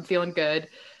bit. I'm feeling good.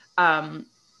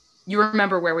 You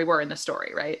remember where we were in the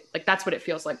story, right? Like, that's what it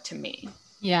feels like to me.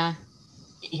 Yeah.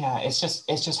 Yeah, it's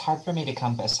just hard for me to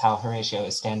compass how Horatio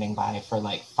is standing by for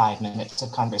like 5 minutes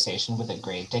of conversation with a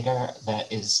gravedigger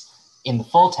that is, in the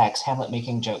full text, Hamlet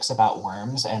making jokes about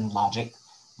worms and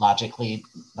logically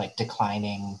like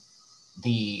declining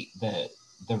the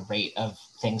rate of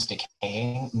things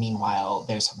decaying. Meanwhile,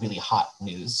 there's really hot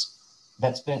news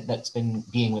that's been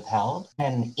being withheld.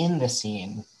 And in the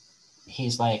scene,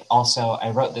 he's like, also, I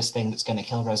wrote this thing that's going to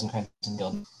kill Rosencrantz and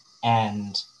Guildenstern.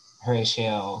 And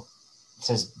Horatio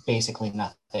says basically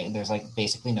nothing. There's like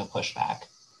basically no pushback.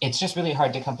 It's just really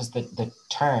hard to compass the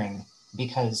turn,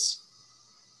 because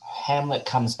Hamlet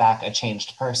comes back a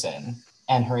changed person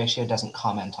and Horatio doesn't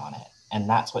comment on it. And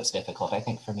that's what's difficult, I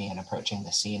think, for me in approaching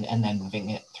the scene and then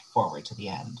moving it forward to the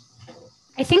end.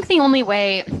 I think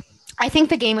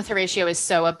the game with Horatio is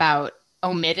so about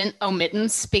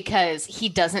omittance, because he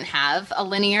doesn't have a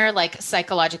linear, like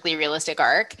psychologically realistic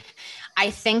arc.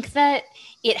 I think that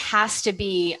it has to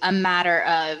be a matter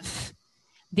of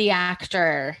the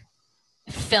actor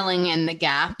filling in the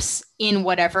gaps in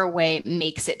whatever way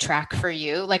makes it track for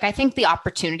you. Like, I think the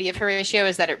opportunity of Horatio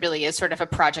is that it really is sort of a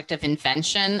project of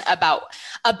invention about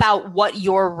what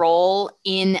your role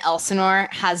in Elsinore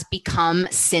has become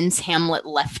since Hamlet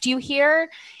left you here,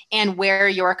 and where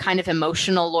your kind of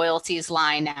emotional loyalties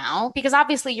lie now. Because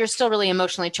obviously you're still really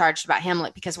emotionally charged about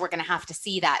Hamlet, because we're going to have to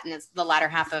see that in the latter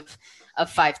half of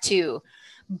 5-2.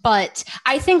 But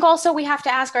I think also we have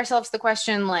to ask ourselves the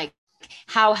question, like,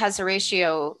 how has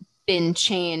Horatio been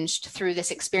changed through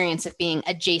this experience of being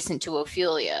adjacent to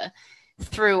Ophelia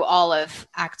through all of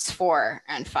Acts 4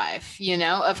 and 5, you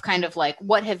know, of kind of like,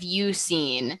 what have you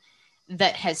seen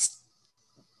that has,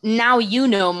 now you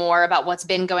know more about what's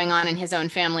been going on in his own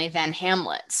family than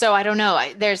Hamlet. So I don't know.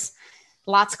 There's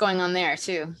lots going on there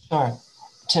too. Sure.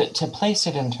 To place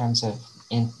it in terms of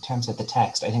the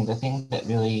text, I think the thing that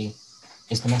really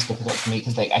is the most difficult for me,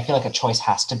 because like I feel like a choice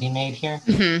has to be made here,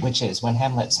 which is when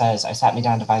Hamlet says, "I sat me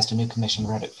down, devised a new commission,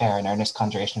 wrote it fair, in earnest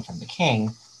conjuration from the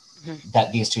king,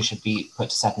 that these two should be put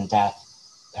to sudden death."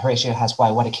 Horatio has,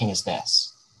 "Why, what a king is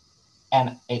this?"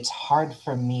 And it's hard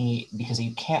for me because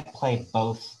you can't play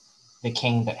both the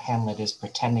king that Hamlet is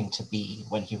pretending to be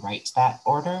when he writes that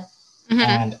order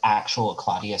and actual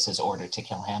Claudius's order to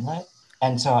kill Hamlet.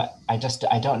 And so I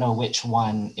don't know which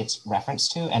one it's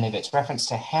referenced to. And if it's referenced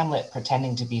to Hamlet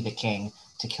pretending to be the king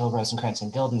to kill Rosencrantz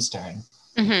and Guildenstern,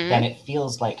 then it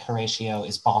feels like Horatio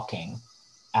is balking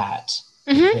at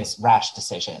this rash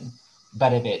decision.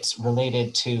 But if it's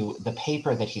related to the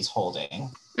paper that he's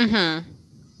holding,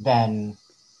 then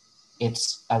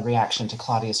it's a reaction to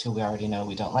Claudius, who we already know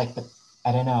we don't like. But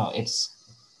I don't know.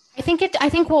 I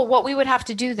think well, what we would have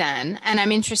to do then, and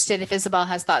I'm interested if Isabel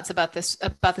has thoughts about this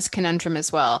conundrum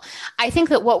as well. I think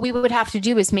that what we would have to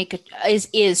do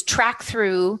is track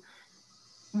through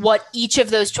what each of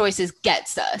those choices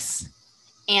gets us,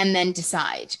 and then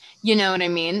decide. You know what I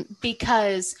mean?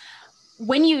 Because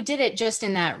when you did it just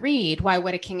in that read, "Why,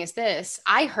 what a king is this?"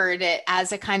 I heard it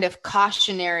as a kind of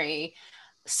cautionary,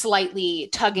 slightly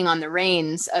tugging on the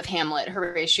reins of Hamlet,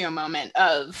 Horatio moment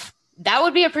of, that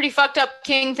would be a pretty fucked up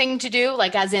king thing to do,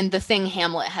 like as in the thing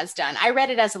Hamlet has done. I read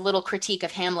it as a little critique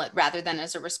of Hamlet rather than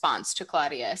as a response to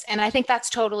Claudius. And I think that's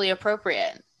totally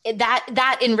appropriate.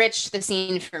 That enriched the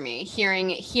scene for me,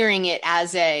 hearing it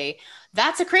as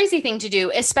that's a crazy thing to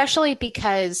do, especially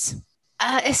because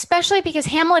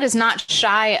Hamlet is not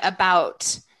shy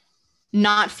about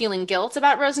not feeling guilt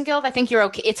about Rosengild. I think you're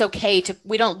okay. It's okay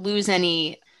we don't lose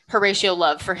any Horatio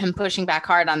love for him pushing back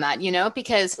hard on that, you know,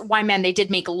 because why, man, they did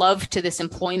make love to this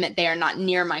employment. They are not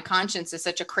near my conscience is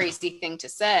such a crazy thing to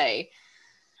say.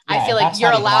 Yeah, I feel like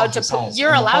you're allowed to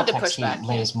push back. He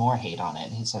lays more hate on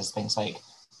it. He says things like,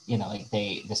 you know, like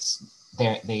they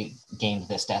gained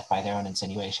this death by their own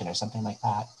insinuation or something like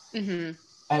that.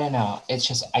 I don't know. It's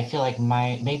just, I feel like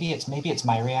maybe it's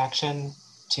my reaction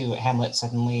to Hamlet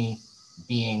suddenly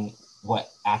being what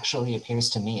actually appears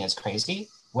to me as crazy.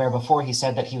 Where before he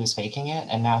said that he was faking it,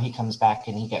 and now he comes back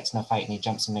and he gets in a fight and he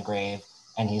jumps in the grave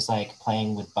and he's like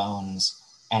playing with bones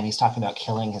and he's talking about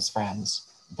killing his friends.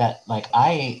 That like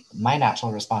my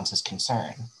natural response is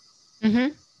concern.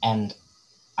 And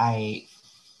I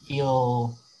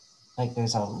feel like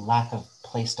there's a lack of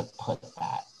place to put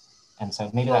that. And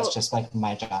so maybe that's just like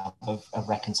my job of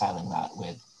reconciling that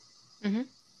with.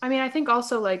 I mean, I think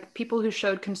also like people who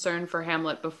showed concern for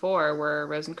Hamlet before were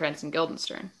Rosencrantz and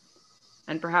Guildenstern.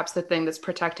 And perhaps the thing that's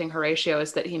protecting Horatio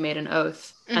is that he made an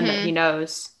oath and that he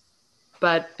knows.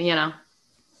 But, you know,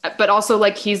 but also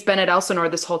like he's been at Elsinore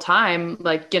this whole time,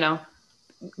 like, you know,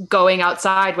 going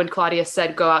outside when Claudius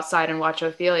said, "Go outside and watch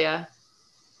Ophelia,"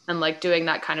 and like doing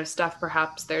that kind of stuff.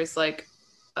 Perhaps there's like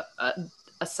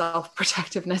a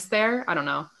self-protectiveness there. I don't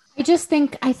know.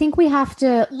 I think we have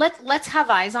to let's have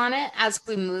eyes on it as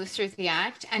we move through the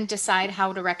act and decide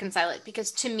how to reconcile it.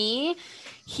 Because to me,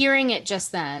 hearing it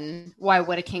just then, "Why,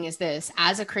 what a king is this?"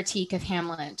 as a critique of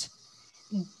Hamlet,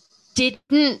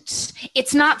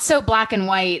 it's not so black and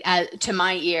white to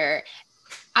my ear.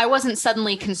 I wasn't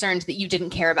suddenly concerned that you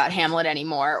didn't care about Hamlet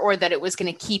anymore, or that it was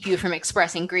going to keep you from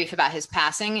expressing grief about his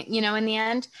passing, you know, in the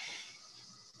end.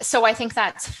 So I think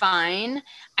that's fine.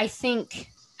 I think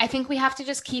we have to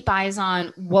just keep eyes on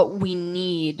what we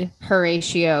need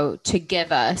Horatio to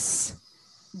give us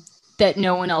that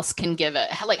no one else can give it.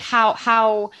 Like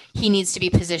how he needs to be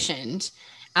positioned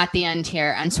at the end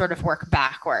here and sort of work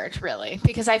backward, really.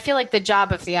 Because I feel like the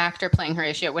job of the actor playing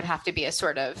Horatio would have to be a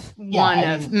sort of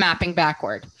of mapping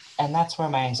backward. And that's where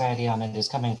my anxiety on it is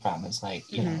coming from. Is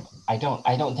like, you know, I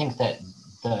don't think that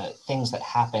the things that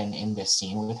happen in this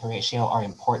scene with Horatio are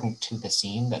important to the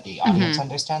scene, that the audience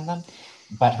understand them.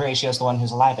 But Horatio's the one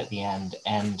who's alive at the end,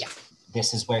 and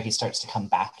this is where he starts to come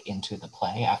back into the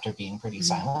play after being pretty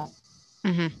silent.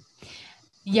 Mm-hmm.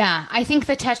 Yeah, I think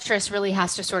the Tetris really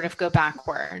has to sort of go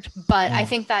backward, but I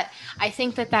think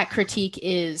that critique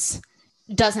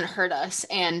doesn't hurt us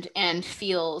and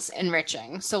feels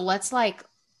enriching. So let's like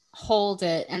hold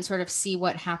it and sort of see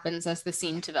what happens as the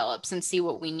scene develops and see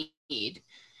what we need,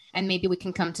 and maybe we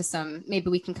can come to some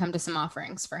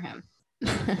offerings for him.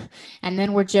 And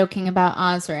then we're joking about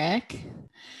Osric,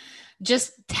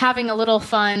 just having a little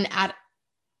fun at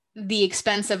the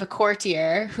expense of a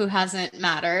courtier who hasn't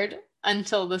mattered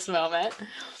until this moment,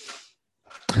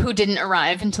 who didn't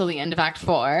arrive until the end of Act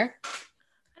 4.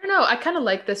 I don't know. I kind of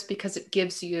like this because it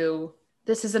gives you,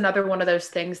 this is another one of those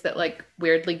things that like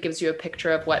weirdly gives you a picture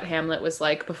of what Hamlet was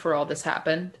like before all this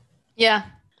happened. Yeah.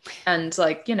 And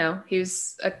like, you know,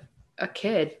 he's a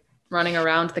kid running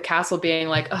around the castle being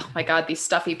like, oh my God, these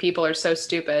stuffy people are so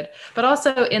stupid. But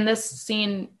also in this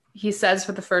scene, he says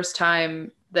for the first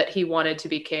time that he wanted to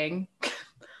be king.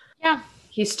 Yeah.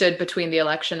 He stood between the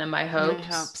election and my hopes.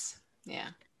 My hopes. Yeah.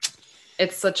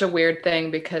 It's such a weird thing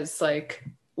because like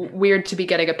weird to be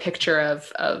getting a picture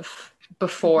of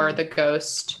before the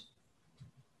ghost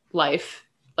life,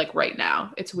 like right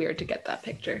now. It's weird to get that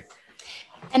picture.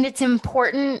 And it's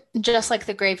important, just like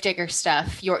the Gravedigger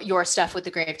stuff, your stuff with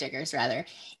the Gravediggers, rather.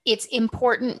 It's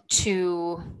important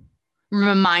to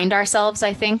remind ourselves,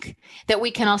 I think, that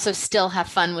we can also still have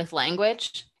fun with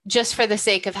language, just for the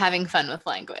sake of having fun with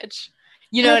language.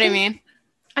 You know what I mean?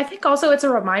 I think also it's a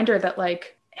reminder that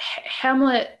like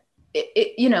Hamlet,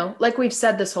 you know, like we've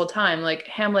said this whole time, like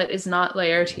Hamlet is not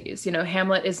Laertes, you know,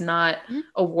 Hamlet is not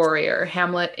a warrior.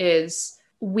 Hamlet is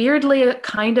weirdly a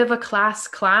kind of a class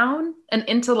clown, an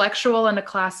intellectual and a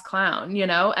class clown, you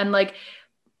know? And like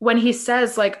when he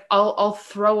says like, I'll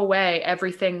throw away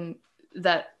everything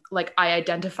that like I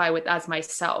identify with as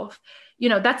myself, you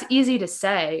know, that's easy to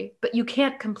say, but you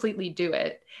can't completely do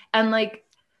it. And like,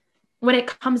 when it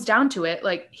comes down to it,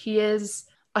 like he is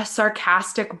a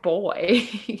sarcastic boy,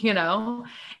 you know,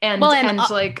 and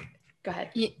like, go ahead.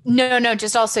 No,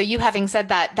 just also you having said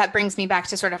that, that brings me back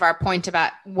to sort of our point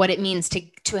about what it means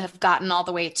to have gotten all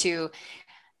the way to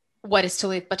what is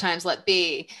Talitha times let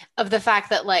be, of the fact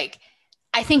that like,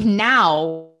 I think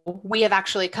now we have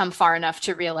actually come far enough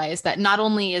to realize that not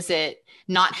only is it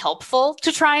not helpful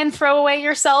to try and throw away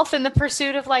yourself in the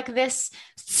pursuit of like this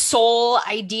sole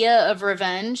idea of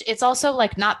revenge, it's also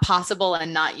like not possible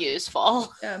and not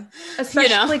useful. Yeah.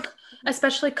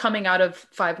 Especially coming out of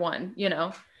 5-1, you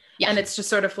know? Yeah. And it's just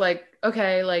sort of like,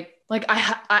 okay, like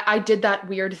I did that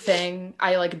weird thing.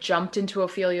 I like jumped into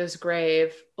Ophelia's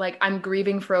grave. Like I'm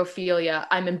grieving for Ophelia.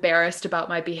 I'm embarrassed about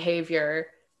my behavior,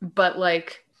 but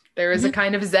like there is a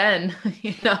kind of zen,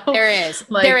 you know? There is.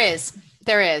 Like,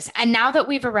 there is. And now that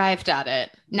we've arrived at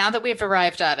it,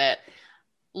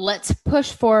 let's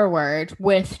push forward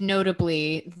with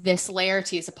notably this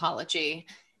Laertes apology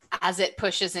as it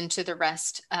pushes into the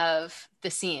rest of the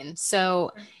scene.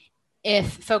 So if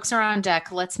folks are on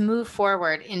deck, let's move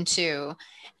forward into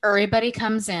everybody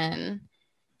comes in.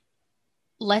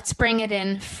 Let's bring it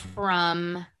in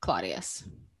from Claudius.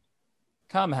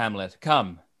 Come, Hamlet,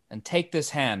 come, and take this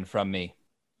hand from me.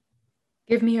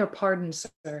 Give me your pardon,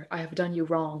 sir. I have done you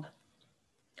wrong.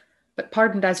 But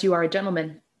pardoned as you are a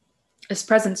gentleman, his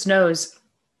presence knows,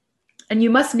 and you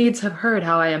must needs have heard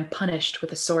how I am punished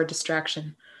with a sore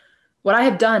distraction. What I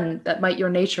have done that might your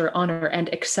nature, honor, and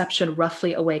exception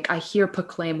roughly awake, I here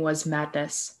proclaim was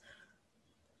madness.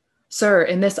 Sir,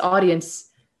 in this audience,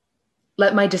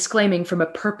 let my disclaiming from a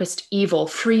purposed evil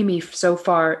free me so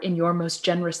far in your most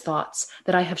generous thoughts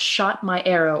that I have shot my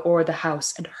arrow o'er the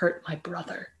house and hurt my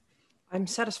brother. I'm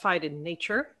satisfied in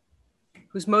nature,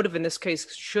 whose motive in this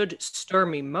case should stir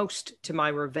me most to my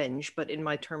revenge, but in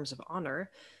my terms of honor,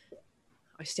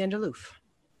 I stand aloof,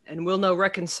 and will no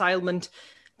reconcilement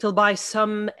till by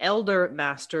some elder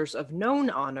masters of known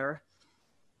honor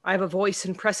I have a voice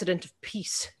and precedent of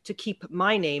peace to keep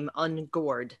my name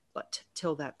ungored. But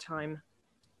till that time,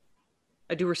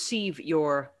 I do receive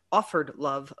your offered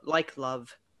love like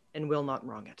love, and will not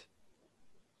wrong it.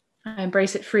 I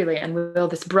embrace it freely, and will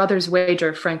this brother's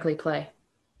wager frankly play.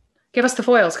 Give us the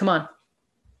foils, come on.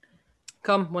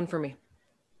 Come, one for me.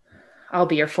 I'll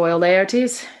be your foil,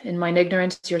 Laertes. In mine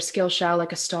ignorance, your skill shall,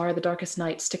 like a star the darkest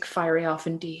night, stick fiery off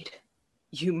indeed.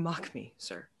 You mock me,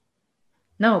 sir.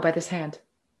 No, by this hand.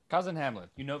 Cousin Hamlet,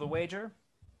 you know the wager?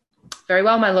 Very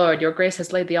well, my lord. Your grace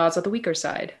has laid the odds on the weaker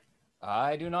side.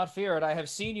 I do not fear it. I have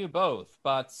seen you both,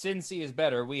 but since he is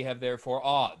better, we have therefore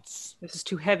odds. This is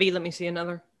too heavy. Let me see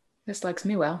another. This likes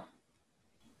me well.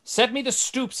 Set me the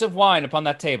stoops of wine upon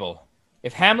that table.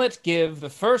 If Hamlet give the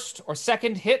first or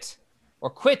second hit, or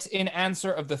quit in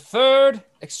answer of the third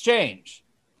exchange.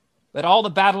 Let all the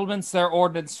battlements their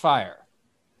ordnance fire.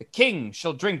 The king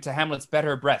shall drink to Hamlet's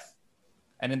better breath,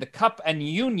 and in the cup an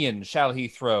union shall he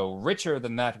throw, richer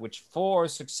than that which 4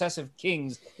 successive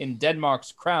kings in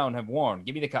Denmark's crown have worn.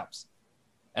 Give me the cups.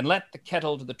 And let the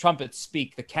kettle to the trumpet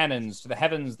speak, the cannons to the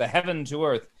heavens, the heaven to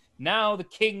earth. Now the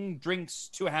king drinks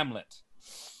to Hamlet.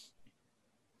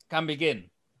 Come, begin.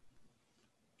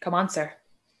 Come on, sir.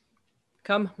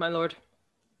 Come, my lord.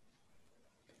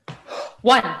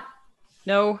 1.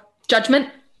 No. Judgment.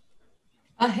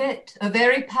 A hit, a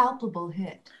very palpable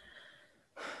hit.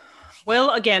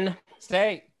 Well, again.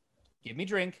 Stay. Give me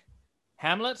drink.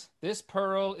 Hamlet, this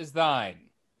pearl is thine.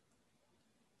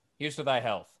 Here's to thy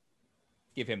health.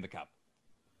 Give him the cup.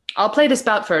 I'll play this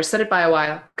bout first. Set it by a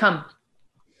while. Come.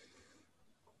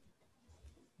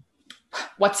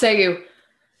 What say you?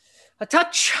 A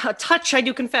touch, I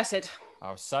do confess it.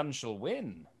 Our son shall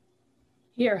win.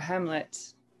 Here, Hamlet,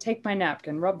 take my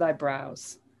napkin, rub thy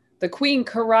brows. The queen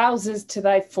carouses to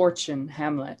thy fortune,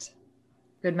 Hamlet.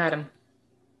 Good madam.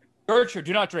 Gertrude,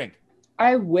 do not drink.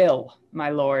 I will, my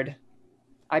lord.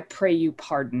 I pray you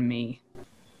pardon me.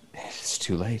 It's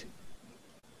too late.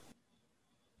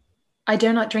 I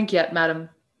dare not drink yet, madam.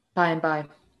 By and by.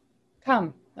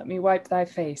 Come, let me wipe thy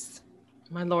face.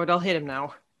 My lord, I'll hit him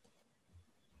now.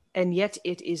 And yet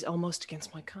it is almost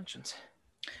against my conscience.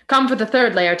 Come for the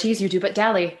third, Laertes, you do but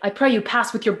dally. I pray you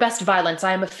pass with your best violence.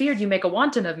 I am afeard you make a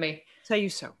wanton of me. Say you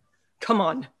so. Come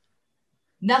on.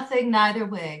 Nothing neither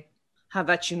way. Have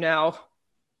at you now.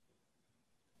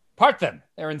 Part them.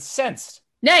 They're incensed.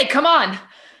 Nay, come on.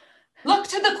 Look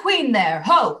to the queen there,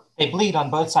 ho! They bleed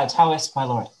on both sides. How is't, my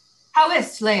lord? How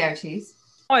is't, Laertes?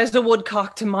 Why is the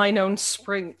woodcock to mine own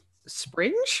springe?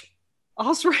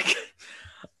 Osric?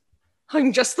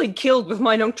 I'm justly killed with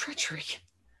mine own treachery.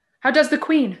 How does the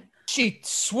queen? She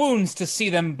swoons to see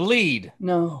them bleed.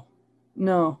 No.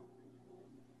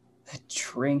 The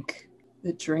drink.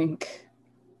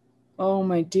 Oh,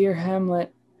 my dear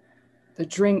Hamlet. The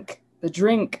drink.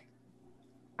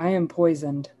 I am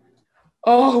poisoned.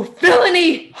 Oh,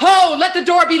 villainy! Ho! Let the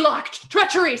door be locked!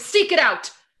 Treachery! Seek it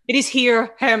out! It is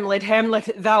here,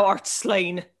 Hamlet, thou art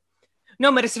slain.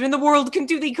 No medicine in the world can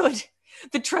do thee good.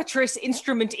 The treacherous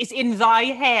instrument is in thy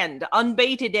hand,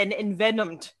 unbaited and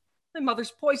envenomed. Thy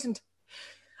mother's poisoned.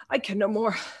 I can no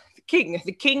more.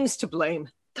 The king's to blame.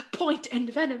 The point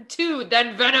and venom too,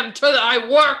 then venom to thy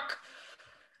work.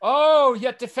 Oh,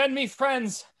 yet defend me,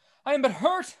 friends. I am but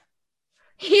hurt.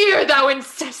 Here, thou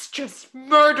incestuous,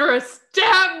 murderous,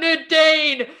 damned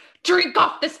Dane! Drink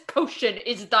off this potion.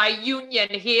 Is thy union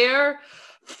here?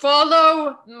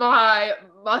 Follow my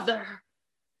mother.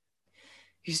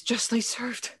 He's justly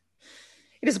served.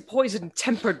 It is a poison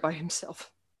tempered by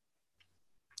himself.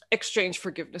 Exchange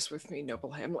forgiveness with me,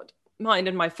 noble Hamlet. Mine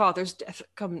and my father's death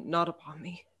come not upon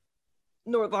thee,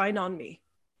 nor thine on me.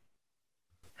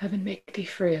 Heaven make thee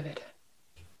free of it.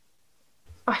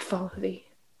 I follow thee.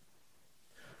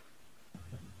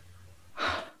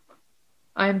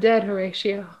 I am dead,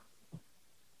 Horatio.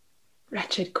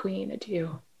 Wretched queen,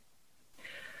 adieu.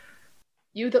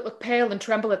 You that look pale and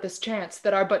tremble at this chance,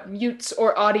 that are but mutes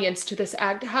or audience to this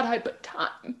act, had I but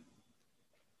time.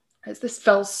 As this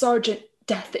fell sergeant,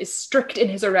 death is strict in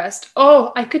his arrest.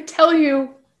 Oh, I could tell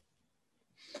you.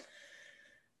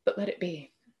 But let it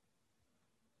be.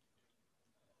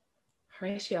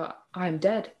 Horatio, I am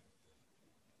dead.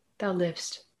 Thou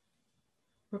livest.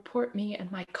 Report me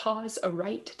and my cause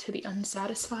aright to the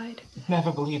unsatisfied.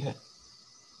 Never believe it.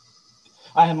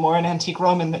 I am more an antique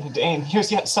Roman than a Dane.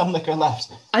 Here's yet some liquor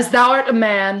left. As thou art a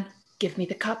man, give me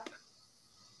the cup.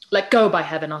 Let go, by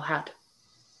heaven, I'll have.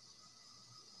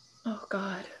 Oh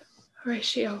God,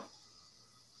 Horatio,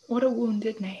 what a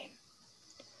wounded name.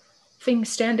 Things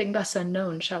standing thus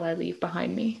unknown shall I leave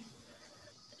behind me.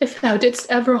 If thou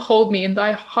didst ever hold me in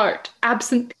thy heart,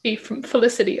 absent thee from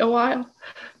felicity a while,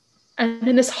 and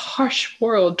in this harsh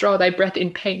world draw thy breath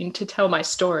in pain to tell my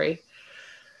story.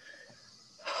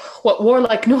 What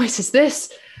warlike noise is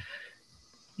this?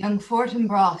 Young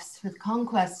Fortinbras with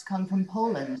conquests come from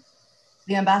Poland.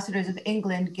 The ambassadors of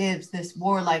England gives this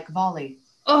warlike volley.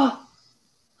 Oh,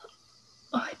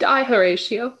 I die,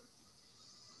 Horatio.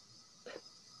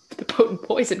 The potent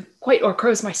poison quite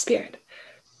o'ercrows my spirit.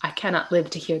 I cannot live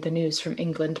to hear the news from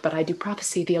England, but I do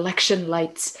prophesy the election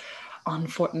lights on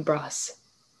Fortinbras.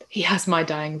 He has my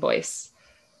dying voice.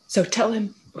 So tell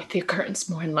him with the occurrence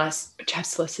more and less which have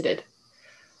solicited.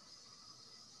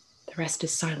 The rest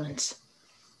is silence.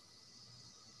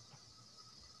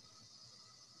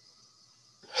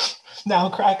 Now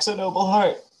cracks a noble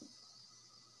heart.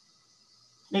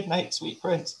 Good night, sweet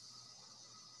prince.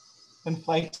 and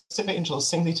flights of angels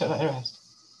sing thee to thy rest.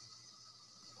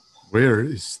 Where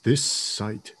is this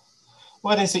sight?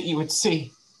 What is it you would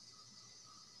see?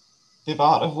 The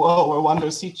vault of woe where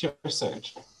wonders seek your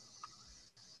surge.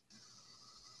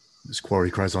 This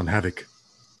quarry cries on havoc.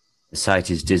 The sight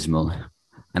is dismal,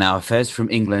 and our affairs from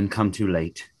England come too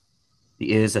late.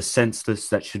 The ears are senseless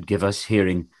that should give us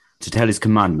hearing to tell his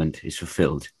commandment is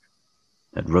fulfilled,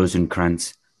 that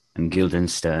Rosencrantz and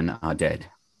Guildenstern are dead.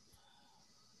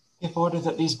 Give order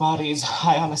that these bodies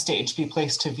high on a stage be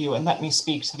placed to view, and let me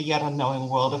speak to the yet unknowing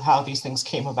world of how these things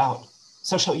came about.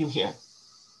 So shall you hear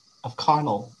of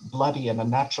carnal, bloody, and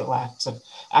unnatural acts, of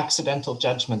accidental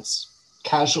judgments,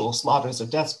 casual slaughters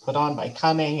of deaths put on by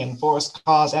cunning and forced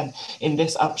cause, and in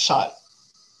this upshot,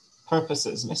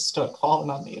 purposes mistook,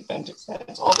 fallen on the avengers'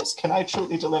 heads. All this can I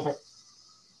truly deliver.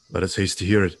 Let us haste to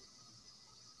hear it,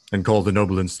 and call the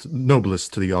noblest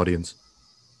to the audience.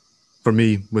 For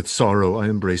me, with sorrow, I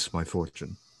embrace my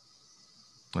fortune.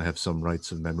 I have some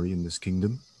rights of memory in this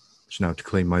kingdom, which now to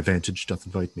claim my vantage doth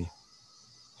invite me.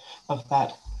 Of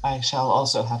that I shall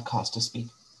also have cause to speak.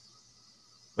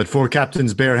 Let four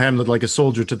captains bear Hamlet like a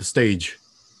soldier to the stage,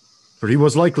 for he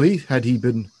was likely, had he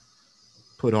been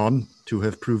put on, to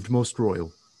have proved most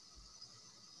royal.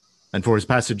 And for his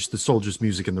passage, the soldier's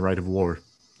music and the right of war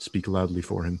speak loudly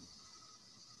for him.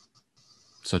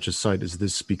 Such a sight as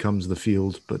this becomes the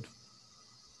field, but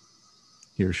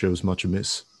here shows much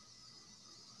amiss.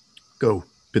 Go,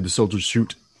 bid the soldiers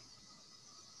shoot.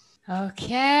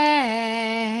 Okay.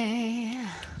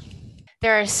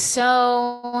 There are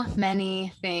so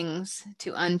many things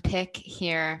to unpick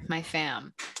here, my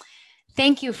fam.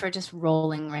 Thank you for just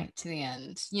rolling right to the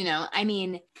end. You know, I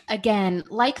mean, again,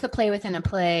 like the play within a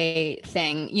play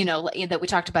thing, you know, that we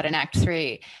talked about in Act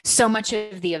 3, so much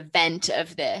of the event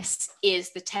of this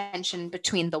is the tension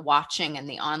between the watching and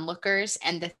the onlookers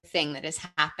and the thing that is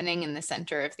happening in the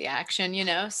center of the action, you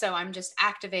know? So I'm just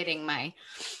activating my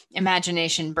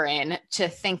imagination brain to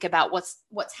think about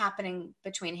what's happening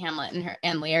between Hamlet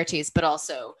and Laertes, but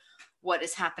also what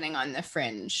is happening on the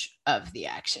fringe of the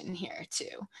action here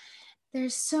too.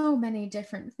 There's so many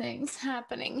different things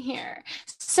happening here.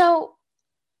 So,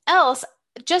 else,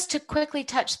 just to quickly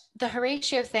touch the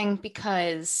Horatio thing,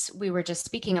 because we were just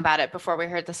speaking about it before we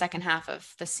heard the second half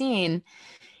of the scene.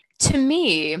 To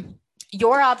me,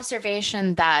 your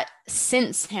observation that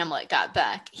since Hamlet got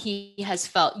back, he has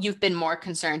felt, you've been more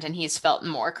concerned and he's felt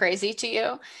more crazy to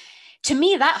you. To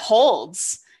me, that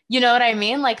holds. You know what I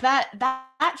mean? Like that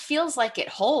feels like it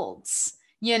holds.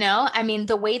 You know, I mean,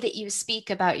 the way that you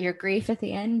speak about your grief at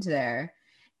the end there.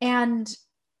 And,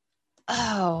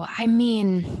 I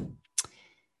mean,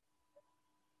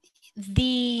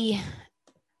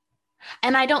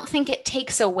 and I don't think it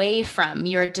takes away from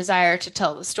your desire to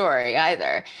tell the story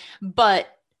either. But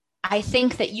I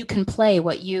think that you can play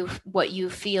what you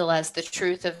feel as the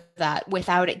truth of that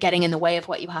without it getting in the way of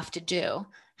what you have to do.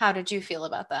 How did you feel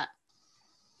about that?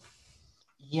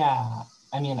 Yeah,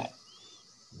 I mean,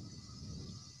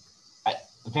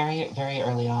 very, very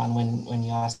early on when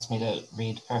you asked me to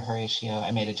read for Horatio,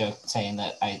 I made a joke saying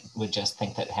that I would just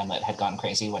think that Hamlet had gone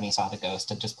crazy when he saw the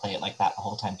ghost and just play it like that the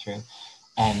whole time through.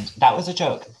 And that was a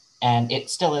joke, and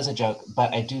it still is a joke,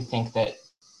 but I do think that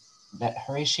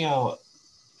Horatio,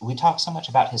 we talk so much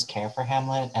about his care for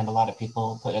Hamlet, and a lot of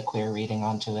people put a queer reading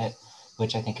onto it,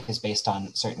 which I think is based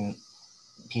on certain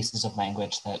pieces of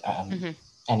language that,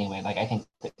 anyway, like I think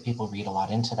that people read a lot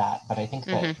into that, but I think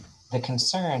that the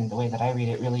concern, the way that I read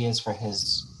it, really is for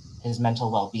his mental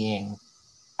well-being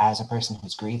as a person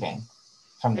who's grieving.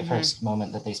 From the first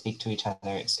moment that they speak to each other,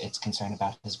 it's concern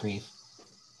about his grief.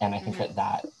 And I think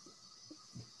that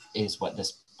is what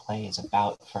this play is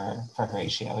about for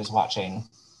Horatio, is watching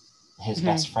his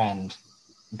best friend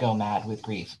go mad with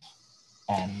grief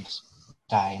and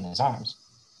die in his arms.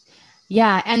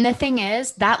 Yeah. And the thing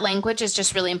is, that language is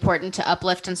just really important to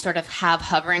uplift and sort of have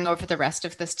hovering over the rest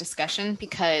of this discussion,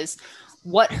 because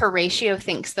what Horatio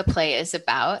thinks the play is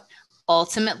about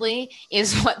ultimately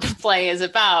is what the play is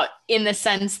about, in the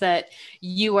sense that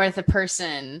you are the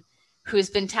person who's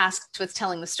been tasked with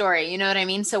telling the story. You know what I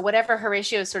mean? So whatever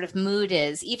Horatio's sort of mood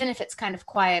is, even if it's kind of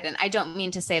quiet, and I don't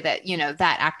mean to say that, you know,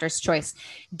 that actor's choice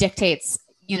dictates,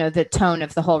 you know, the tone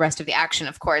of the whole rest of the action,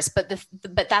 of course, but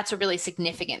that's a really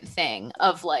significant thing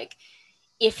of, like,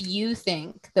 if you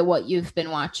think that what you've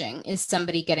been watching is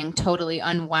somebody getting totally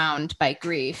unwound by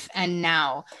grief and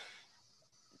now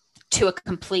to a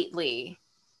completely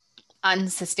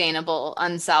unsustainable,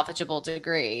 unsalvageable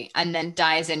degree, and then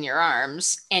dies in your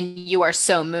arms, and you are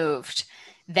so moved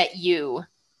that you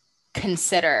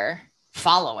consider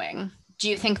following Do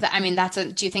you think that, I mean,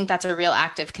 do you think that's a real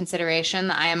active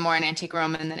consideration? I am more an antique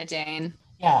Roman than a Dane.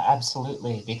 Yeah,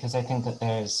 absolutely. Because I think that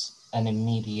there's an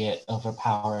immediate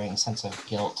overpowering sense of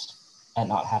guilt at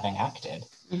not having acted.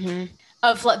 Mm-hmm.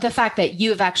 Of the fact that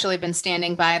you've actually been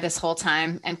standing by this whole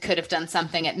time and could have done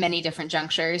something at many different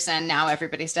junctures, and now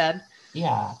everybody's dead.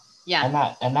 Yeah.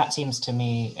 Yeah. And that seems to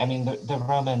me, I mean, the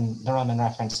Roman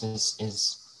reference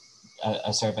is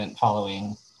a servant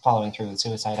following through with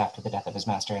suicide after the death of his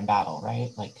master in battle,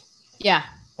 right? Like, yeah.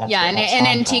 Yeah,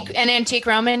 an antique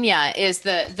Roman, yeah, is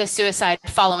the suicide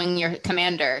following your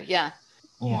commander. Yeah.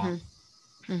 Yeah.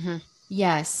 Mm-hmm. Mm-hmm.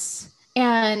 Yes.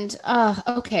 And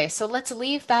okay, so let's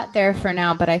leave that there for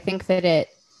now, but I think that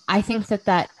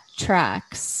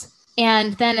tracks.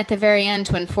 And then at the very end,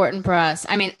 when Fortinbras,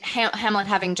 I mean, Hamlet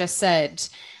having just said,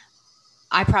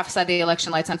 I prophesied the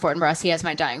election lights on Fortinbras, he has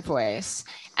my dying voice.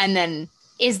 And then,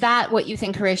 is that what you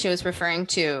think Horatio is referring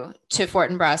to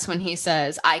Fortinbras when he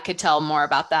says, I could tell more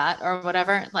about that or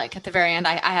whatever? Like at the very end,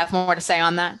 I have more to say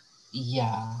on that?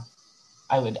 Yeah,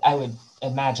 I would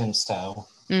imagine so.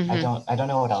 Mm-hmm. I don't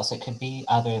know what else it could be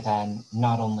other than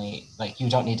not only, like, you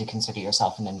don't need to consider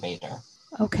yourself an invader.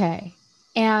 Okay.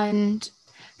 And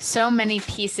so many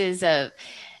things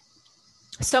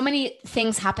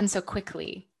happen so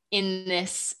quickly in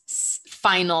this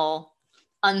final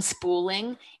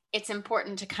unspooling. It's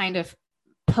important to kind of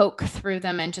poke through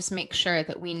them and just make sure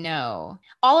that we know.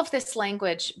 All of this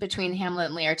language between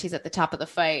Hamlet and Laertes at the top of the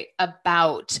fight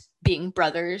about being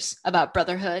brothers, about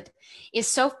brotherhood, is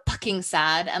so fucking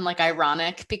sad and like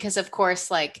ironic because, of course,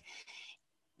 like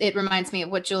it reminds me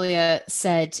of what Julia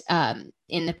said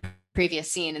in the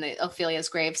previous scene, in the Ophelia's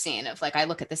grave scene, of like, I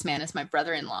look at this man as my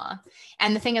brother-in-law.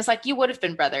 And the thing is, like, you would have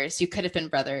been brothers. You could have been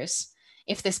brothers.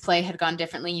 If this play had gone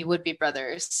differently, you would be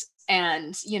brothers.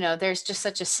 And, you know, there's just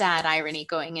such a sad irony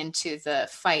going into the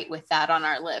fight with that on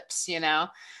our lips, you know?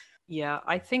 Yeah,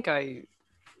 I think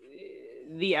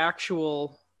the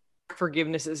actual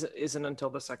forgiveness isn't until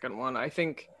the second one. I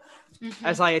think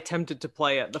as I attempted to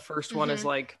play it, the first one is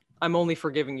like, I'm only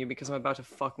forgiving you because I'm about to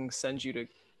fucking send you to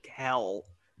hell,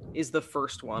 is the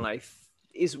first one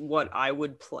is what I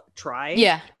would try.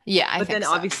 Yeah. But then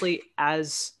obviously I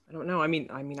don't know. I mean,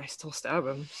 I still stab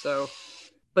him. So,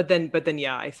 but then,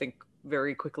 yeah, I think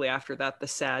very quickly after that, the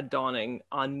sad dawning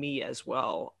on me as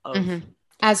well.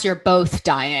 As you're both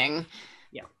dying.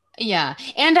 Yeah. Yeah.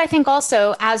 And I think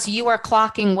also as you are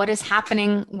clocking what is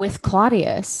happening with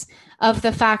Claudius, of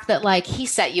the fact that like he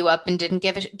set you up and didn't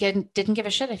give a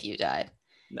shit if you died.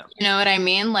 No. You know what I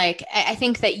mean? Like, I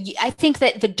think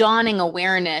that the dawning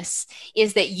awareness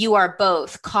is that you are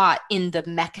both caught in the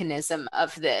mechanism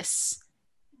of this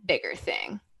bigger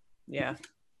thing. Yeah.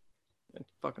 It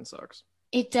fucking sucks.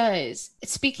 It does.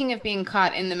 Speaking of being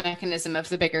caught in the mechanism of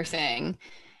the bigger thing,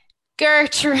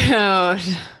 Gertrude,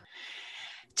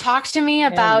 talk to me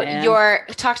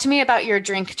about your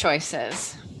drink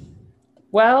choices.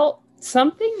 Well,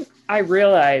 something I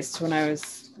realized when I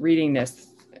was reading this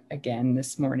again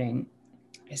this morning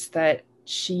is that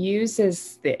she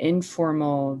uses the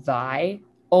informal thy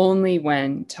only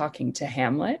when talking to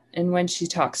Hamlet, and when she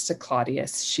talks to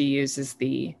Claudius she uses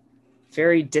the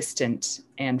very distant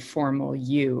and formal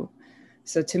you.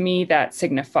 So to me that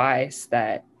signifies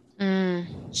that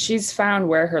she's found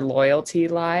where her loyalty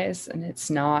lies, and it's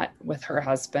not with her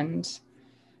husband.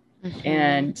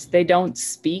 And they don't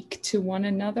speak to one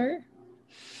another.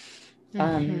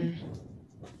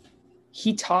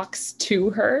 He talks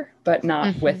to her, but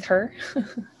not with her.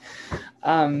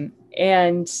 And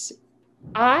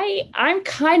I'm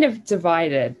kind of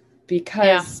divided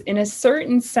because in a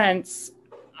certain sense,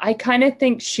 I kind of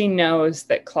think she knows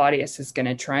that Claudius is going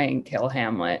to try and kill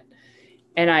Hamlet.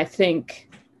 And I think,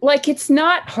 like, it's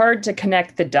not hard to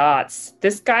connect the dots.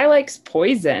 This guy likes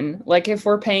poison. Like, if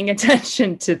we're paying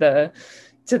attention to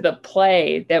the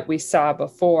play that we saw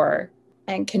before,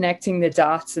 and connecting the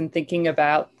dots and thinking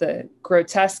about the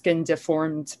grotesque and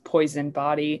deformed poisoned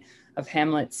body of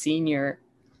Hamlet Sr.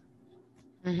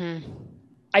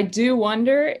 I do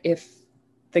wonder if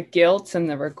the guilt and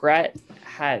the regret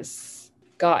has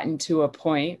gotten to a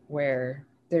point where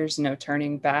there's no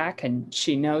turning back and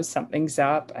she knows something's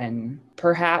up, and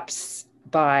perhaps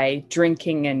by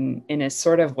drinking and in a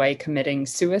sort of way committing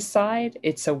suicide,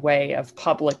 it's a way of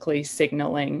publicly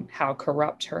signaling how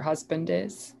corrupt her husband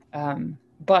is.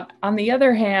 But on the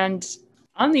other hand,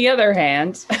 I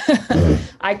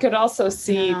could also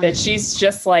see that she's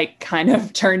just like kind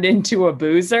of turned into a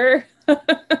boozer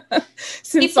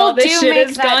since People all this shit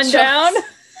has gone down.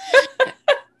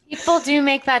 People do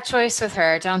make that choice with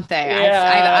her, don't they?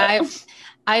 Yeah.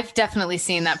 I've definitely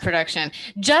seen that production.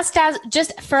 Just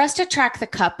for us to track the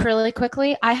cup really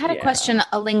quickly, I had a question,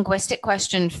 a linguistic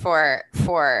question for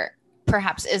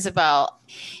perhaps Isabel.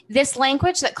 This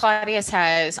language that Claudius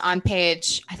has on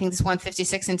page, I think this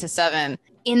 156 into 7,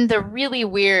 in the really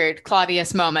weird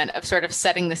Claudius moment of sort of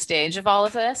setting the stage of all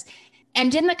of this.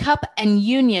 And in the cup and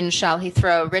union shall he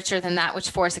throw, richer than that which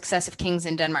 4 successive kings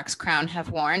in Denmark's crown have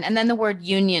worn. And then the word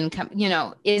union,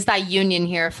 is that union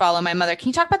here? Follow my mother. Can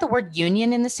you talk about the word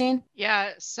union in the scene?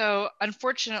 Yeah, so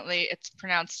unfortunately it's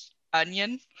pronounced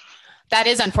onion. That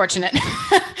is unfortunate.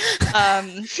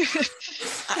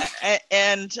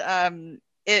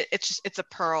 It's a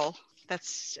pearl.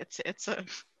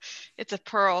 It's a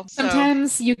pearl.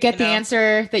 Sometimes you get the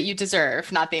answer that you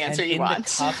deserve, not the answer you want.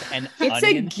 The cup and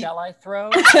onion shall I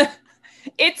throw?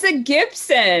 It's a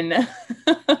Gibson.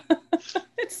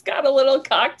 It's got a little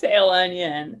cocktail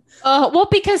onion. Well,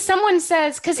 because someone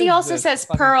says, because he also says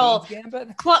pearl.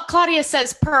 Claudius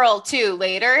says pearl too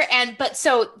later. But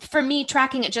so for me,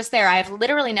 tracking it just there, I've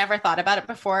literally never thought about it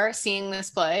before seeing this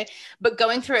play, but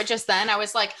going through it just then, I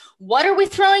was like, what are we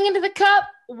throwing into the cup?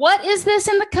 What is this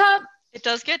in the cup? It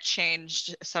does get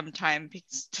changed sometime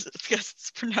because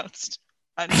it's pronounced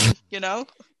onion,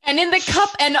 And in the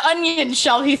cup and onion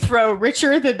shall he throw,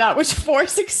 richer than that which 4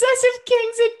 successive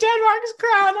kings in Denmark's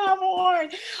crown have worn.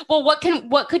 Well, what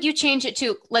could you change it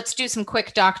to? Let's do some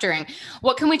quick doctoring.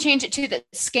 What can we change it to that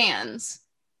scans?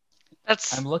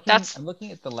 I'm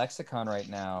looking at the lexicon right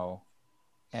now,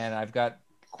 and I've got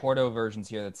Quarto versions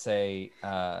here that say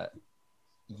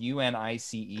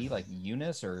UNICE, like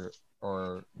Eunice or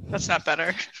that's not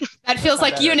better. That feels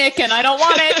like better. Eunuch, and I don't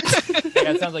want it.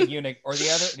 Yeah, it sounds like eunuch. Or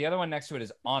the other one next to it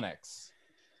is onyx.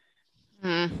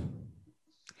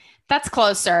 That's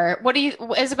closer.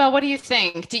 Isabel? What do you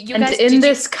think?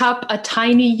 This cup, a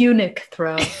tiny eunuch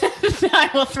throw.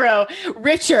 I will throw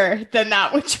richer than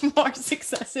that which 4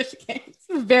 successive kings.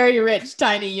 Very rich,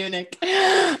 tiny eunuch.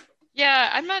 Yeah,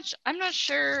 I'm not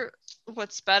sure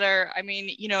what's better. I mean,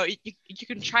 you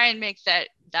can try and make that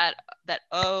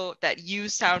U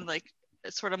sound like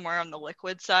it's sort of more on the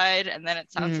liquid side, and then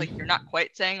it sounds like you're not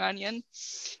quite saying onion.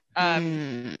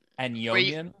 And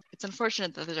union. It's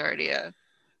unfortunate that there's already a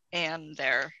 "and"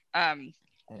 there.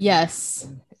 Yes.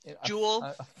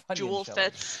 Jewel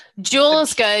fits. Jewel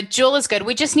is good. Jewel is good.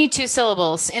 We just need 2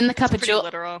 syllables in the cup of jewel.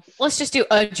 Literal. Let's just do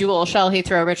a jewel. Shall he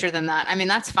throw richer than that? I mean,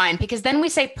 that's fine because then we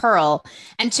say pearl,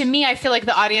 and to me, I feel like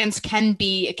the audience can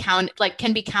be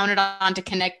counted on to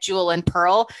connect jewel and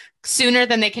pearl sooner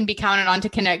than they can be counted on to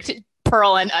connect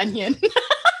pearl and onion.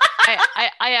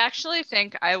 I actually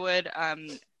think I would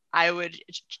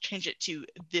change it to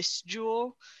this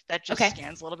jewel. That just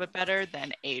scans a little bit better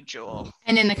than a jewel.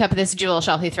 And in the cup of this jewel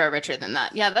shall he throw richer than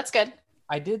that. Yeah, that's good.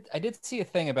 I did see a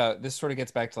thing about this. Sort of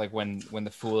gets back to like when the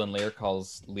fool in Lear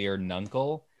calls Lear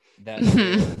nuncle. That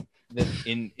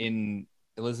in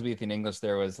Elizabethan English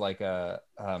there was like the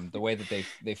way that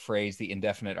they phrased the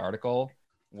indefinite article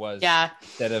was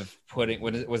instead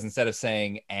of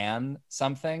saying an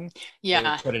something, they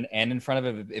would put an n in front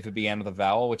of it if it began with a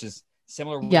vowel, which is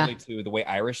similar really to the way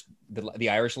the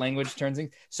Irish language turns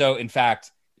things. So in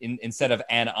fact, instead of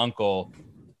an uncle,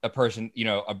 a person,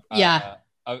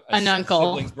 an uncle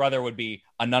sibling's brother would be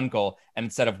a nuncle, and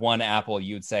instead of one apple,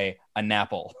 you'd say a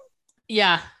napple.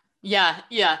 Yeah.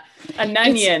 An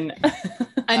onion.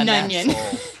 An onion.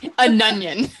 An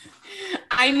onion.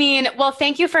 I mean, well,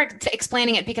 thank you for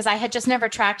explaining it because I had just never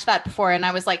tracked that before, and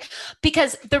I was like,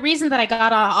 because the reason that I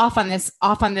got off on this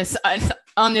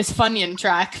Funyun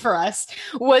track for us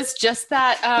was just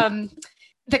that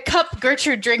the cup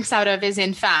Gertrude drinks out of is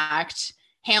in fact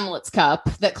Hamlet's cup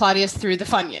that Claudius threw the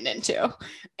Funyun into,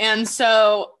 and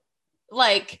so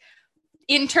like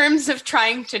in terms of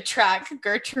trying to track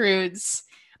Gertrude's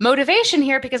motivation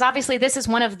here, because obviously this is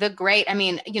one of the great, I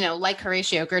mean, like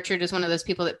Horatio, Gertrude is one of those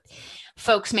people that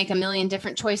folks make a million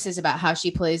different choices about how she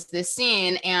plays this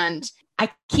scene. And I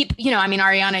keep,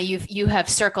 Ariana, you have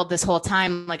circled this whole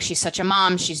time, like she's such a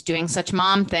mom, she's doing such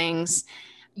mom things,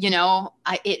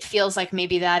 it feels like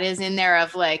maybe that is in there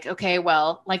of like, okay,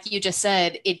 well, like you just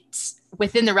said, it's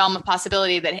within the realm of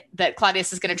possibility that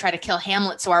Claudius is going to try to kill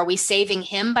Hamlet. So are we saving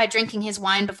him by drinking his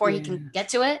wine before he can get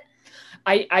to it?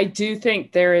 I do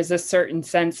think there is a certain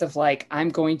sense of like, I'm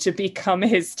going to become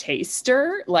his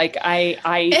taster. Like I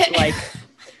like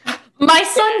my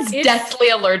son's deathly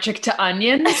allergic to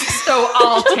onions, so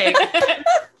I'll take it.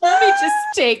 Let me just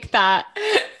take that.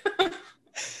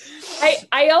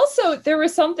 I also, there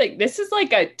was something, this is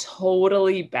like a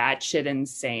totally batshit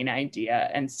insane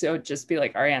idea. And so just be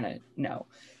like, Ariana, no.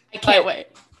 I can't wait.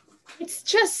 It's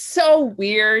just so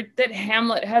weird that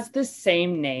Hamlet has the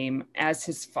same name as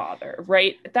his father,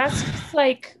 right? That's just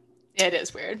like... It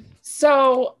is weird.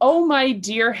 So, oh my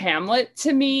dear Hamlet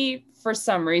to me, for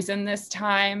some reason this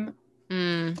time,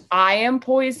 I am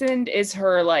poisoned is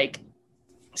her like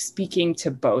speaking to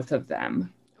both of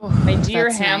them. Oh, my dear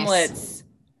that's Hamlet's, nice.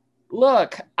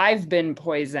 Look, I've been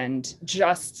poisoned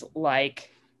just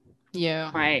like you,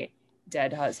 my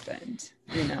dead husband.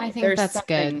 You know, I think that's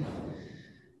good.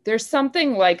 There's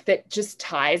something like that just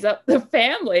ties up the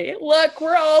family. Look,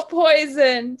 we're all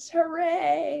poisoned.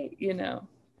 Hooray. You know,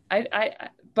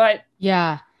 but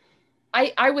yeah,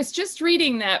 I was just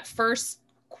reading that first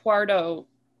quarto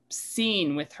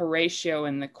scene with Horatio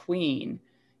and the Queen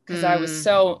because I was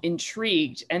so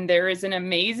intrigued. And there is an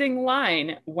amazing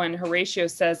line when Horatio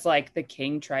says, like, the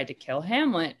king tried to kill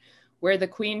Hamlet, where the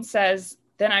Queen says,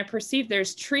 then I perceive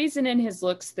there's treason in his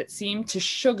looks that seem to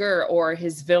sugar or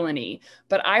his villainy,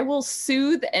 but I will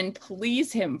soothe and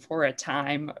please him for a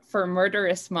time, for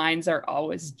murderous minds are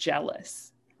always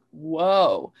jealous.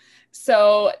 Whoa.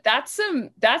 So that's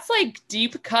like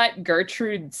deep cut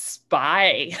Gertrude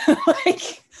spy.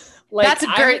 like that's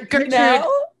Gertrude,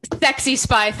 sexy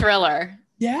spy thriller.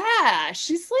 Yeah,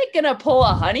 she's like gonna pull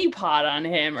a honeypot on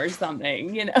him or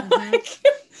something, you know. Like,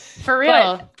 for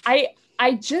real. But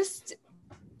I just,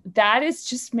 that is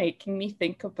just making me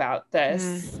think about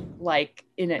this like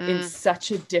in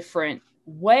such a different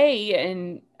way.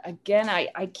 And again,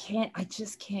 I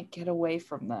just can't get away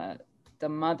from the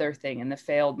mother thing and the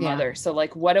failed mother. So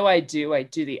like, what do? I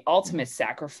do the ultimate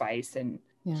sacrifice and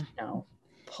you know,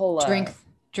 pull a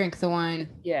drink the wine.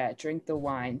 Yeah, drink the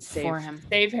wine. For him.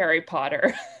 Save Harry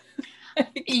Potter.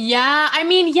 Yeah, I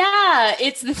mean, yeah,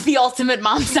 it's the ultimate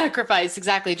mom sacrifice.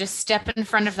 Exactly. Just step in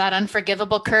front of that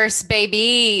unforgivable curse,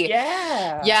 baby.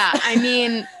 Yeah. Yeah, I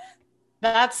mean,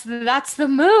 that's the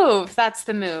move. That's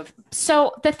the move.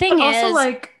 So the thing is, also,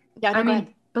 like, yeah, I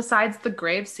mean, besides the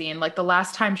grave scene, like the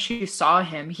last time she saw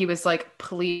him, he was like,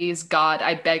 please, God,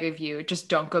 I beg of you, just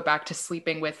don't go back to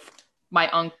sleeping with my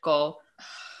uncle.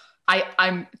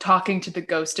 I'm talking to the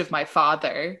ghost of my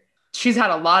father. She's had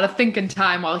a lot of thinking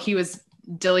time while he was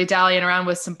dilly-dallying around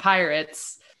with some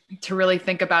pirates to really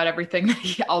think about everything,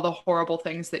 all the horrible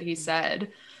things that he said.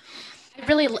 I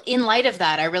really, in light of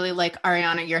that, I really like,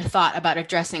 Ariana, your thought about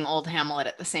addressing old Hamlet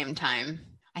at the same time.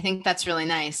 I think that's really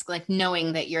nice. Like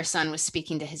knowing that your son was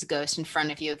speaking to his ghost in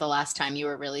front of you the last time you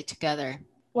were really together.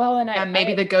 Well, and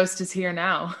maybe the ghost is here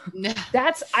now.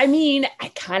 That's, I mean, I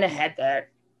kind of had that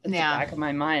in the back of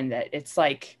my mind that it's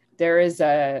like, there is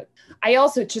I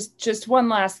also just one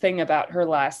last thing about her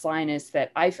last line is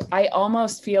that I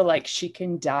almost feel like she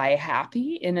can die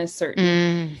happy in a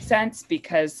certain sense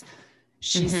because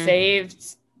she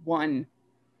saved one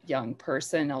young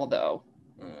person, although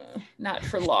not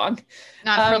for long.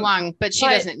 Not for long, but she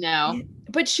doesn't know.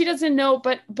 But she doesn't know,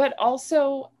 but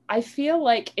also I feel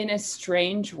like in a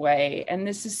strange way, and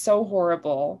this is so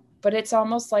horrible, but it's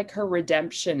almost like her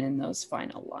redemption in those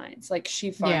final lines. Like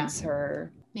she finds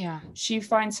her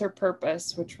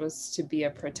purpose, which was to be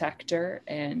a protector,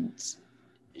 and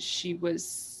she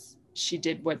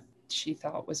did what she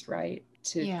thought was right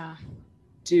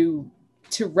to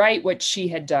right what she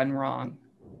had done wrong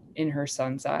in her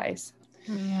son's eyes.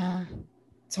 Yeah.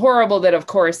 It's horrible that, of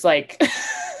course, like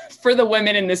for the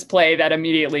women in this play, that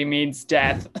immediately means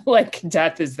death. Like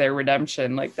death is their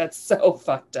redemption. Like that's so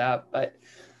fucked up. But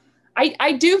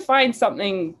I do find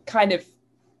something kind of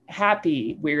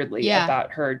happy, weirdly,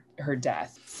 about her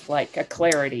death, like a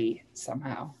clarity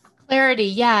somehow. Clarity,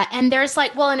 yeah. And there's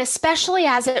like, well, and especially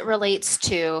as it relates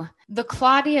to the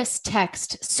Claudius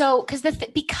text. So,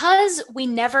 because we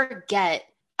never get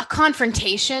a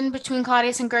confrontation between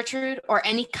Claudius and Gertrude or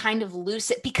any kind of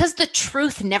lucid, because the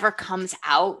truth never comes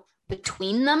out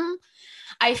between them,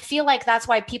 I feel like that's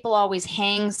why people always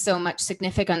hang so much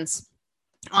significance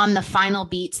on the final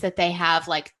beats that they have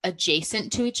like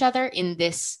adjacent to each other in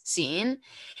this scene.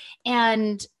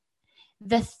 And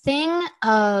the thing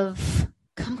of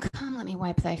come, let me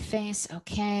wipe thy face.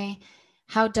 Okay.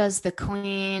 How does the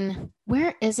Queen,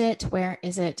 where is it?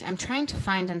 I'm trying to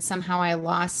find, and somehow I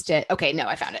lost it. Okay, no,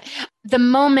 I found it. The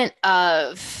moment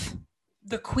of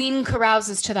the Queen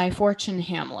carouses to thy fortune,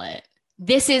 Hamlet.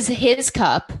 This is his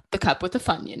cup, the cup with the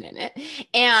Funyun in it.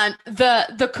 And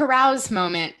the carouse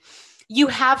moment, you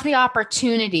have the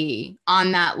opportunity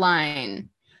on that line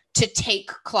to take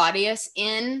Claudius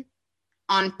in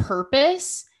on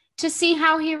purpose to see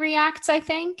how he reacts, I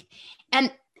think.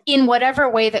 And in whatever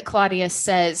way that Claudius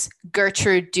says,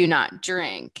 Gertrude, do not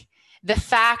drink, the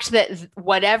fact that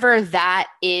whatever that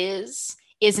is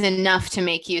enough to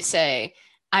make you say,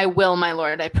 I will, my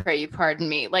lord, I pray you pardon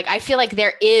me. Like, I feel like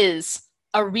there is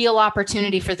a real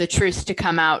opportunity for the truth to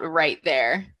come out right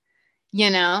there, you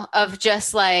know, of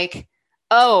just like,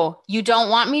 oh, you don't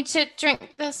want me to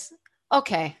drink this?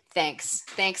 Okay, thanks.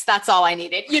 That's all I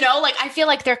needed. You know, like, I feel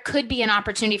like there could be an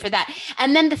opportunity for that.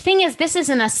 And then the thing is, this is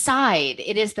an aside.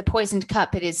 It is the poisoned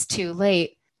cup. It is too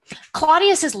late.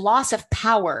 Claudius's loss of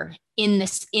power in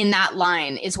that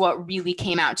line is what really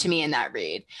came out to me in that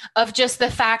read, of just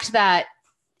the fact that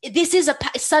this is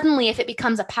suddenly, if it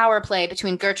becomes a power play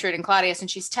between Gertrude and Claudius and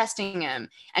she's testing him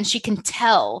and she can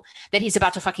tell that he's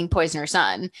about to fucking poison her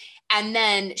son, and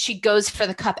then she goes for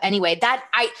the cup anyway,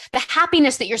 the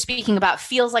happiness that you're speaking about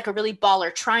feels like a really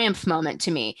baller triumph moment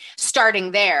to me,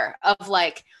 starting there, of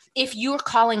like, if you're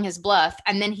calling his bluff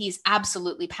and then he's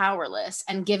absolutely powerless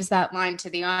and gives that line to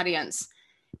the audience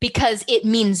because it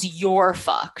means you're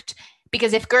fucked.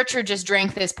 Because if Gertrude just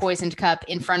drank this poisoned cup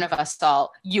in front of us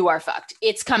all, you are fucked.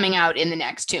 It's coming out in the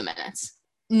next 2 minutes.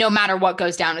 No matter what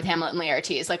goes down with Hamlet and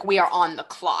Laertes, like, we are on the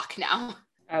clock now.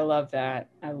 I love that.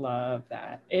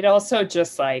 It also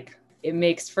just like, it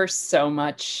makes for so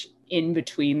much in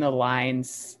between the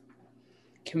lines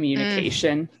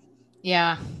communication.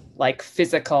 Yeah. Like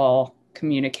physical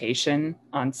communication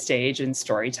on stage and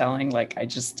storytelling. Like,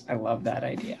 I love that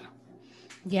idea.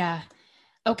 Yeah.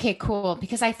 Okay, cool.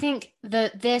 Because I think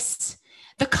the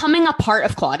coming apart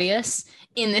of Claudius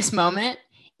in this moment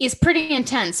is pretty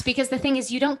intense, because the thing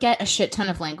is, you don't get a shit ton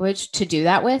of language to do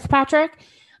that with, Patrick,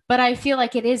 but I feel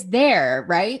like it is there,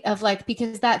 right? Of like,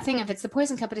 because that thing, if it's the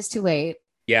poison cup, it is too late.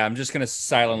 Yeah, I'm just going to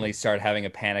silently start having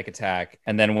a panic attack.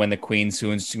 And then when the queen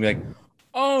swoons, she'll be like,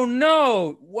 oh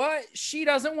no, what? She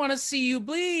doesn't want to see you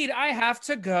bleed. I have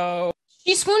to go.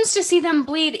 She swoons to see them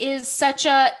bleed is such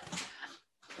a...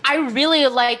 I really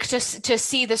like to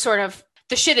see the sort of,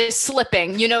 the shit is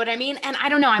slipping, you know what I mean? And I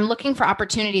don't know, I'm looking for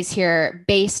opportunities here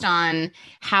based on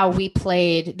how we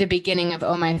played the beginning of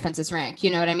Oh My Offenses Rank,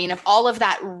 you know what I mean? Of all of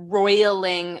that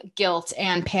roiling guilt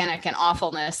and panic and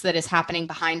awfulness that is happening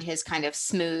behind his kind of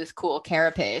smooth, cool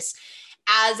carapace,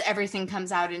 as everything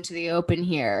comes out into the open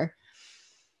here.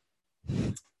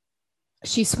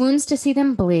 She swoons to see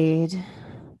them bleed.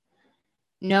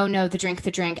 No, the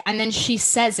drink. And then she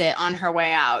says it on her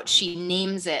way out. She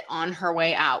names it on her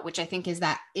way out, which I think is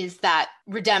that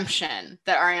redemption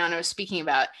that Ariana was speaking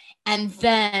about. And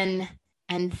then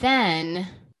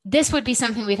this would be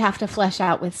something we'd have to flesh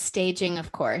out with staging,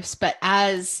 of course. But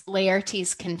as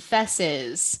Laertes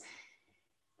confesses,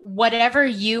 whatever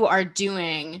you are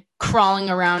doing,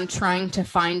 crawling around trying to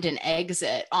find an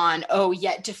exit on, oh,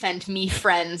 yet defend me,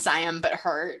 friends, I am but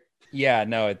hurt. Yeah,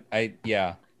 no,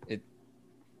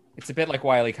 it's a bit like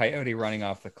Wile E. Coyote running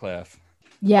off the cliff.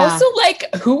 Yeah. Also,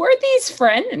 like, who are these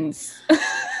friends?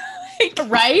 Like,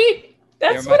 right?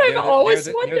 That's what I've always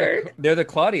wondered. They're the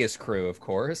Claudius crew, of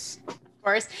course. Of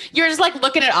course. You're just like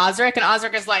looking at Osric, and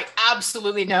Osric is like,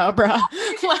 absolutely no, bro.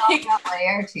 Like,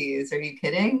 Laertes, are you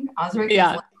kidding? Osric is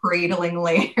like cradling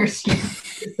Laertes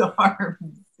in his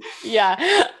arms.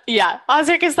 Yeah.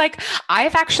 Osric is like,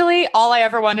 all I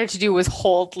ever wanted to do was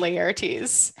hold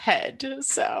Laertes' head.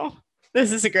 So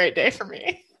this is a great day for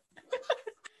me.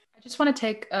 I just want to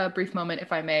take a brief moment,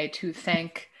 if I may, to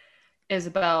thank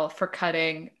Isabel for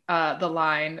cutting the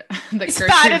line that He's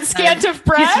fat and scant of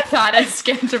breath. He's fat and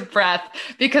scant of breath,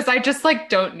 because I just like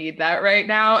don't need that right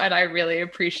now, and I really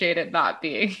appreciate it not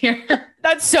being here.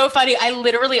 That's so funny. I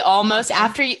literally almost,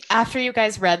 after you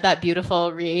guys read that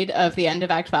beautiful read of the end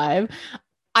of Act 5,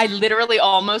 I literally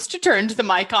almost turned the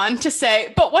mic on to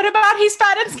say, but what about he's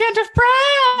fat and scant of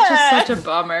breath? Just such a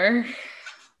bummer.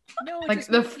 No, like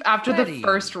after the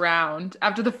first round,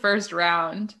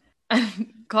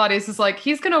 and Claudius is like,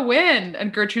 he's gonna win,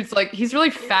 and Gertrude's like, he's really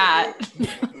fat.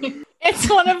 It's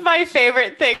one of my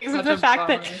favorite things of the fact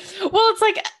that, well, it's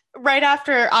like right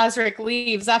after Osric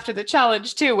leaves after the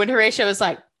challenge too, when Horatio is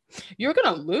like, you're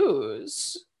gonna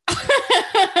lose.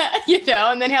 You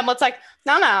know, and then Hamlet's like,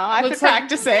 no, I've been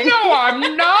practicing. No,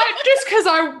 I'm not. Just because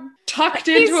I tucked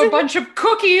into a bunch of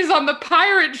cookies on the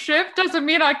pirate ship doesn't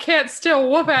mean I can't still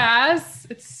whoop ass.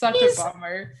 It's such a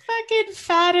bummer. Fucking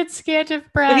fat and scant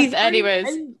of breath. Anyways,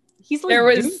 he's like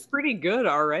doing pretty good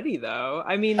already, though.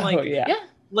 I mean, like,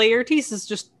 Laertes is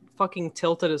just fucking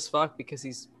tilted as fuck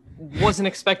because wasn't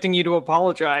expecting you to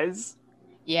apologize.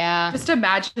 Yeah.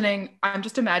 I'm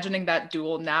just imagining that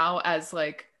duel now as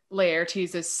like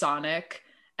Laertes is Sonic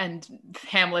and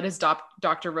Hamlet is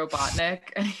Dr. Robotnik,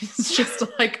 and he's just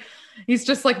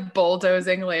like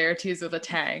bulldozing Laertes with a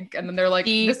tank, and then they're like,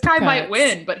 this guy might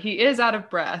win, but he is out of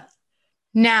breath.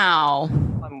 Now,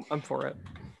 I'm for it.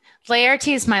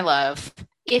 Laertes, my love,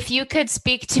 if you could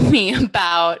speak to me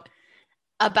about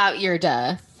about your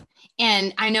death.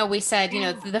 And I know we said,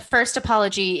 the first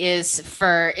apology is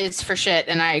for shit,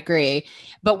 and I agree.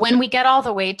 But when we get all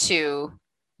the way to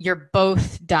you're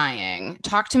both dying,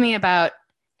 talk to me about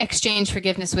exchange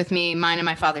forgiveness with me, mine and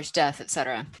my father's death,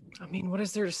 etc. I mean, what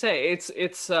is there to say?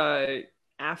 It's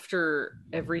after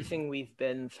everything we've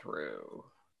been through,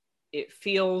 it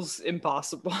feels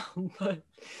impossible. But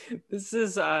this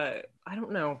is I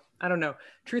don't know.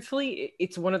 Truthfully,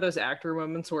 it's one of those actor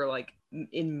moments where, like,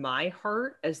 in my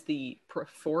heart as the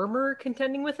performer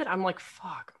contending with it, I'm like,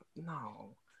 fuck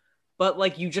no. But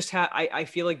like, you just have, I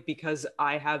feel like because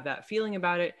I have that feeling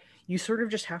about it, you sort of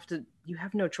just have to, you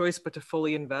have no choice but to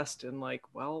fully invest in, like,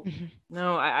 well,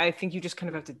 no, I think you just kind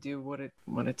of have to do what it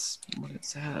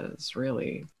says,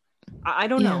 really. I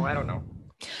don't know. I don't know.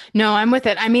 No, I'm with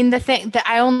it. I mean, the thing that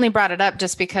I only brought it up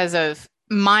just because of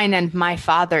mine and my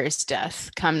father's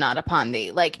death come not upon thee.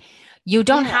 Like, you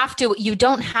don't have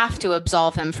to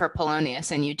absolve him for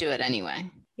Polonius, and you do it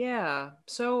anyway. Yeah.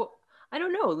 So I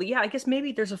don't know. Yeah, I guess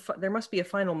maybe there must be a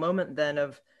final moment then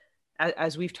of,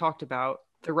 as we've talked about,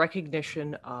 the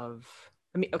recognition of,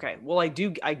 I mean, okay, well, I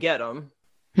get them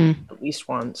at least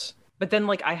once, but then,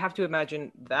 like, I have to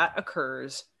imagine that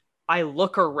occurs. I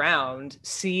look around,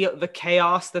 see the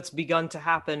chaos that's begun to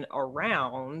happen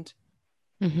around,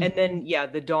 and then,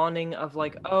 the dawning of,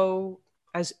 like, oh,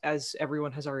 as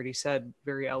everyone has already said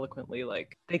very eloquently,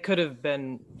 like, they could have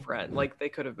been friends. Like,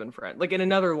 in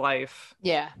another life.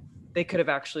 Yeah. They could have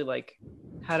actually, like,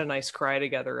 had a nice cry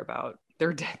together about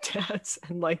their dead dads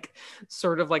and, like,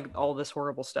 sort of, like, all this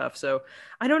horrible stuff. So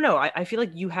I don't know. I feel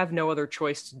like you have no other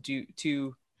choice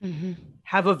to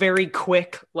have a very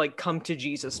quick, like, come to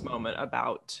Jesus moment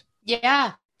about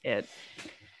it.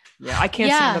 Yeah, I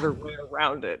can't see another way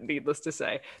around it, needless to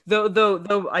say.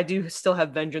 Though I do still have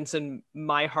vengeance in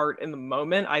my heart in the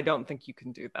moment, I don't think you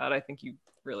can do that. I think you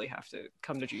really have to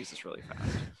come to Jesus really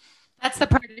fast. That's the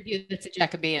part of you that's a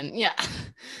Jacobean. Yeah.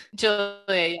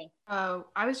 Julia,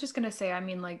 I was just going to say, I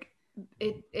mean, like,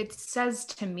 it says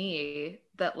to me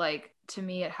that, like, to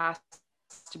me it has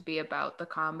to be about the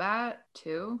combat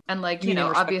too. And, like,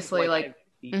 obviously, like,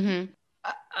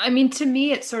 I mean, to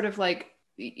me it's sort of like,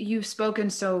 you've spoken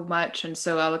so much and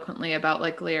so eloquently about,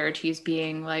 like, Laertes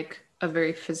being, like, a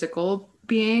very physical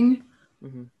being.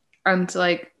 And,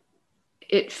 like,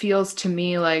 it feels to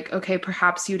me like, okay,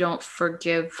 perhaps you don't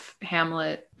forgive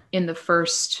Hamlet in the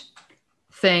first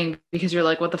thing because you're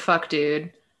like, what the fuck,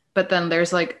 dude? But then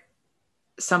there's, like,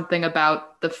 something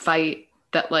about the fight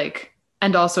that, like,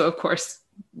 and also, of course,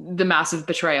 the massive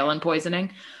betrayal and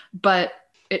poisoning. But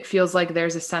it feels like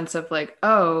there's a sense of, like,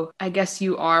 oh, I guess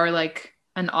you are, like,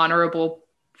 an honorable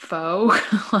foe.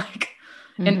 Like,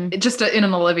 and just in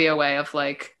an Olivia way of,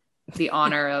 like, the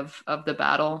honor of the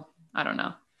battle. I don't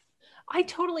know. I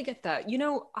totally get that.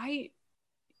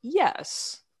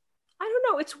 Yes. I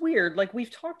don't know. It's weird. Like,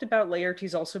 we've talked about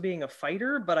Laertes also being a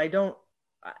fighter, but I don't,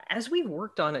 as we've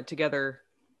worked on it together,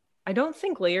 I don't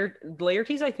think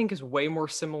Laertes, I think, is way more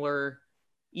similar,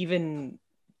 even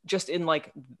just in,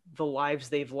 like, the lives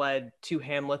they've led, to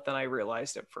Hamlet than I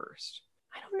realized at first.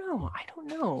 I don't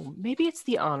know. Maybe it's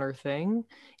the honor thing.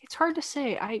 It's hard to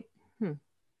say.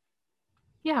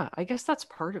 Yeah, I guess that's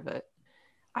part of it.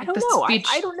 I don't know.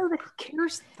 I don't know that he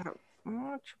cares that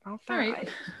much about that. Right.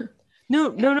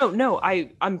 No.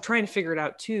 I'm trying to figure it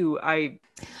out too. I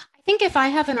think if I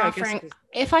have an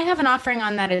offering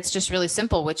on that, it's just really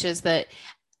simple, which is that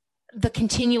the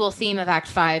continual theme of Act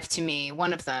 5 to me,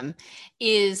 one of them,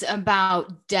 is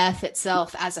about death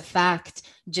itself as a fact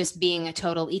just being a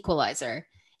total equalizer.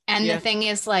 And the thing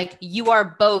is, like, you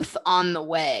are both on the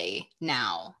way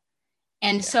now.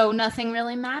 And so nothing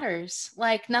really matters.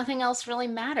 Like, nothing else really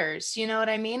matters. You know what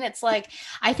I mean? It's like,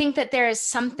 I think that there is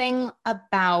something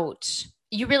about,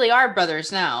 you really are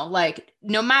brothers now. Like,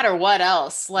 no matter what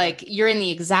else, like, you're in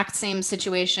the exact same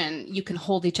situation. You can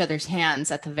hold each other's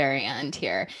hands at the very end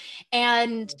here.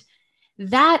 And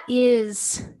that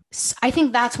is, I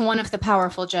think that's one of the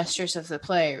powerful gestures of the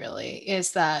play, really,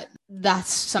 is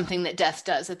that's something that death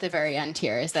does at the very end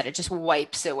here, is that it just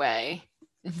wipes away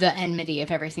the enmity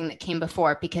of everything that came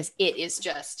before, because it is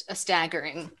just a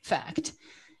staggering fact,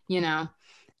 Yeah.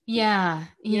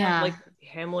 Like,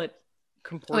 Hamlet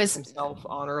comports himself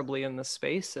honorably in this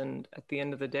space, and at the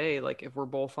end of the day, like, if we're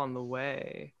both on the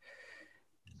way,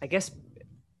 I guess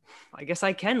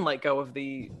I can let go of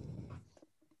the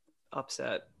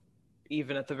upset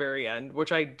even at the very end,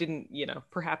 which I didn't,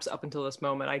 perhaps up until this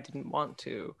moment I didn't want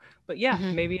to, but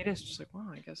maybe it is just like, well,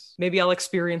 I guess maybe I'll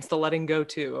experience the letting go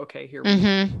too. Okay, here we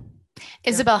go.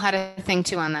 Isabel had a thing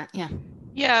too on that.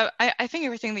 Yeah, I think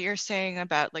everything that you're saying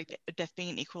about like death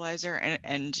being an equalizer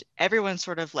and everyone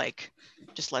sort of like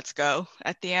just lets go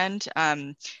at the end.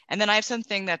 And then I have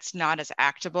something that's not as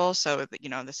actable, so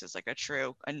this is like a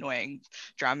true annoying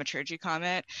dramaturgy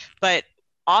comment, but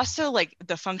also like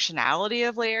the functionality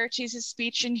of Laertes'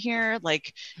 speech in here,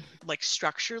 like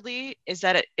structurally, is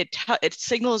that it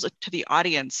signals to the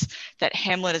audience that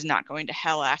Hamlet is not going to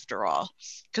hell after all,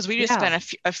 because we just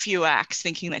spent a few acts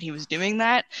thinking that he was doing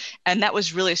that, and that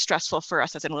was really stressful for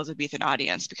us as an Elizabethan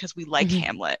audience because we like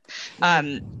Hamlet.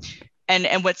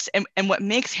 And what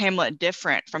makes Hamlet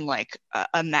different from like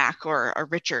a Mac or a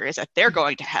Richard is that they're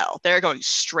going to hell. They're going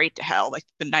straight to hell, like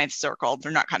the ninth circle. They're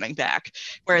not coming back.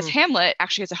 Whereas Hamlet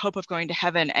actually has a hope of going to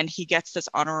heaven, and he gets this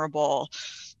honorable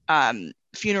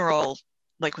funeral,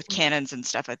 like with cannons and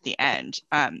stuff at the end.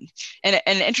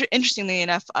 Interestingly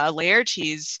enough,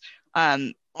 Laertes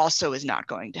also is not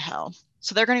going to hell.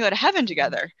 So they're going to go to heaven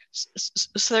together.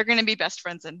 So they're going to be best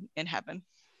friends in heaven.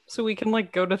 So we can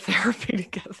like go to therapy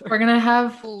together. We're gonna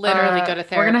have literally go to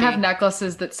therapy. We're gonna have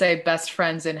necklaces that say "best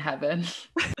friends in heaven."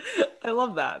 I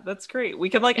love that. That's great. We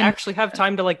can like actually have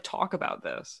time to like talk about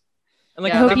this. And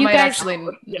like, I hope you might guys actually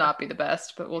not be the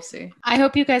best, but we'll see. I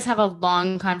hope you guys have a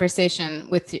long conversation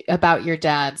about your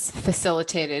dads,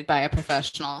 facilitated by a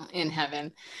professional in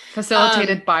heaven.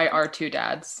 Facilitated by our two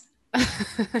dads. No,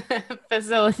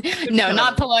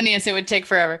 not Polonius. It would take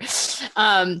forever.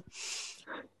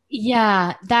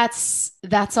 Yeah, that's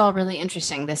all really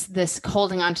interesting. This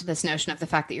holding on to this notion of the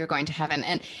fact that you're going to heaven.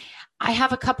 And I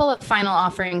have a couple of final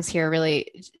offerings here,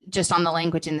 really just on the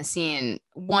language in the scene.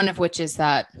 One of which is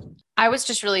that I was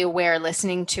just really aware,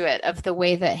 listening to it, of the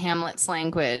way that Hamlet's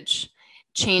language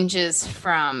changes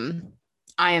from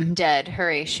 "I am dead,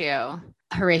 Horatio,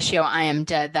 Horatio, I am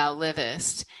dead, thou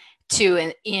livest,"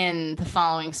 to in the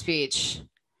following speech,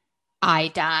 "I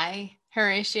die,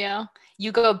 Horatio."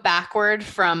 You go backward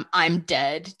from "I'm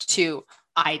dead" to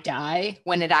 "I die"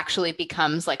 when it actually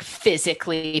becomes like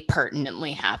physically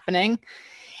pertinently happening.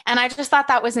 And I just thought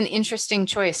that was an interesting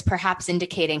choice, perhaps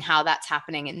indicating how that's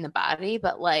happening in the body.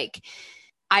 But like,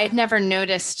 I had never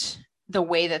noticed the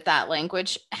way that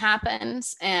language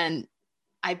happens, and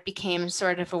I became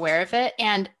sort of aware of it.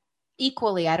 And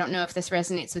equally, I don't know if this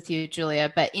resonates with you,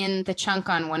 Julia, but in the chunk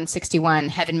on 161,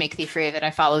 "Heaven make thee free that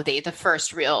I follow thee," the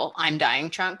first real "I'm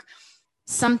dying" chunk,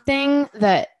 something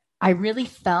that I really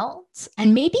felt,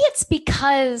 and maybe it's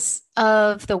because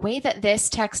of the way that this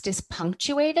text is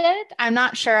punctuated. I'm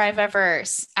not sure I'm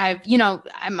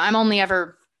only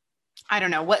ever, I don't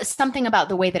know, something about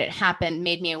the way that it happened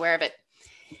made me aware of it.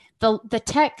 The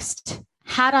text,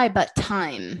 "Had I but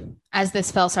time, as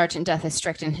this fell sergeant doth is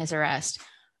strict in his arrest.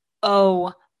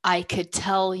 Oh, I could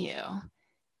tell you,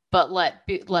 but let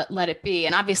it be."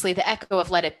 And obviously the echo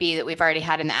of "let it be" that we've already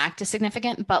had in the act is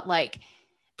significant, but like,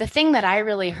 the thing that I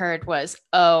really heard was,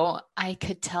 "Oh, I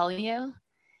could tell you."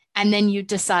 And then you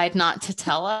decide not to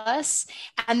tell us.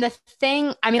 And the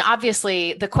thing, I mean,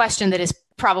 obviously the question that is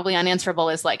probably unanswerable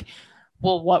is like,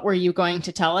 well, what were you going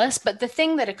to tell us? But the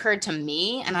thing that occurred to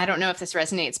me, and I don't know if this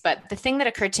resonates, but the thing that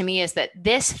occurred to me is that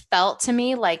this feels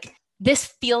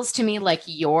to me like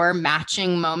your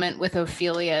matching moment with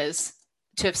Ophelia's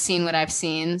 "to have seen what I've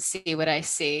seen, see what I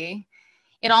see."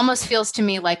 It almost feels to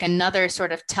me like another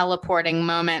sort of teleporting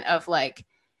moment of like,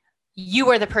 you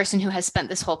are the person who has spent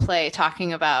this whole play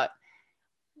talking about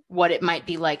what it might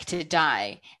be like to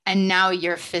die, and now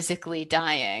you're physically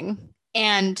dying,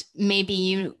 and maybe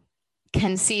you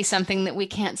can see something that we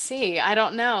can't see. I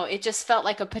don't know. It just felt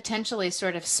like a potentially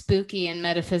sort of spooky and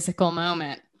metaphysical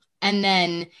moment. And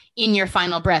then in your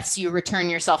final breaths, you return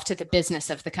yourself to the business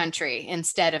of the country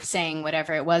instead of saying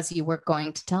whatever it was you were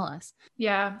going to tell us.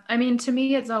 Yeah. I mean, to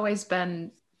me, it's always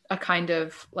been a kind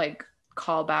of like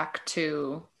callback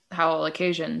to Howell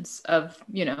occasions of,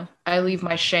 I leave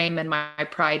my shame and my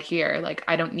pride here. Like,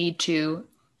 I don't need to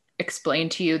explain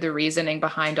to you the reasoning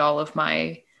behind all of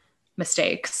my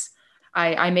mistakes.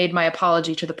 I made my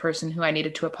apology to the person who I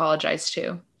needed to apologize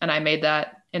to. And I made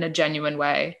that in a genuine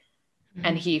way.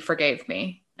 And he forgave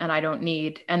me, and I don't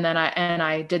need, and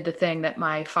I did the thing that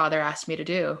my father asked me to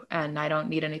do, and I don't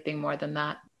need anything more than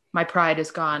that. My pride is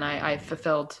gone. I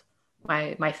fulfilled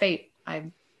my fate.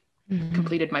 I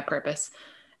completed my purpose.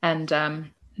 And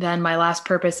then my last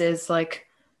purpose is like,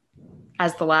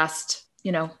 as the last,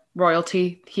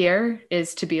 royalty here,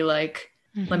 is to be like,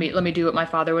 let me do what my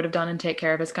father would have done and take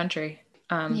care of his country.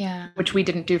 Which we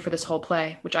didn't do for this whole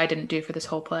play, which I didn't do for this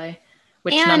whole play.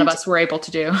 Which none of us were able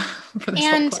to do for this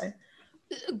whole play.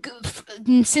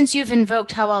 since you've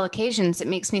invoked how all occasions, it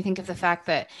makes me think of the fact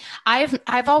that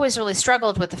I've always really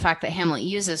struggled with the fact that Hamlet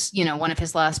uses, one of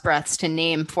his last breaths to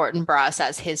name Fortinbras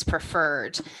as his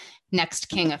preferred next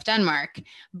king of Denmark.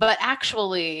 But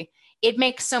actually, it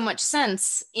makes so much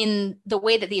sense in the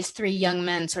way that these three young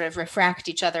men sort of refract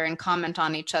each other and comment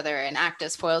on each other and act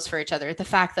as foils for each other. The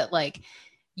fact that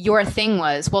your thing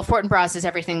was, well, Fortinbras is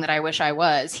everything that I wish I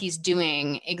was. He's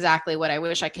doing exactly what I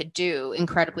wish I could do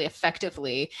incredibly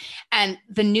effectively. And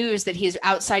the news that he's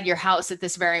outside your house at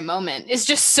this very moment is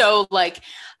just so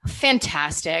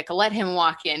fantastic. Let him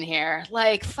walk in here.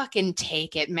 Fucking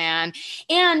take it, man.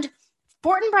 And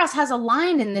Fortinbras has a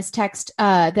line in this text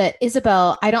that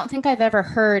Isabel, I don't think I've ever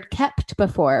heard kept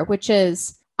before, which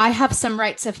is, I have some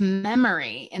rights of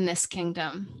memory in this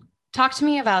kingdom. Talk to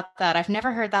me about that. I've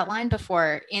never heard that line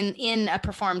before in a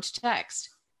performed text.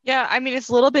 Yeah, I mean, it's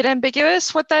a little bit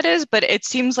ambiguous what that is, but it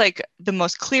seems like the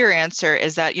most clear answer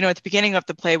is that, at the beginning of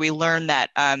the play, we learn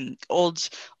that old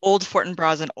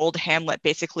Fortinbras and old Hamlet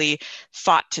basically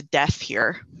fought to death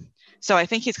here. So I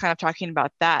think he's kind of talking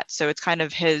about that. So it's kind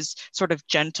of his sort of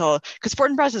gentle, because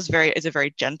Fortinbras is a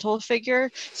very gentle figure.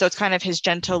 So it's kind of his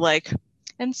gentle,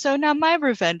 and so now my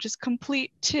revenge is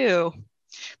complete too.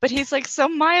 But he's so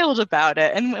mild about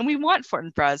it, and we want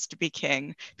Fortinbras to be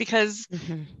king because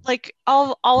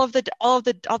all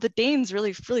the Danes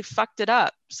really fucked it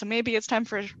up. So maybe it's time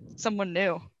for someone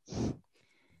new.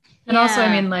 And also,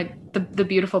 I mean, the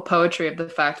beautiful poetry of the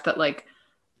fact that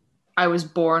I was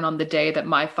born on the day that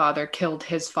my father killed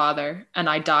his father, and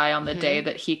I die on the day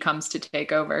that he comes to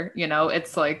take over.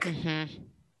 It's I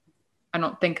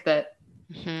don't think that.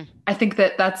 I think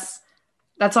that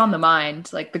that's on the mind.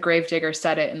 The Gravedigger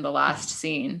said it in the last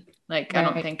scene. I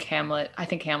don't think I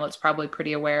think Hamlet's probably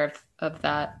pretty aware of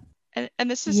that.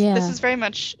 And this is very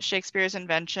much Shakespeare's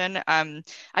invention.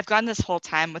 I've gone this whole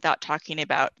time without talking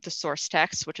about the source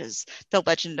text, which is the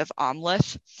Legend of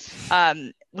Amleth,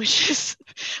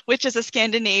 which is a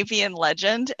Scandinavian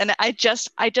legend. And I just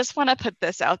want to put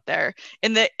this out there.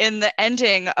 In the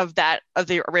ending of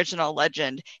the original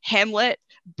legend, Hamlet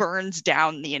burns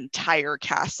down the entire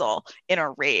castle in a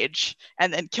rage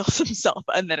and then kills himself,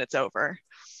 and then it's over.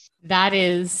 That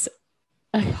is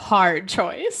a hard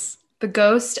choice. The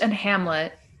ghost and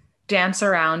Hamlet dance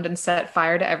around and set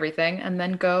fire to everything and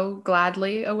then go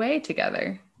gladly away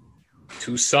together.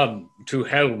 To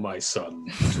hell, my son,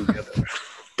 together.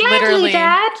 Literally,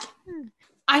 Dad.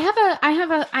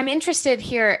 I'm interested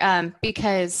here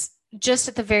because just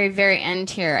at the very, very end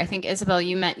here, I think, Isabel,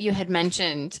 you had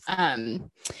mentioned,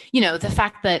 the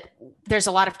fact that there's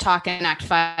a lot of talk in Act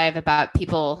 5 about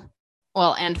people,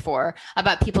 and 4,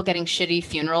 about people getting shitty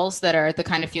funerals that are the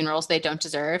kind of funerals they don't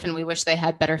deserve, and we wish they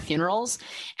had better funerals.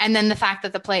 And then the fact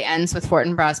that the play ends with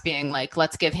Fortinbras being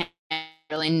let's give him a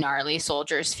really gnarly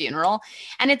soldier's funeral.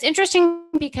 And it's interesting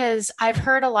because I've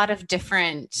heard a lot of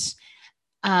different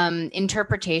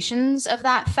interpretations of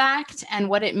that fact and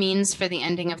what it means for the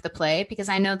ending of the play, because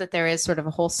I know that there is sort of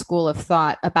a whole school of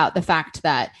thought about the fact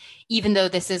that even though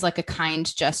this is a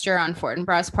kind gesture on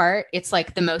Fortinbras' part, it's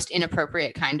the most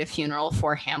inappropriate kind of funeral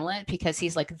for Hamlet because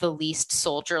he's the least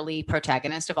soldierly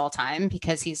protagonist of all time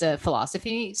because he's a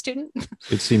philosophy student.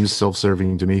 It seems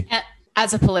self-serving to me.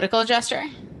 As a political gesture?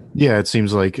 Yeah, it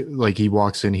seems like he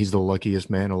walks in, he's the luckiest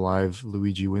man alive.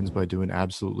 Luigi wins by doing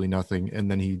absolutely nothing,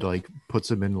 and then he puts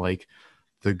him in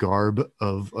the garb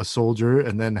of a soldier,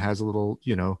 and then has a little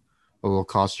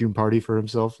costume party for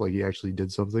himself, he actually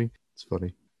did something. It's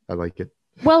funny. I like it.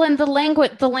 Well, and the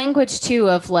language too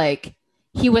of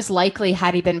he was likely,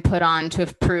 had he been put on, to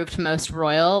have proved most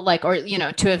royal,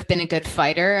 to have been a good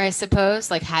fighter, I suppose.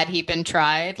 Had he been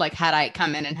tried, had I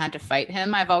come in and had to fight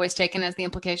him, I've always taken as the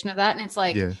implication of that. And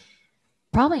it's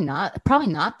probably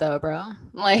not though, bro.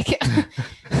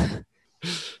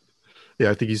 Yeah,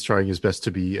 I think he's trying his best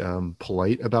to be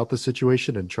polite about the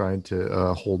situation and trying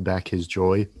to hold back his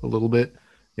joy a little bit.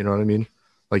 You know what I mean?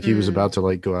 He was about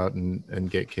to go out and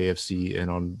get KFC,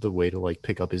 and on the way to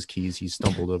pick up his keys, he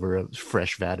stumbled over a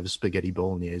fresh vat of spaghetti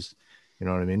bolognese. You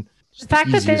know what I mean? The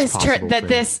fact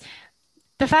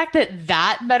the fact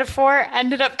that metaphor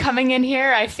ended up coming in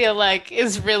here, I feel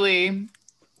is really,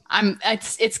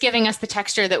 it's giving us the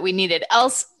texture that we needed.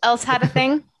 Else had a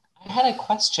thing. I had a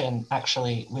question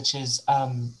actually, which is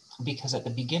because at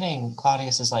the beginning,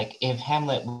 Claudius is if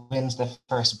Hamlet wins the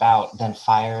first bout, then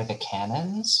fire the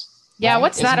cannons. Yeah, right?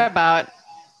 What's that about?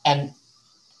 And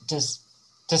does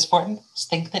Fortin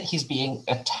think that he's being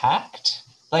attacked?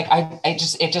 It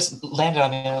just landed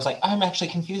on me, and I was I'm actually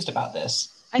confused about this.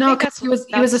 No, because he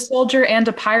was a soldier and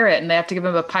a pirate, and they have to give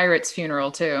him a pirate's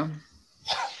funeral too.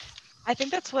 I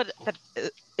think that's what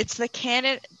it's the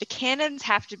canon. The cannons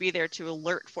have to be there to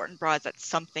alert Fortinbras that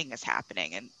something is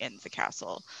happening in the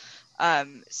castle.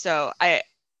 So I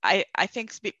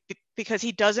think because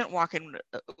he doesn't walk in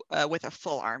with a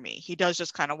full army, he does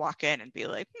just kind of walk in and be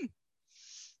like,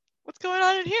 what's going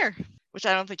on in here? Which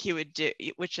I don't think he would do.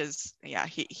 Which is, yeah,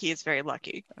 he is very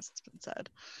lucky, as it's been said.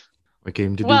 I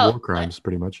came to do war crimes,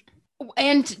 pretty much.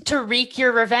 And to wreak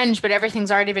your revenge, but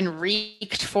everything's already been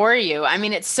wreaked for you. I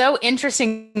mean, it's so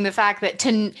interesting, the fact that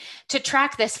to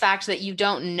track this fact that you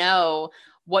don't know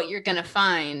what you're going to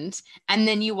find. And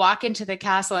then you walk into the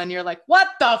castle and you're like, what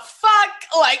the fuck?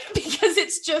 Like, because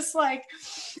it's just like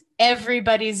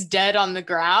everybody's dead on the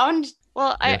ground.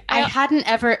 Well, I hadn't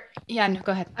ever. Yeah, no,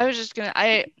 go ahead. I was just going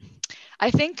to, I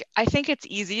think it's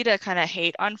easy to kind of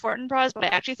hate on Fortinbras, but I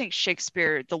actually think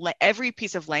Shakespeare, every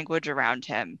piece of language around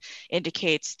him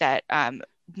indicates that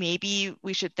maybe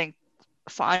we should think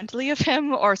fondly of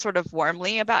him or sort of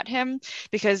warmly about him,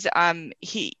 because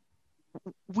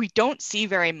we don't see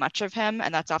very much of him,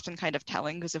 and that's often kind of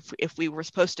telling, because if we were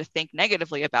supposed to think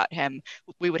negatively about him,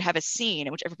 we would have a scene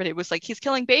in which everybody was like, he's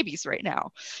killing babies right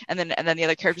now, and then the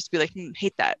other characters would be like,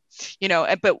 hate that,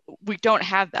 but we don't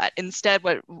have that. Instead,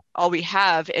 all we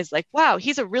have is like, wow,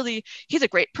 he's a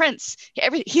great prince,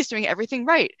 he's doing everything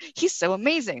right, he's so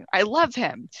amazing, I love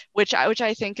him, which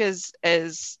I think is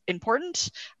important.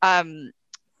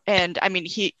 And I mean,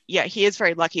 he is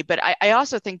very lucky, but I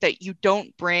also think that you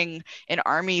don't bring an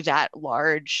army that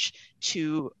large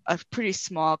to a pretty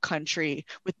small country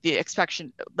with the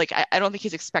expectation, like, I don't think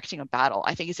he's expecting a battle.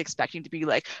 I think he's expecting to be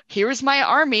like, here's my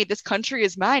army, this country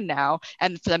is mine now,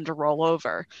 and for them to roll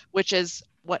over, which is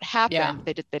what happened. Yeah.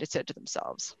 They just did it to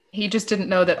themselves. He just didn't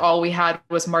know that all we had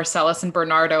was Marcellus and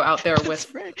Bernardo out there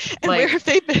with right. And like, where have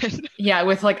they been? Yeah,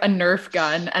 with like a Nerf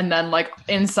gun, and then like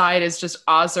inside is just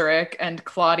Osric and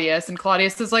Claudius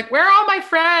is like, where are all my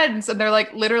friends? And they're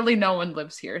like, literally no one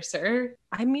lives here, sir.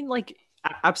 I mean, like,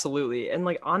 absolutely. And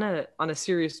like on a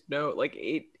serious note, like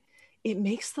it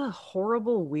makes the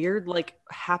horrible, weird, like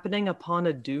happening upon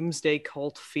a doomsday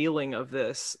cult feeling of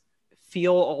this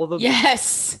feel all the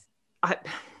yes.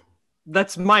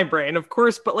 That's my brain, of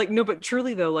course, but like, no, but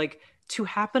truly though, like to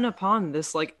happen upon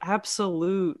this like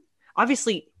absolute,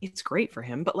 obviously it's great for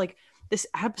him, but like this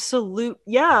absolute,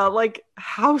 like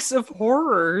house of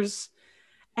horrors.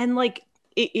 And like,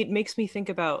 it makes me think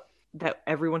about that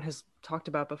everyone has talked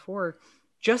about before,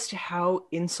 just how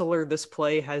insular this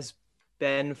play has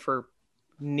been for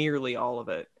nearly all of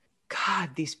it.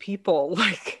 God, these people,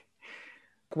 like,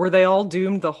 were they all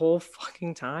doomed the whole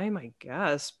fucking time? I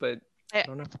guess, but I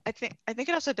don't know. I think it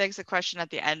also begs the question at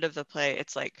the end of the play.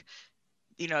 It's like,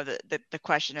 the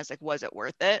question is like, was it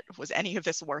worth it? Was any of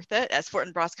this worth it? As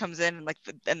Fortinbras comes in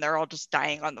and they're all just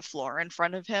dying on the floor in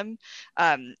front of him.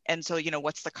 And so,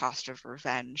 what's the cost of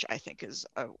revenge? I think is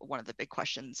one of the big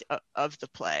questions of the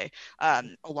play,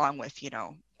 along with,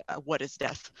 what is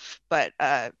death? But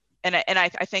and I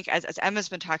think as Emma's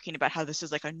been talking about how this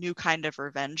is like a new kind of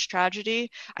revenge tragedy,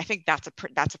 I think that's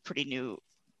a pretty new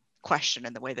question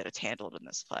in the way that it's handled in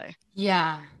this play.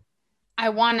 Yeah. I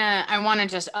wanna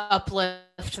just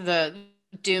uplift the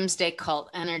doomsday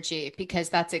cult energy, because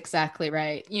that's exactly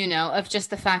right. Of just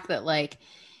the fact that like,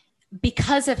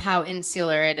 because of how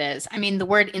insular it is. I mean, the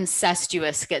word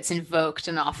incestuous gets invoked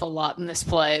an awful lot in this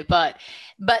play, but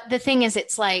the thing is,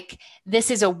 it's like, this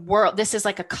is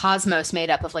like a cosmos made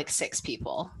up of like 6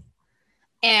 people.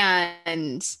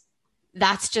 And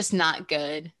that's just not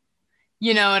good.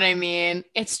 You know what I mean?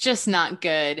 It's just not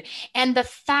good. And the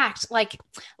fact, like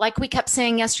we kept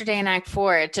saying yesterday in Act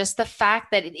 4, just the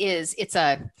fact that it's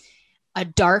a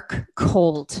dark,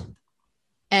 cold,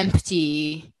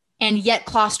 empty, and yet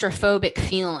claustrophobic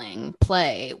feeling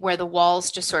play, where the walls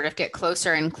just sort of get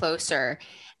closer and closer,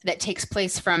 that takes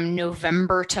place from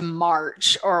November to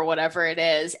March or whatever it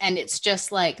is. And it's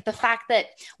just like the fact that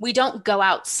we don't go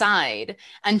outside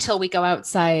until we go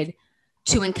outside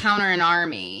to encounter an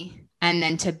army and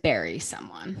then to bury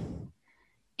someone.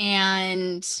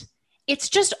 And it's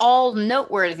just all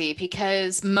noteworthy,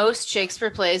 because most Shakespeare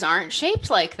plays aren't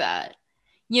shaped like that.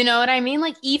 You know what I mean?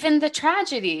 Like, even the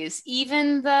tragedies,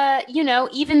 even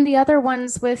the other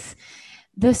ones with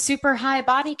the super high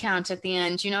body count at the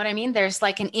end, you know what I mean? There's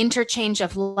like an interchange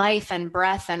of life and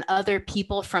breath and other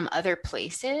people from other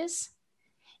places.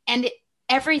 And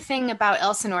everything about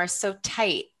Elsinore is so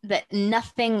tight that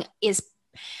nothing is...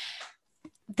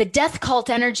 The death cult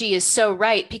energy is so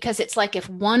right, because it's like if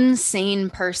one sane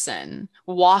person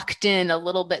walked in a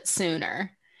little bit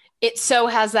sooner, it so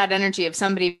has that energy of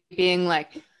somebody being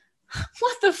like,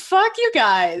 what the fuck, you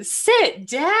guys, sit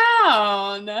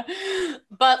down.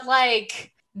 But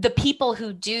like, the people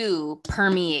who do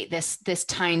permeate this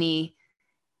tiny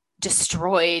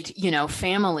destroyed,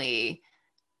 family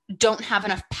don't have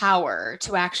enough power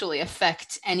to actually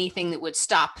affect anything that would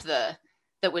stop the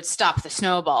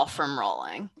snowball from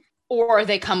rolling, or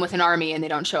they come with an army and they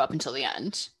don't show up until the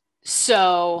end.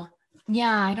 So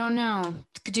yeah, I don't know.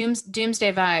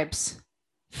 Doomsday vibes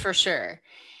for sure.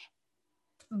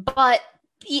 But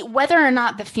whether or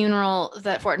not the funeral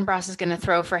that Fortinbras is going to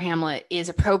throw for Hamlet is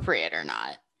appropriate or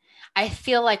not, I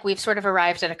feel like we've sort of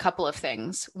arrived at a couple of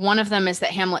things. One of them is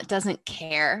that Hamlet doesn't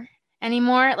care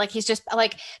anymore. Like, he's just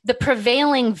like, the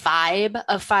prevailing vibe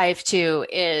of 5-2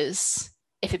 is,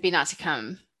 if it be not to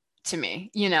come to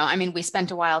me, we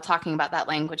spent a while talking about that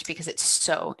language because it's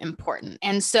so important.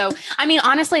 And so,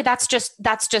 honestly, that's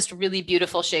just really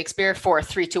beautiful Shakespeare for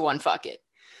 3, 2, 1, fuck it.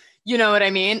 You know what I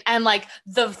mean? And like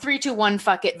the 3, 2, 1,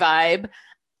 fuck it vibe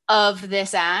of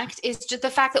this act is just the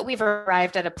fact that we've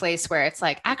arrived at a place where it's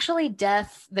like, actually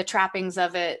death, the trappings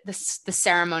of it, the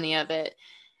ceremony of it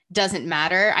doesn't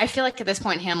matter. I feel like at this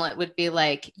point, Hamlet would be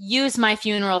like, use my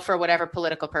funeral for whatever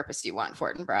political purpose you want,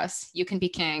 Fortinbras. You can be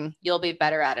king. You'll be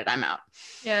better at it. I'm out.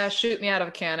 Yeah, shoot me out of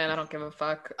a cannon. I don't give a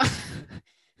fuck.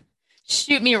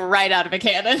 Shoot me right out of a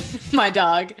cannon, my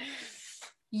dog.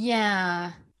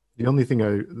 Yeah. The only thing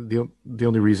the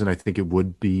only reason I think it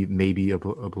would be maybe a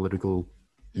political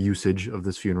usage of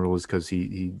this funeral is because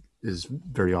he is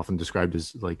very often described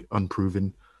as like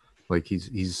unproven. Like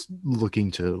he's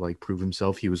looking to like prove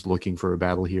himself. He was looking for a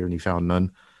battle here and he found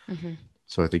none. Mm-hmm.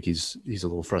 So I think he's a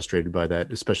little frustrated by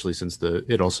that, especially since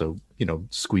it also,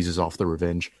 squeezes off the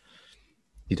revenge.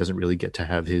 He doesn't really get to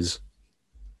have his.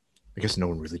 I guess no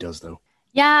one really does though.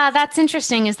 Yeah, that's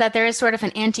interesting, is that there is sort of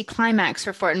an anticlimax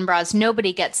for Fortinbras.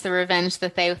 Nobody gets the revenge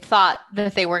that they thought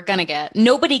that they were going to get.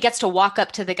 Nobody gets to walk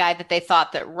up to the guy that they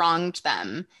thought that wronged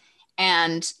them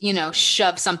and,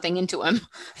 shove something into him.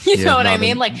 You know what I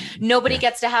mean? Nobody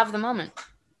gets to have the moment.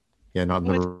 Yeah, not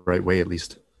in the right way, at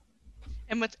least.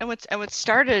 And what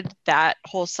started that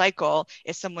whole cycle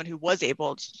is someone who was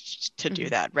able to do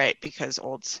that, right? Because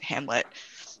old Hamlet,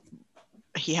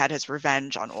 he had his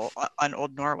revenge on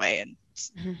old Norway and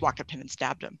walked up to him and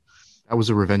stabbed him. That was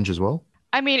a revenge as well?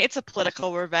 It's a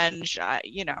political revenge.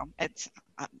 It's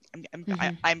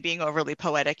I'm being overly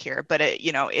poetic here, but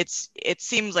it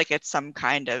seems like it's some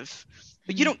kind of.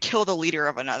 But you don't kill the leader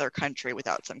of another country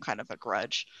without some kind of a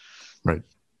grudge. Right.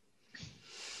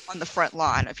 On the front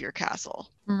lawn of your castle.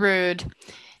 Rude.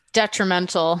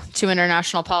 Detrimental to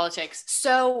international politics.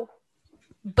 So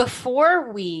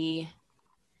before we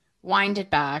wind it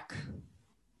back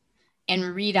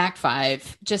and read Act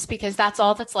 5, just because that's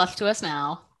all that's left to us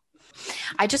now,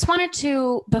 I just wanted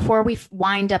to, before we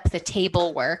wind up the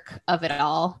table work of it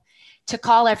all, to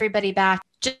call everybody back,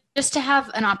 just to have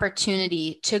an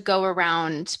opportunity to go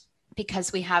around,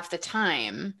 because we have the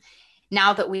time,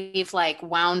 now that we've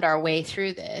wound our way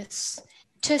through this,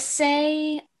 to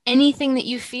say anything that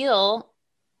you feel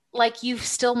like you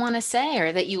still want to say,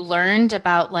 or that you learned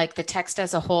about the text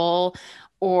as a whole,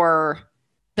 or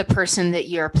the person that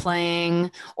you're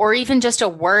playing, or even just a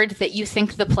word that you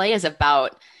think the play is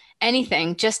about.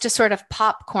 Anything, just to sort of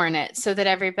popcorn it so that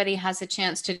everybody has a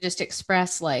chance to just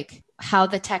express how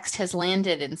the text has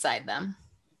landed inside them.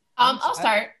 I'll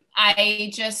start.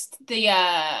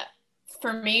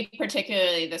 For me,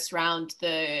 particularly this round,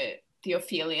 the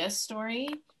Ophelia story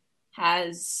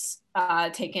has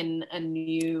taken a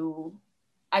new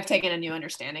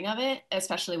understanding of it,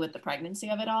 especially with the pregnancy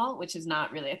of it all, which is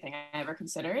not really a thing I ever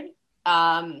considered.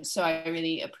 So I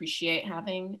really appreciate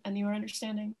having a newer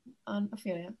understanding on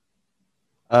Ophelia.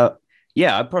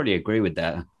 Yeah, I probably agree with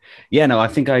that. Yeah, no, I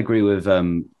think I agree with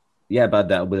about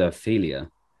that with Ophelia.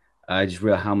 I just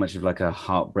realized how much of a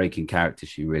heartbreaking character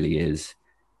she really is,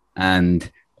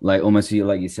 and almost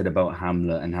like you said about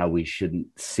Hamlet and how we shouldn't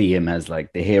see him as the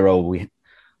hero,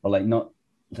 or not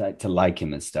to like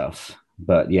him and stuff.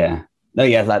 But yeah, no,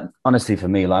 yeah, honestly for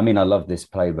me, I love this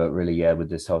play, but really, with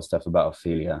this whole stuff about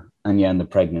Ophelia and and the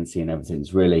pregnancy and everything,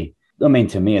 it's really,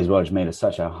 to me as well, it's made her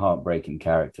such a heartbreaking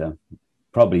character.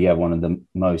 Probably, one of the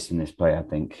most in this play, I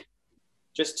think.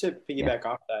 Just to piggyback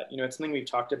off that, it's something we've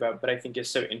talked about, but I think is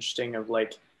so interesting of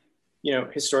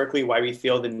historically why we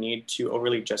feel the need to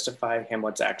overly justify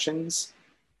Hamlet's actions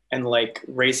and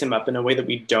raise him up in a way that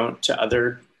we don't to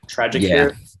other tragic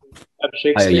heroes of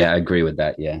Shakespeare. I agree with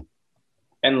that. Yeah.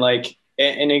 And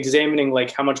and examining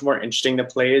how much more interesting the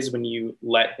play is when you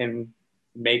let him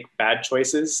make bad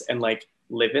choices and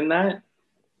live in that.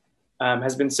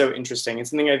 Has been so interesting. It's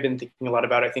something I've been thinking a lot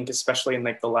about. I think especially in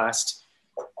the last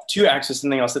 2 acts, or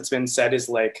something else that's been said is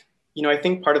I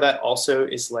think part of that also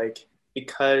is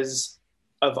because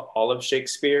of all of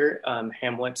Shakespeare,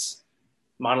 Hamlet's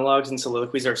monologues and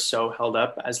soliloquies are so held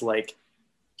up as like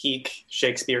peak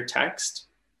Shakespeare text,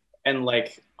 and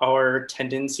like our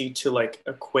tendency to like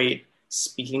equate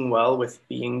speaking well with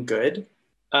being good,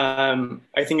 I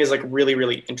think is like really,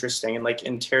 really interesting, and like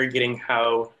interrogating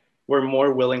how we're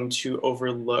more willing to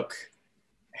overlook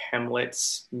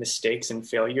Hamlet's mistakes and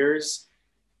failures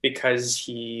because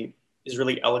he is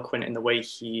really eloquent in the way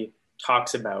he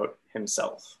talks about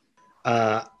himself.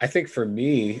 I think for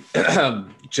me,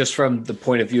 just from the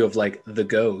point of view of like the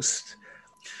ghost,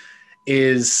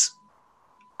 is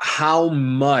how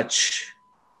much,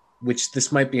 which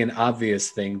this might be an obvious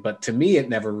thing, but to me it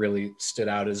never really stood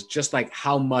out, as just like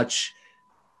how much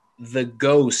the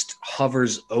ghost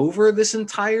hovers over this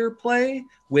entire play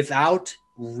without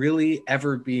really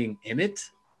ever being in it.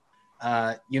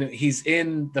 He's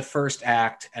in the first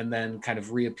act and then kind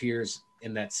of reappears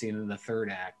in that scene in the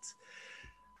third act.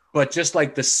 But just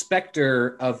like the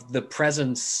specter of the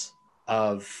presence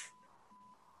of,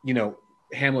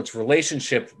 Hamlet's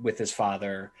relationship with his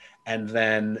father, and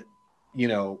then,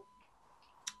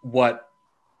 what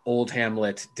old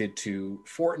Hamlet did to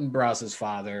Fortinbras's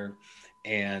father,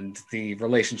 and the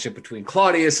relationship between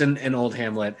Claudius and old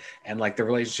Hamlet, and like the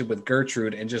relationship with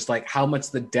Gertrude, and just like how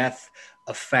much the death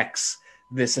affects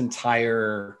this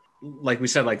entire, like we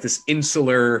said, like this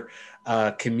insular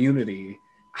community,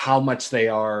 how much they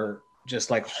are just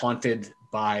like haunted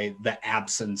by the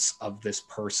absence of this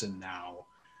person now,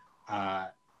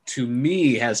 to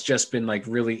me has just been like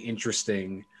really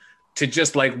interesting to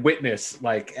just like witness.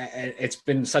 Like it's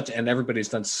been and everybody's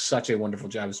done such a wonderful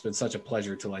job. It's been such a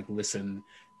pleasure to like listen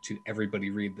to everybody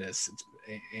read this. It's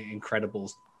incredible.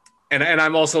 And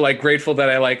I'm also like grateful that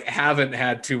I like haven't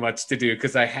had too much to do,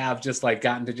 because I have just like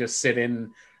gotten to just sit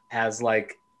in as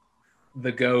like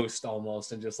the ghost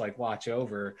almost, and just like watch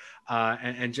over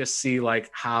and just see like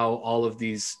how all of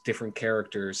these different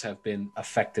characters have been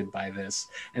affected by this.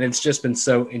 And it's just been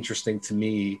so interesting to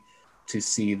me to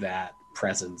see that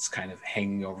presence kind of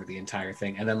hanging over the entire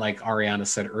thing. And then like Ariana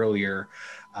said earlier,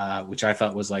 which I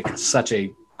thought was like such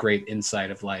a great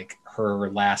insight of like her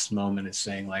last moment is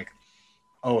saying like,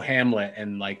 oh, Hamlet,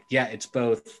 and like, yeah, it's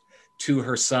both to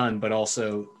her son but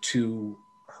also to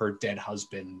her dead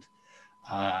husband.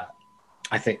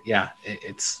 I think, yeah,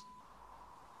 it's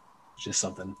just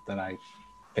something that I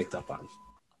picked up on.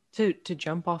 To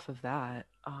jump off of that,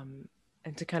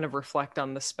 and to kind of reflect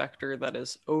on the specter that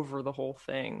is over the whole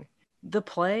thing, the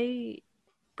play,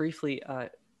 briefly,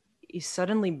 is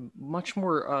suddenly much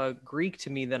more Greek to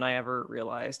me than I ever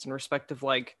realized, in respect of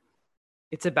like,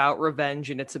 it's about revenge,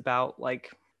 and it's about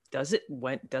like, does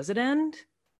it end?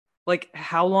 Like,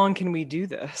 how long can we do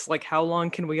this? Like, how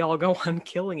long can we all go on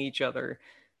killing each other?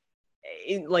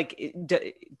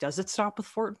 Does it stop with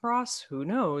Fortinbras? Who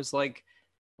knows? Like,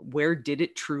 where did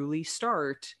it truly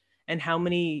start? And how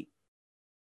many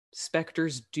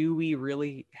specters do we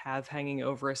really have hanging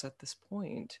over us at this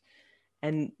point?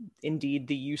 And indeed,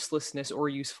 the uselessness or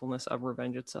usefulness of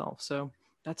revenge itself. So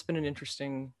that's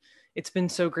been it's been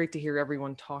so great to hear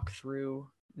everyone talk through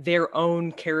their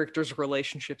own characters'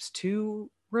 relationships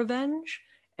to revenge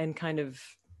and kind of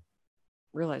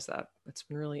realize that. It's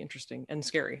been really interesting and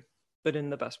scary, but in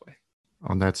the best way.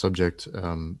 On that subject,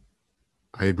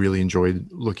 I really enjoyed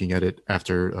looking at it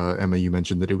after Emma, you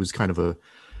mentioned that it was kind of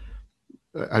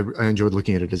I enjoyed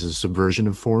looking at it as a subversion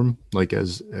of form, like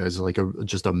as like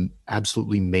just a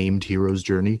absolutely maimed hero's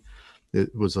journey.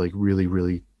 It was like really,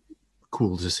 really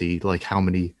cool to see like how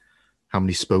many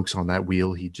spokes on that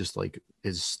wheel he just like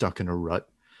is stuck in a rut.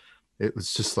 It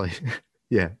was just like,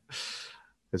 yeah,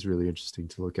 it's really interesting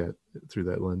to look at through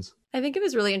that lens. I think it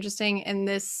was really interesting, in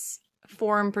this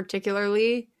form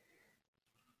particularly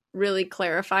really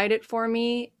clarified it for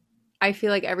me. I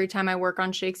feel like every time I work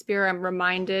on Shakespeare, I'm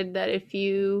reminded that if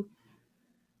you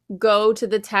go to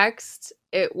the text,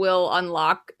 it will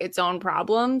unlock its own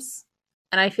problems.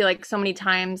 And I feel like so many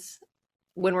times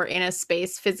when we're in a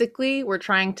space physically, we're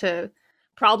trying to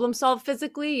problem solve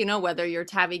physically, you know, whether you're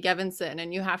Tavi Gevinson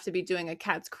and you have to be doing a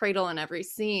cat's cradle in every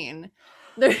scene.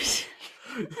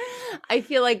 I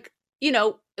feel like, you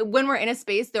know, when we're in a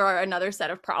space, there are another set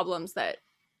of problems that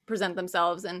present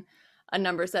themselves and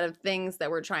a set of things that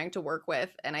we're trying to work with.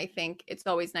 And I think it's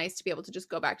always nice to be able to just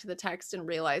go back to the text and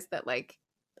realize that like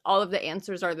all of the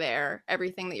answers are there.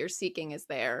 Everything that you're seeking is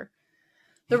there.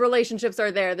 The relationships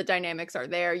are there. The dynamics are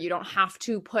there. You don't have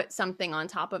to put something on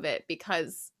top of it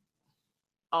because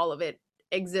all of it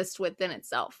exists within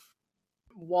itself.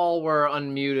 While we're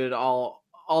unmuted,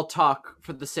 I'll talk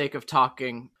for the sake of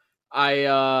talking.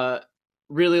 I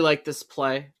really like this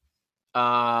play.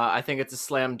 I think it's a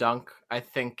slam dunk. I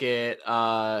think it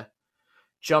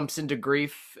jumps into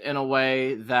grief in a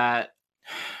way that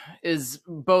is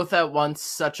both at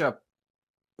once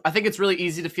I think it's really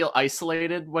easy to feel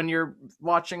isolated when you're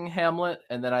watching Hamlet,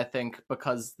 and then I think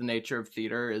because the nature of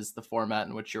theater is the format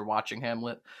in which you're watching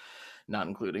Hamlet, not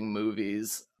including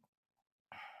movies,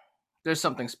 there's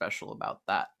something special about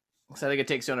that. Because I think it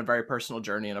takes you on a very personal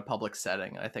journey in a public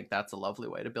setting, and I think that's a lovely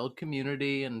way to build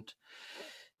community and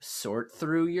sort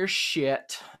through your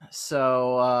shit.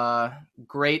 So,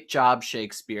 great job,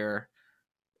 Shakespeare.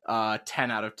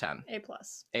 10 out of 10. A+.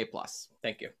 A+.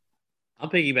 Thank you. I'll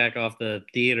piggyback off the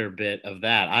theater bit of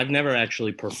that. I've never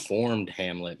actually performed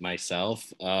Hamlet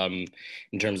myself, in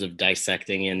terms of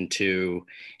dissecting into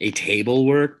a table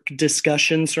work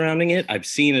discussion surrounding it. I've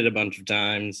seen it a bunch of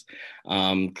times,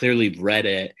 clearly read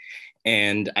it,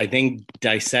 and I think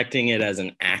dissecting it as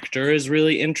an actor is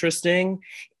really interesting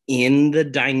in the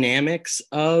dynamics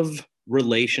of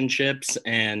relationships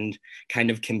and kind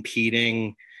of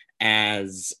competing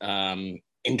as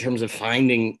in terms of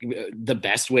finding the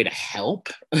best way to help,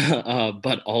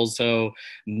 but also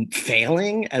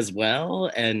failing as well.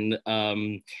 And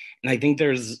I think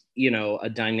there's, a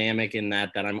dynamic in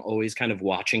that I'm always kind of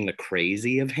watching the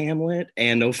crazy of Hamlet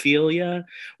and Ophelia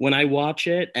when I watch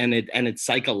it. And it's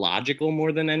psychological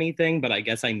more than anything, but I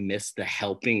guess I miss the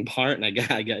helping part.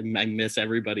 And I miss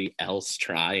everybody else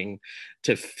trying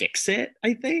to fix it,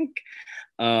 I think.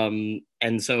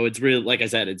 And so it's really, like I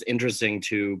said, it's interesting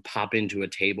to pop into a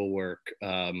table work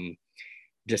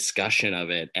discussion of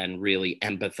it and really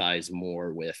empathize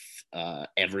more with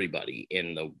everybody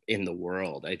in the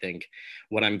world. I think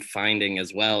what I'm finding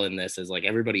as well in this is like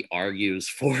everybody argues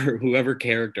for whoever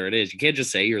character it is. You can't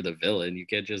just say you're the villain. You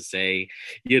can't just say,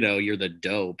 you're the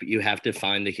dope. You have to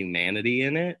find the humanity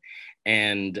in it.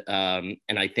 And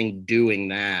I think doing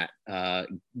that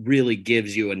really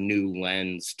gives you a new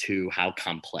lens to how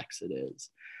complex it is.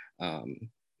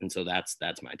 And so that's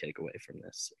my takeaway from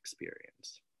this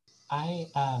experience.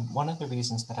 One of the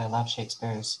reasons that I love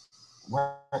Shakespeare's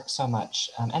work so much,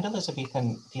 and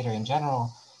Elizabethan theater in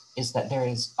general, is that there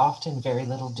is often very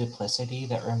little duplicity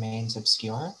that remains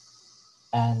obscure.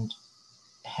 And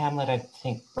Hamlet, I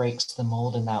think, breaks the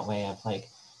mold in that way of like,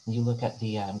 you look at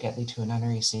the Get Thee to a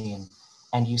Nunnery scene,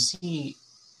 and you see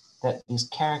that these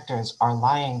characters are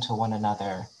lying to one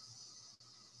another,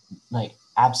 like,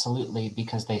 absolutely,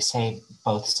 because they say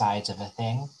both sides of a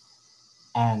thing.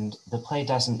 And the play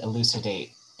doesn't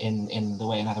elucidate in the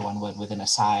way another one would with an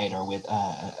aside or with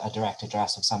a direct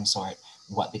address of some sort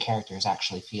what the character is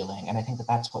actually feeling. And I think that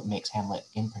that's what makes Hamlet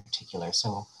in particular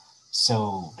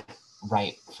so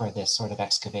ripe for this sort of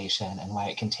excavation, and why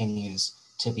it continues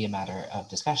to be a matter of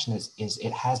discussion is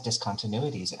it has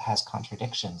discontinuities, it has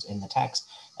contradictions in the text.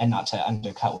 And not to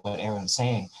undercut what Aaron's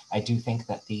saying, I do think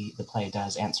that the play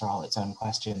does answer all its own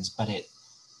questions, but it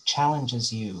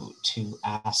challenges you to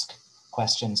ask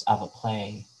questions of a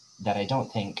play that I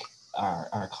don't think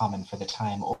are common for the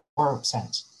time or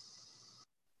since.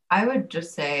 I would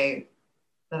just say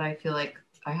that I feel like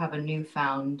I have a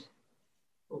newfound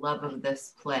love of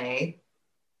this play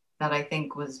that I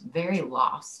think was very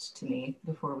lost to me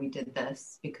before we did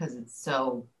this, because it's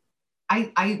so,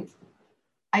 I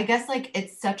guess like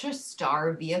it's such a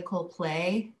star vehicle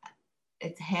play.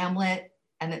 It's Hamlet,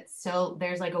 and it's so,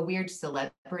 there's like a weird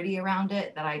celebrity around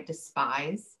it that I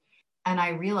despise. And I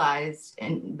realized,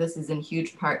 and this is in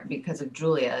huge part because of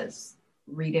Julia's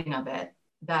reading of it,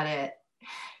 that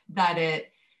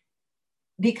it,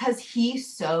 because he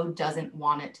so doesn't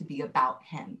want it to be about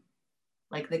him.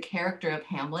 Like the character of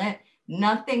Hamlet,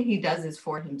 nothing he does is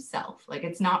for himself. Like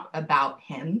it's not about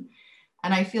him.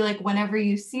 And I feel like whenever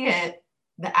you see it,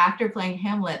 the actor playing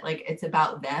Hamlet, like it's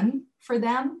about them for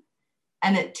them.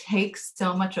 And it takes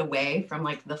so much away from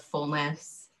like the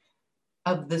fullness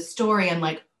of the story. And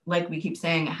like we keep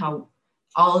saying, how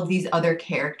all of these other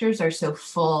characters are so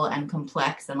full and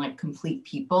complex and like complete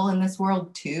people in this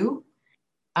world too.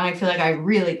 And I feel like I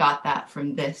really got that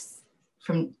from this,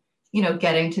 from,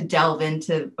 getting to delve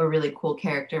into a really cool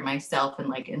character myself and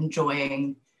like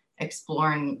enjoying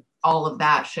exploring all of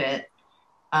that shit.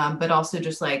 But also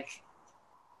just like,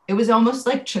 it was almost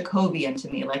like Chekhovian to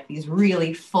me, like these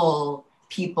really full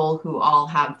people who all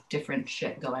have different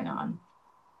shit going on.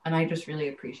 And I just really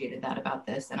appreciated that about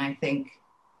this. And I think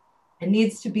it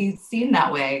needs to be seen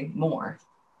that way more.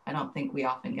 I don't think we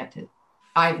often get to,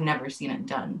 I've never seen it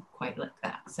done quite like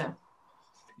that. So.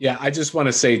 Yeah, I just want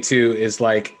to say too, is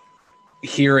like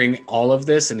hearing all of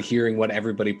this and hearing what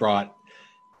everybody brought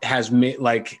has made,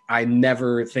 like, I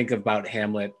never think about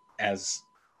Hamlet as,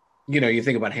 you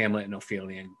think about Hamlet and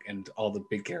Ophelia and all the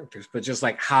big characters, but just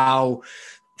like how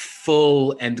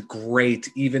full and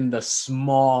great even the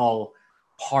small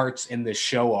parts in this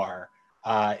show are.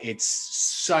 It's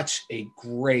such a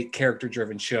great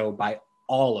character-driven show by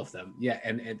all of them. Yeah,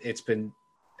 and it's been,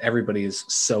 everybody is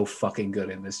so fucking good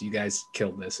in this. You guys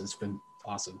killed this. It's been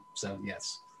awesome. So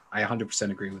yes, I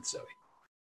 100% agree with Zoe.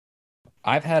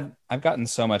 I've gotten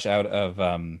so much out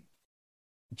of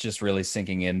just really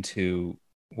sinking into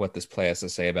what this play has to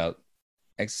say about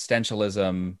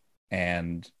existentialism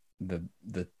and the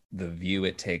view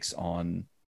it takes on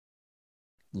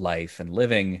life and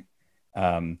living,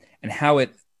 and how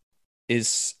it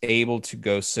is able to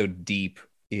go so deep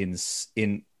in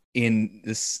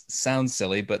this, sounds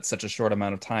silly, but such a short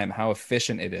amount of time, how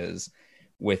efficient it is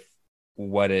with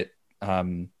what it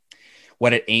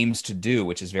aims to do,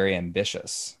 which is very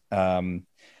ambitious.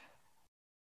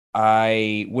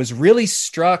 I was really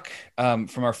struck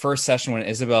from our first session when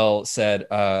Isabel said,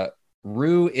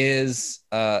 Rue is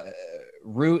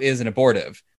an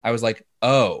abortive. I was like,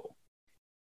 oh,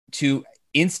 to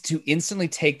instantly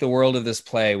take the world of this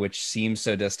play, which seems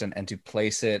so distant, and to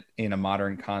place it in a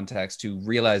modern context, to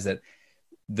realize that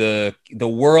the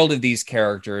world of these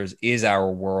characters is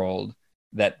our world,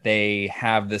 that they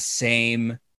have the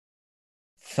same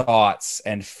thoughts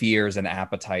and fears and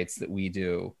appetites that we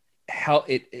do.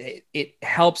 It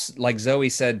helps, like Zoe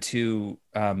said, to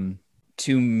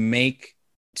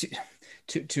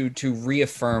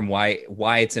reaffirm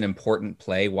why it's an important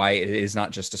play, why it is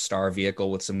not just a star vehicle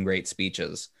with some great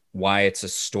speeches, why it's a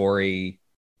story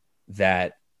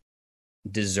that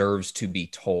deserves to be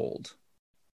told,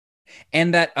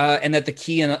 and that the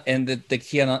key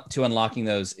to unlocking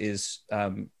those is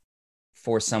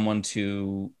for someone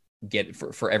to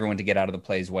for everyone to get out of the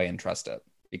play's way and trust it,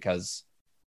 because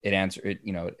it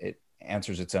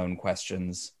answers its own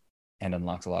questions and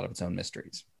unlocks a lot of its own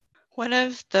mysteries. One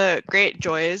of the great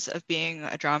joys of being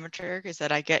a dramaturg is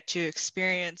that I get to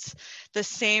experience the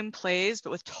same plays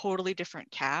but with totally different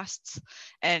casts,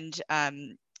 and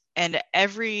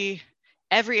every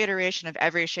iteration of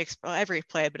every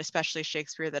play, but especially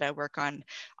Shakespeare that I work on,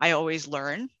 I always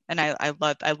learn, and I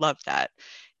love that.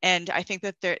 And I think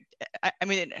that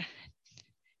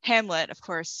Hamlet, of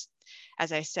course,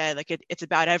 as I said, like it's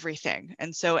about everything,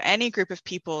 and so any group of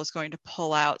people is going to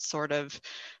pull out sort of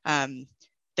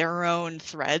their own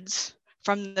threads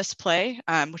from this play,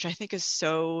 which I think is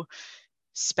so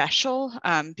special,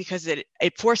 because it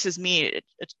forces me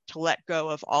to let go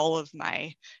of all of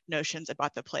my notions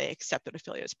about the play, except that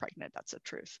Ophelia is pregnant. That's the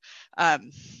truth.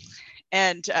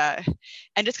 And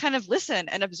just kind of listen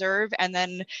and observe, and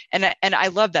I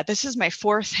love that. This is my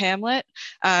fourth Hamlet,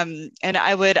 and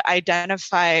I would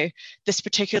identify this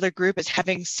particular group as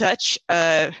having such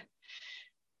a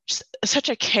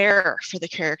care for the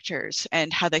characters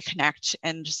and how they connect,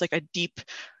 and just like a deep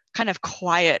kind of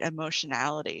quiet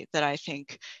emotionality that I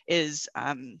think is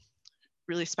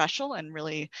really special and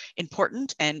really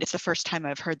important. And it's the first time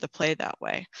I've heard the play that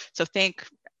way. So thank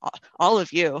all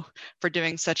of you for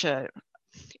doing it's a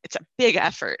big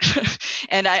effort.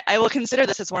 And I will consider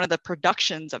this as one of the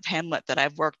productions of Hamlet that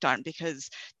I've worked on, because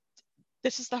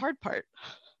this is the hard part.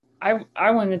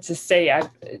 I wanted to say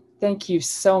thank you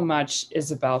so much,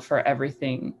 Isabel, for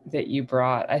everything that you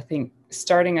brought. I think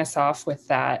starting us off with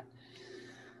that,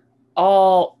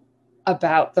 all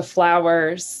about the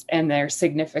flowers and their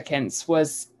significance,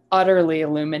 was utterly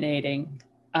illuminating.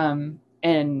 And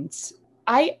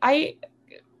I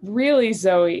really,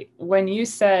 Zoe, when you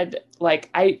said,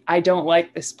 like, I don't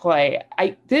like this play,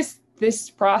 this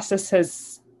process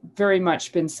has very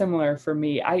much been similar for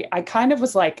me. I kind of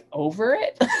was like over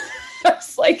it.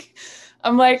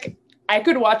 I'm like, I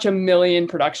could watch a million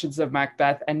productions of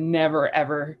Macbeth and never,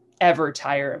 ever, ever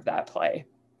tire of that play.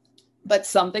 But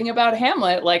something about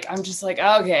Hamlet, like, I'm just like,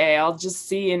 okay, I'll just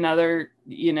see another,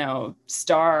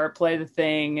 star play the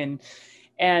thing.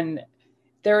 And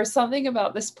there was something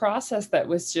about this process that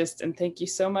was just, and thank you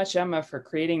so much, Emma, for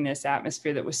creating this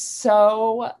atmosphere that was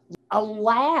so a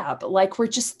lab. Like, we're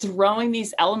just throwing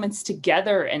these elements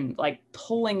together and like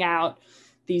pulling out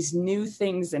these new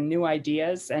things and new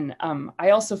ideas. And I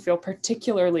also feel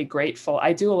particularly grateful.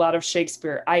 I do a lot of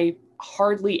Shakespeare. I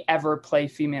hardly ever play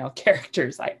female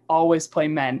characters. I always play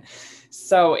men.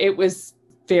 So it was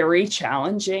very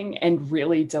challenging and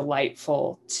really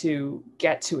delightful to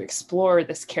get to explore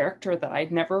this character that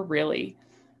I'd never really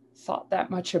thought that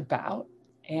much about.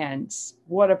 And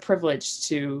what a privilege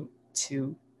to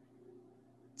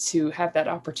have that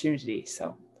opportunity.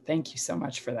 So thank you so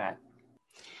much for that.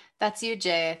 That's you,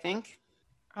 Jay, I think.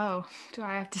 Oh, do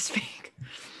I have to speak?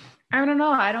 I don't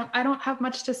know. I don't have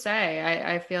much to say.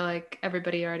 I feel like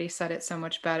everybody already said it so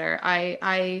much better.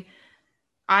 I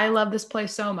love this play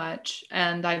so much,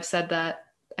 and I've said that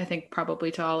I think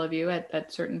probably to all of you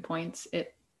at certain points,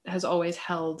 it has always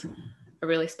held a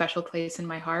really special place in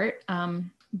my heart.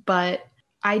 But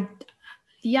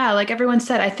like everyone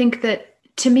said, I think that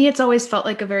to me, it's always felt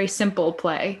like a very simple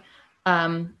play.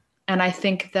 And I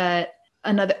think that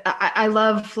I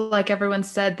love, like everyone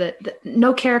said, that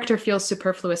no character feels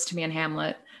superfluous to me in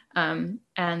Hamlet.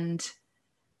 And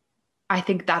I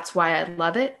think that's why I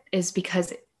love it, is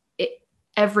because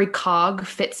every cog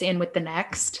fits in with the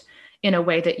next in a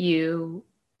way that you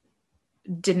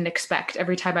didn't expect.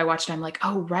 Every time I watched it, I'm like,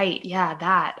 oh, right. Yeah,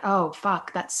 that. Oh,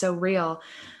 fuck. That's so real.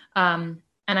 And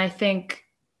I think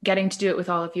getting to do it with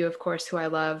all of you, of course, who I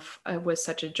love, was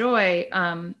such a joy.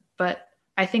 But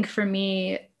I think for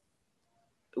me,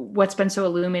 what's been so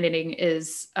illuminating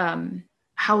is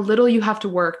how little you have to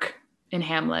work in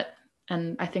Hamlet.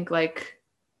 And I think, like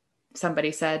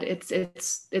somebody said,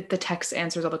 the text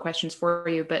answers all the questions for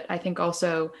you. But I think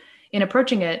also in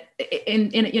approaching it,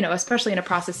 in especially in a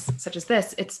process such as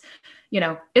this, it's,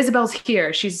 Isabel's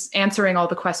here. She's answering all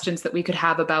the questions that we could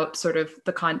have about sort of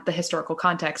the historical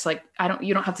context. Like,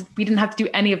 we didn't have to do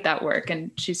any of that work.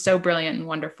 And she's so brilliant and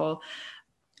wonderful.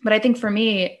 But I think for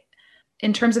me,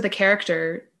 in terms of the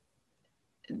character,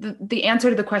 the answer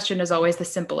to the question is always the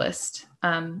simplest.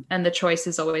 And the choice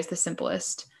is always the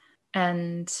simplest.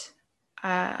 And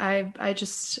I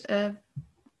just,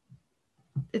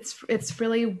 it's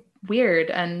really weird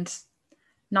and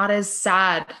not as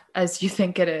sad as you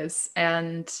think it is.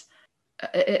 And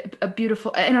a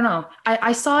beautiful, I don't know.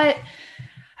 I saw it,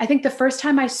 I think the first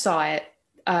time I saw it,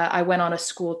 I went on a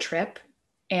school trip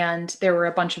and there were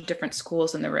a bunch of different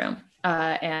schools in the room.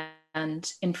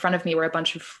 And in front of me were a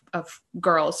bunch of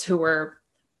girls who were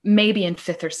maybe in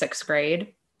 5th or 6th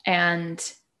grade.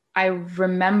 And I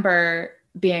remember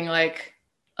being like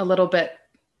a little bit,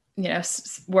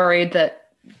 worried that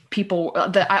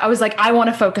I was like, I want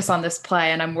to focus on this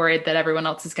play and I'm worried that everyone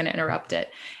else is going to interrupt it.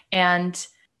 And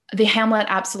the Hamlet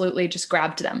absolutely just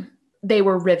grabbed them. They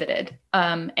were riveted.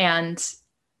 And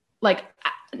like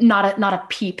not a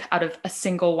peep out of a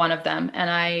single one of them. And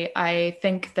I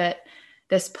think that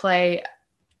this play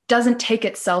doesn't take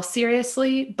itself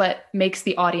seriously, but makes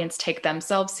the audience take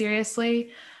themselves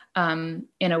seriously, in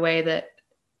a way that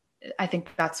I think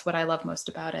that's what I love most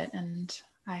about it. And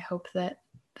I hope that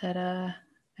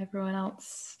everyone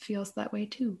else feels that way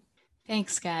too.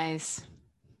 Thanks, guys,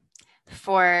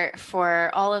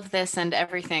 for all of this and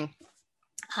everything.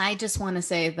 I just want to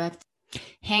say that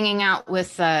hanging out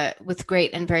with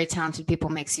great and very talented people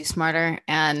makes you smarter.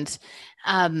 And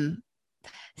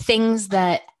things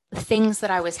that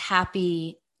I was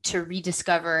happy to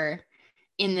rediscover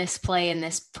in this play, in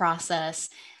this process,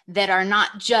 that are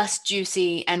not just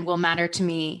juicy and will matter to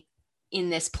me in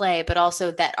this play, but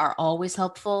also that are always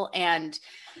helpful, and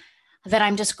that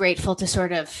I'm just grateful to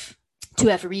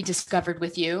have rediscovered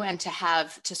with you, and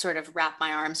to sort of wrap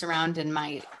my arms around in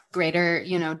my greater,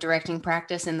 directing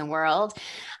practice in the world.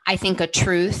 I think a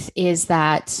truth is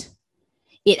that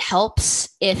it helps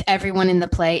if everyone in the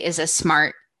play is as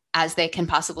smart as they can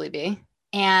possibly be.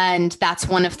 And that's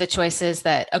one of the choices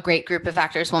that a great group of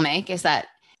actors will make, is that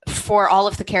for all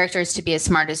of the characters to be as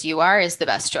smart as you are is the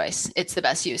best choice. It's the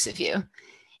best use of you.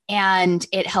 And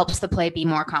it helps the play be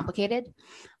more complicated.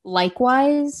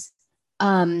 Likewise,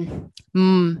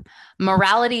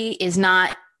 morality is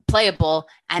not playable,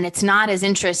 and it's not as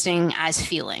interesting as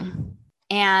feeling.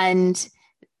 And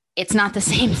it's not the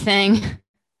same thing.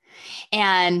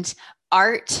 And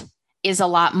art is a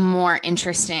lot more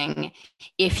interesting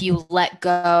if you let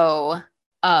go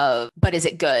of, but is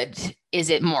it good?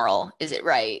 Is it moral? Is it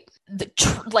right?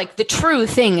 The true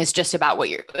thing is just about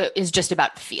is just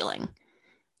about feeling.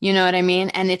 You know what I mean?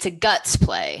 And it's a guts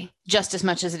play just as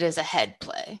much as it is a head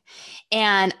play.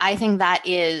 And I think that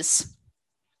is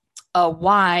a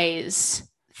wise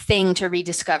thing to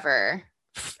rediscover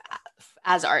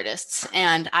as artists.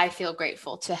 And I feel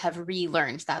grateful to have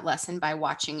relearned that lesson by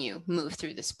watching you move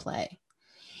through this play.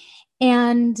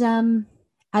 And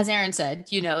as Aaron said,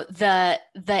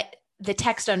 the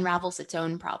text unravels its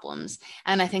own problems.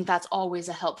 And I think that's always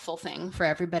a helpful thing for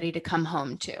everybody to come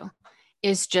home to,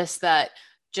 is just that,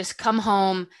 just come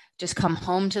home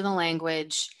to the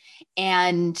language,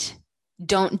 and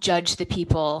don't judge the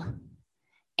people,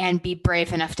 and be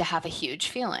brave enough to have a huge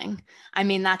feeling. I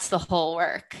mean, that's the whole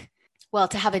work. Well,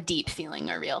 to have a deep feeling,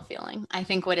 a real feeling. I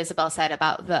think what Isabel said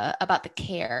about the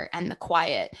care and the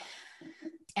quiet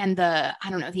and the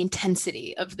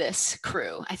intensity of this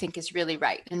crew, I think is really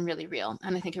right and really real.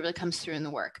 And I think it really comes through in the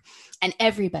work. And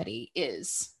everybody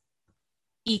is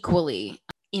equally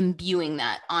imbuing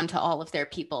that onto all of their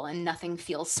people, and nothing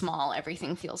feels small,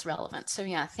 everything feels relevant. So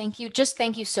yeah, thank you. Just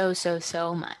thank you so, so,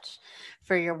 so much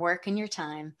for your work and your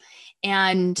time.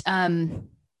 And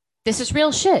this is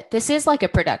real shit. This is like a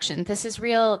production. This is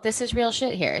real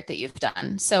shit here that you've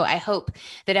done. So I hope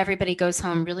that everybody goes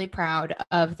home really proud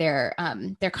of their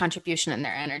contribution and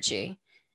their energy.